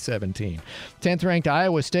 20-17. 10th-ranked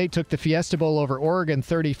Iowa State took the Fiesta Bowl over Oregon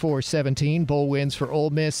 34-17. Bowl wins for Ole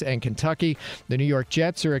Miss and Kentucky. The New York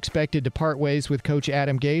Jets are expected to part ways with coach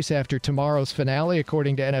Adam Gase after tomorrow's finale,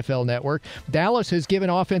 according to NFL Network. Dallas has given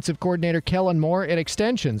offensive coordinator Kellen Moore an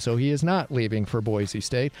extension, so he is not leaving for Boise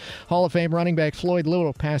State. Hall of Fame running back Floyd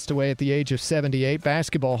Little passed away at the age of 78.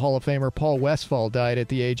 Basketball Hall of Famer Paul Westphal died at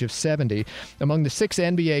the age of 70. Among the 6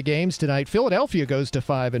 NBA games tonight, Philadelphia goes to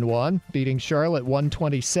 5-1, beating Charlotte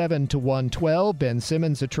 127-112. Ben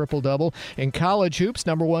Simmons a triple-double. In college hoops,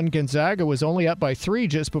 number 1 Gonzaga was only up by 3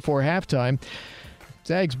 just before halftime.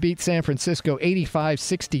 Zags beat San Francisco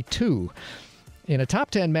 85-62. In a top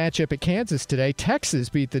 10 matchup at Kansas today, Texas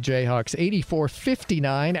beat the Jayhawks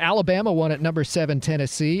 84-59. Alabama won at number 7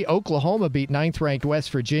 Tennessee. Oklahoma beat 9th-ranked West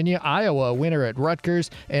Virginia. Iowa a winner at Rutgers.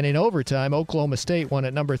 And in overtime, Oklahoma State won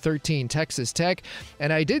at number 13 Texas Tech.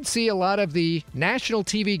 And I did see a lot of the national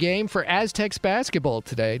TV game for Aztecs basketball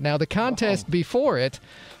today. Now, the contest before it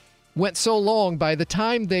went so long, by the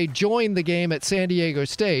time they joined the game at San Diego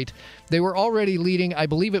State, they were already leading, I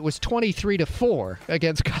believe it was 23-4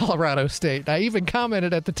 against Colorado State. I even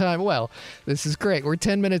commented at the time, well, this is great. We're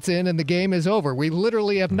 10 minutes in and the game is over. We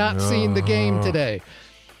literally have not seen the game today.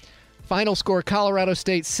 Final score, Colorado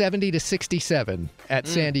State 70-67 at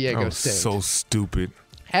San Diego State. So stupid.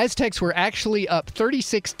 Aztecs were actually up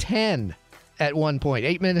 36-10 at one point.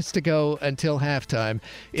 8 minutes to go until halftime.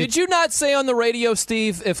 Did you not say on the radio,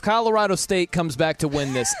 Steve, if Colorado State comes back to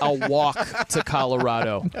win this, I'll walk to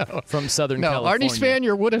Colorado from Southern California? Arnie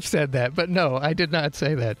Spanier would have said that, but no, I did not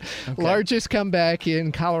say that. Okay. Largest comeback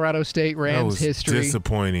in Colorado State Rams history.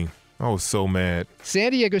 Disappointing. I was so mad.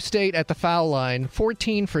 San Diego State at the foul line,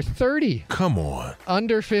 14 for 30. Come on.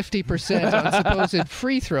 Under 50% on supposed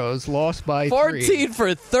free throws, lost by 14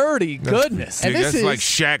 for 30. Goodness. And that's like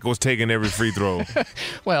Shaq was taking every free throw.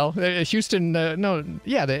 Well, Houston,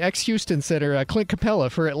 the ex-Houston center, Clint Capella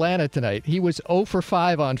for Atlanta tonight. He was 0 for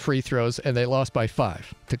 5 on free throws, and they lost by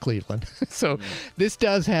 5 to Cleveland. So this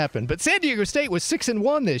does happen. But San Diego State was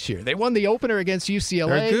 6-1 this year. They won the opener against UCLA.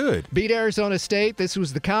 They're good. Beat Arizona State. This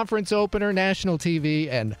was the conference opener, national TV,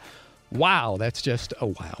 and wow, that's just a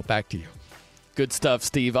wow. Back to you. Good stuff,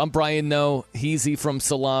 Steve. I'm Brian Noe, Heezy from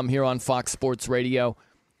Salam here on Fox Sports Radio.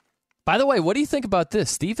 By the way, what do you think about this?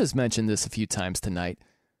 Steve has mentioned this a few times tonight.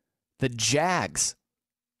 The Jags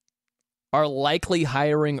are likely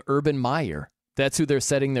hiring Urban Meyer. That's who they're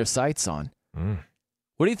setting their sights on.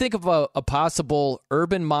 What do you think about a possible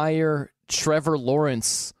Urban Meyer, Trevor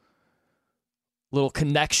Lawrence little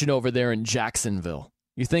connection over there in Jacksonville?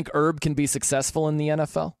 You think Herb can be successful in the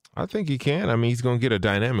NFL? I think he can. I mean, he's going to get a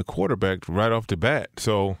dynamic quarterback right off the bat.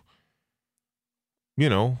 So,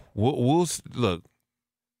 we'll look.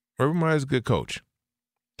 Urban Meyer's a good coach.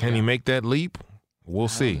 Can he make that leap? We'll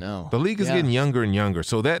see. The league is getting younger and younger,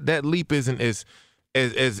 so that leap isn't as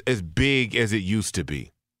big as it used to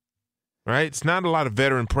be. Right? It's not a lot of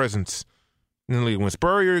veteran presence in the league. When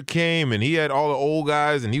Spurrier came and he had all the old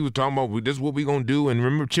guys and he was talking about this is what we're going to do, and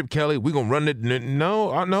remember Chip Kelly, we're going to run it.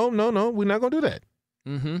 No, we're not going to do that.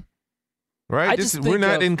 Mm-hmm. Right? We're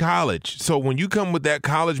not in college. So when you come with that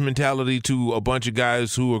college mentality to a bunch of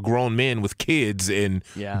guys who are grown men with kids and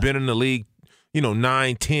been in the league,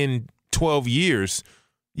 9, 10, 12 years,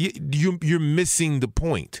 you're missing the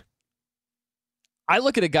point. I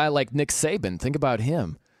look at a guy like Nick Saban. Think about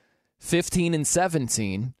him.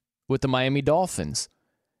 15-17 with the Miami Dolphins.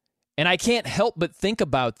 And I can't help but think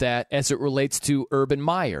about that as it relates to Urban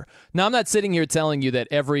Meyer. Now, I'm not sitting here telling you that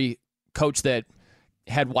every coach that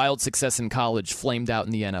had wild success in college flamed out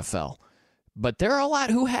in the NFL. But there are a lot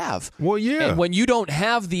who have. Well, yeah. And when you don't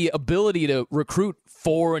have the ability to recruit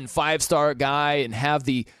 4- and 5-star guy and have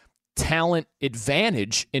the talent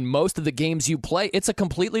advantage in most of the games you play, it's a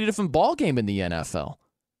completely different ballgame in the NFL.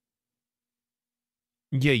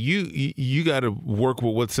 Yeah, you got to work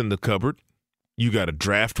with what's in the cupboard. You got to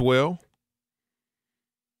draft well.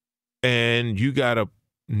 And you got to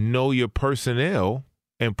know your personnel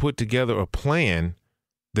and put together a plan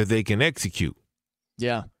that they can execute.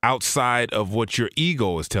 Yeah. Outside of what your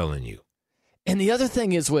ego is telling you. And the other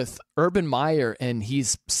thing is with Urban Meyer, and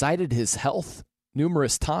he's cited his health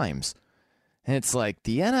numerous times. And it's like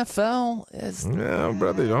the NFL is. Yeah,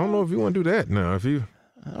 brother. I don't know if you want to do that now.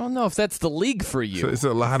 I don't know if that's the league for you. So it's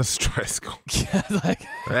a lot of stress.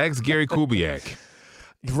 Ask Gary Kubiak.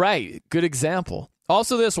 Right. Good example.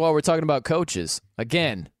 Also, this while we're talking about coaches,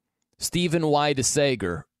 again, Stephen Y.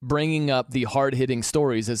 DeSager bringing up the hard-hitting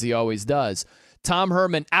stories as he always does. Tom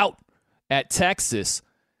Herman out at Texas.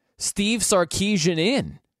 Steve Sarkisian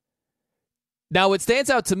in. Now, it stands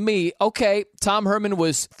out to me, okay, Tom Herman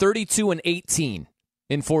was 32-18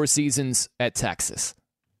 in 4 seasons at Texas.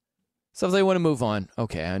 So if they want to move on,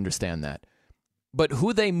 okay, I understand that. But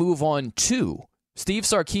who they move on to, Steve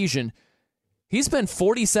Sarkisian, he's been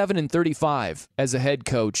 47-35 as a head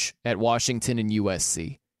coach at Washington and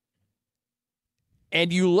USC.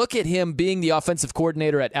 And you look at him being the offensive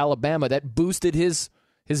coordinator at Alabama, that boosted his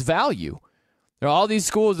value. There are all these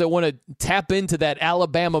schools that want to tap into that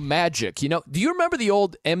Alabama magic. You know, do you remember the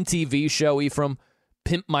old MTV show, Ephraim,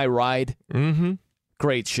 Pimp My Ride? Mm-hmm.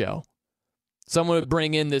 Great show. Someone would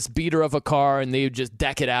bring in this beater of a car, and they would just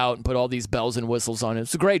deck it out and put all these bells and whistles on it.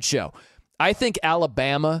 It's a great show. I think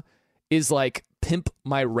Alabama is like Pimp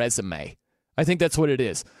My Resume. I think that's what it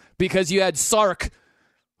is. Because you had Sark,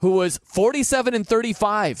 who was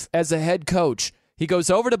 47-35 as a head coach. He goes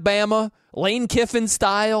over to Bama, Lane Kiffin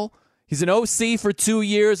style. He's an OC for 2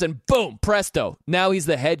 years, and boom, presto. Now he's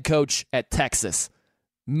the head coach at Texas,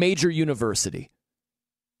 major university.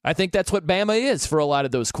 I think that's what Bama is for a lot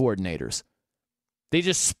of those coordinators. They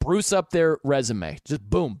just spruce up their resume. Just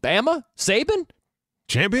boom. Bama? Saban?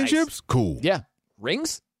 Championships? Nice. Cool. Yeah.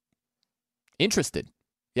 Rings? Interested.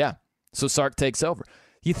 Yeah. So Sark takes over.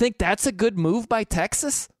 You think that's a good move by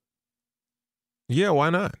Texas? Yeah, why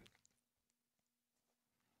not?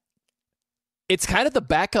 It's kind of the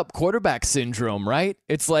backup quarterback syndrome, right?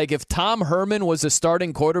 It's like if Tom Herman was a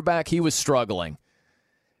starting quarterback, he was struggling.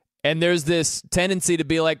 And there's this tendency to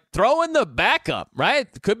be like, throw in the backup, right?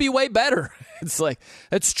 It could be way better. It's like,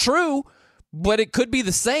 it's true, but it could be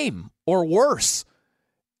the same or worse.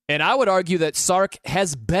 And I would argue that Sark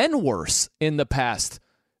has been worse in the past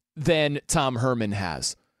than Tom Herman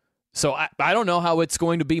has. So I don't know how it's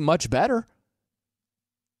going to be much better.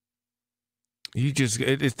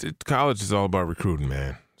 College is all about recruiting,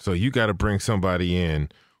 man. So you got to bring somebody in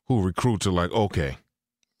who recruits are like, okay.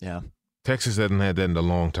 Yeah. Texas hasn't had that in a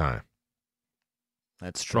long time.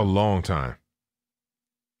 That's true. A long time.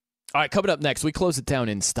 All right, coming up next, we close it down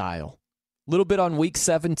in style. A little bit on Week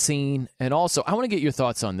 17, and also, I want to get your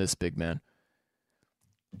thoughts on this, big man.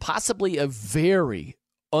 Possibly a very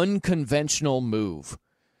unconventional move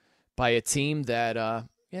by a team that, I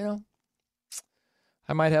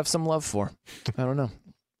might have some love for. I don't know.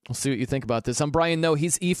 We'll see what you think about this. I'm Brian Noe.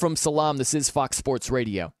 He's Ephraim Salaam. This is Fox Sports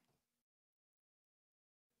Radio.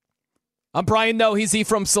 I'm Brian Noe. He's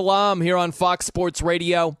Ephraim Salaam here on Fox Sports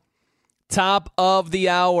Radio. Top of the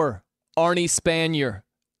hour, Arnie Spanier,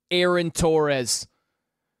 Aaron Torres.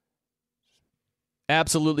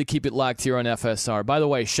 Absolutely keep it locked here on FSR. By the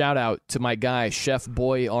way, shout out to my guy, Chef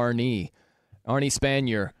Boy Arnie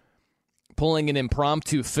Spanier, pulling an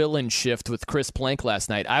impromptu fill-in shift with Chris Plank last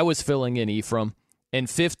night. I was filling in, Ephraim, and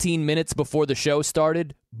 15 minutes before the show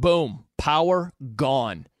started, boom, power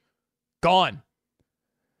gone. Gone.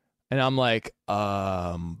 And I'm like,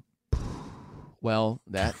 well,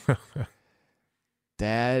 that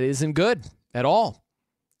isn't good at all.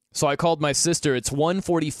 So I called my sister. It's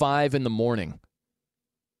 1:45 in the morning.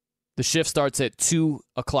 The shift starts at 2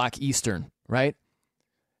 o'clock Eastern, right?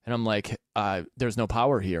 And I'm like, there's no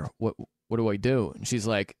power here. What do I do? And she's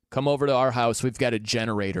like, come over to our house. We've got a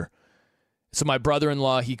generator. So my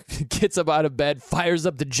brother-in-law, he gets up out of bed, fires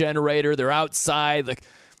up the generator. They're outside. Like,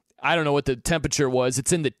 I don't know what the temperature was.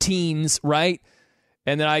 It's in the teens, right?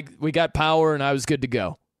 And then we got power, and I was good to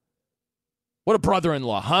go. What a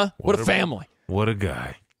brother-in-law, huh? What a family. What a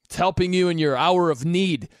guy. It's helping you in your hour of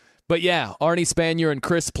need. But yeah, Arnie Spanier and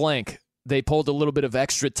Chris Plank, they pulled a little bit of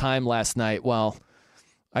extra time last night while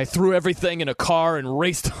I threw everything in a car and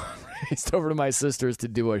raced over to my sister's to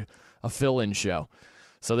do a fill-in show.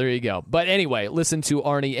 So there you go. But anyway, listen to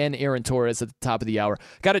Arnie and Aaron Torres at the top of the hour.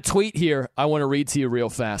 Got a tweet here I want to read to you real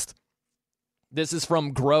fast. This is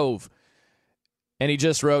from Grove. And he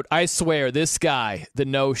just wrote, I swear, this guy, the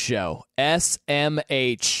no-show,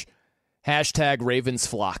 SMH, hashtag Ravens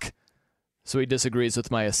flock. So he disagrees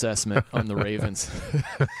with my assessment on the Ravens.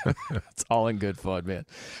 It's all in good fun, man.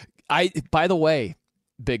 By the way,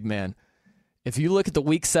 big man, if you look at the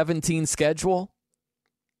Week 17 schedule,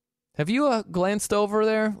 Have you glanced over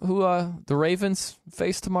there who the Ravens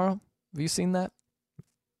face tomorrow? Have you seen that?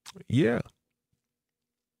 Yeah.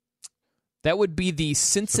 That would be the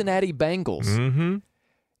Cincinnati Bengals. Mm-hmm.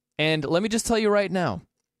 And let me just tell you right now,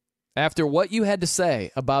 after what you had to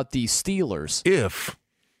say about the Steelers,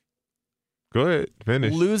 go ahead,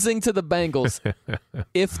 finish. Losing to the Bengals,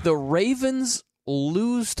 if the Ravens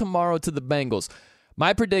lose tomorrow to the Bengals,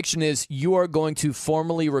 my prediction is you are going to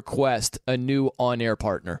formally request a new on-air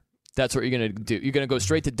partner. That's what you're going to do. You're going to go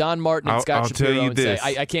straight to Don Martin and Scott Shapiro and say,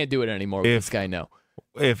 I can't do it anymore with this guy, no.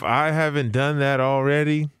 If I haven't done that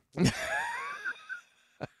already,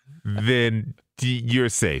 then you're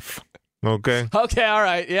safe. Okay? Okay, all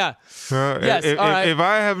right, yeah. Yes, all right. If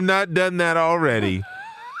I have not done that already,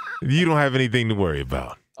 you don't have anything to worry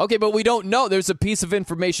about. Okay, but we don't know. There's a piece of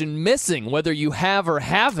information missing, whether you have or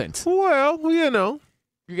haven't. Well, you know.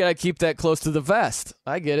 You got to keep that close to the vest.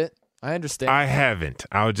 I get it. I understand. I haven't.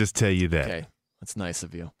 I'll just tell you that. Okay, that's nice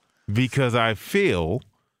of you. Because I feel,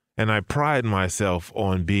 and I pride myself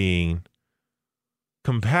on being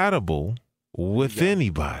compatible with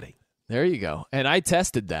anybody. There you go. And I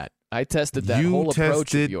tested that. I tested that whole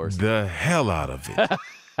approach of yours. You tested the hell out of it.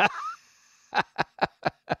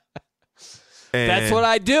 That's what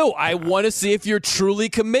I do. I want to see if you're truly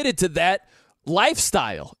committed to that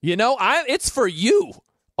lifestyle. You know, it's for you.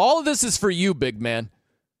 All of this is for you, big man.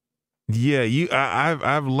 Yeah,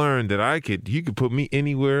 I've learned that you could put me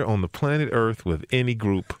anywhere on the planet Earth with any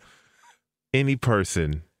group, any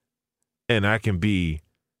person, and I can be,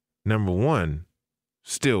 number one,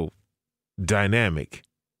 still dynamic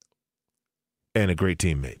and a great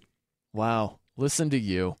teammate. Wow. Listen to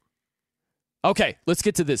you. Okay, let's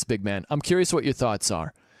get to this, big man. I'm curious what your thoughts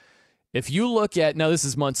are. If you look at, now this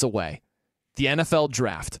is months away, the NFL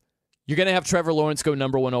draft, you're going to have Trevor Lawrence go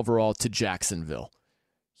number 1 overall to Jacksonville.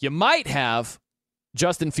 You might have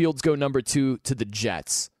Justin Fields go number 2 to the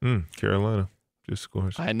Jets. Carolina just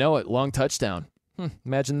scores. I know it. Long touchdown.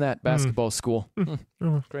 Imagine that. Basketball school.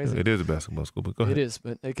 Crazy. It is a basketball school, but go ahead. It is,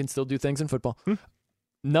 but they can still do things in football.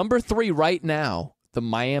 Number 3 right now, the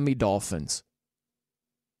Miami Dolphins.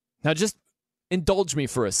 Now just indulge me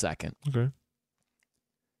for a second. Okay.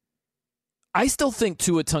 I still think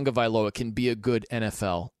Tua Tagovailoa can be a good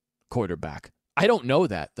NFL quarterback. I don't know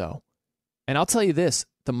that, though. And I'll tell you this,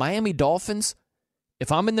 the Miami Dolphins,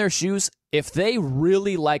 if I'm in their shoes, if they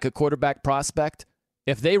really like a quarterback prospect,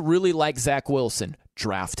 if they really like Zach Wilson,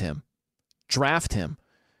 draft him. Draft him.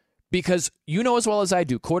 Because you know as well as I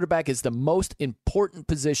do, quarterback is the most important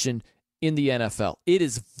position in the NFL. It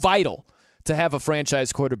is vital to have a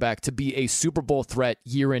franchise quarterback to be a Super Bowl threat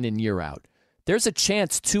year in and year out. There's a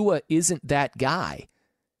chance Tua isn't that guy.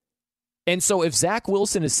 And so if Zach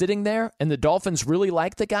Wilson is sitting there and the Dolphins really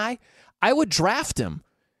like the guy, I would draft him.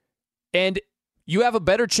 And you have a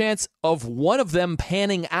better chance of one of them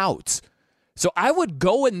panning out. So I would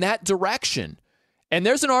go in that direction. And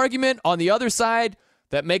there's an argument on the other side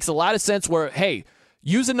that makes a lot of sense where, hey,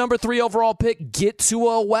 use a number 3 overall pick, get to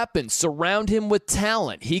a weapon, surround him with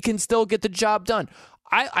talent. He can still get the job done.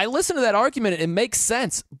 I listen to that argument. It makes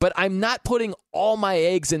sense, but I'm not putting all my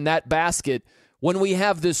eggs in that basket when we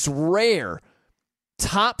have this rare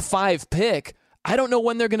top 5 pick. I don't know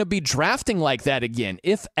when they're going to be drafting like that again,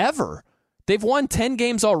 if ever. They've won 10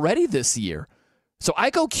 games already this year. So I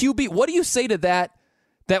go QB. What do you say to that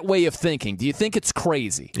way of thinking? Do you think it's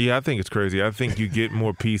crazy? Yeah, I think it's crazy. I think you get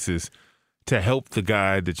more pieces to help the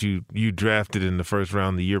guy that you drafted in the first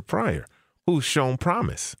round the year prior, who's shown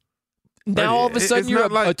promise. Now all of a sudden you're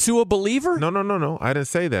a Tua believer? No. I didn't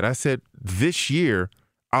say that. I said this year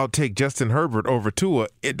I'll take Justin Herbert over Tua.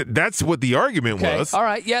 That's what the argument was. All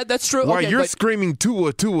right. Yeah, that's true. While you're screaming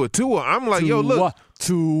Tua, I'm like, yo, look.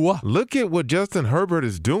 Tua. Look at what Justin Herbert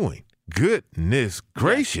is doing. Goodness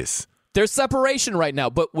gracious. Yeah. There's separation right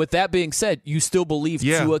now. But with that being said, you still believe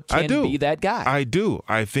Tua can be that guy? I do.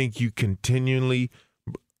 I think you continually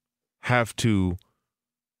have to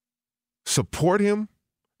support him.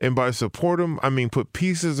 And by support him, I mean put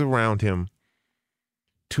pieces around him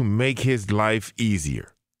to make his life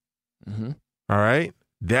easier. Mm-hmm. All right?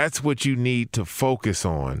 That's what you need to focus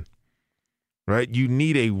on, right? You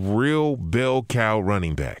need a real bell cow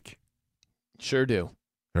running back. Sure do.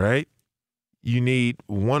 All right? You need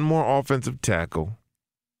one more offensive tackle.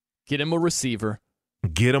 Get him a receiver.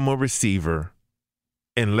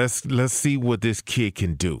 And let's see what this kid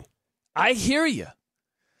can do. I hear you.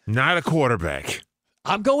 Not a quarterback.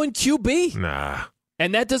 I'm going QB. Nah.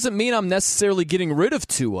 And that doesn't mean I'm necessarily getting rid of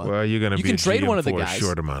Tua. Well, you're going to be can trade GM one of the for guys. A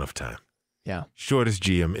short amount of time. Yeah. Shortest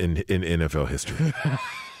GM in NFL history.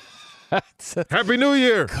 Happy New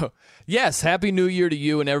Year. Yes, Happy New Year to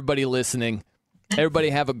you and everybody listening. Everybody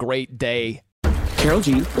have a great day. Carol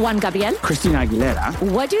G. Juan Gabriel. Christina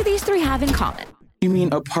Aguilera. What do these three have in common? You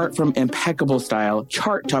mean apart from impeccable style,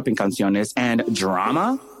 chart-topping canciones, and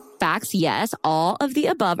drama? Facts, yes, all of the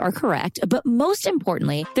above are correct, but most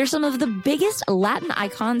importantly, they're some of the biggest Latin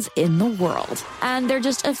icons in the world. And they're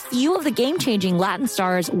just a few of the game-changing Latin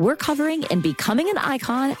stars we're covering in Becoming an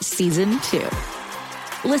Icon Season 2.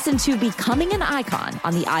 Listen to Becoming an Icon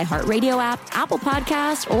on the iHeartRadio app, Apple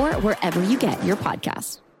Podcasts, or wherever you get your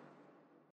podcasts.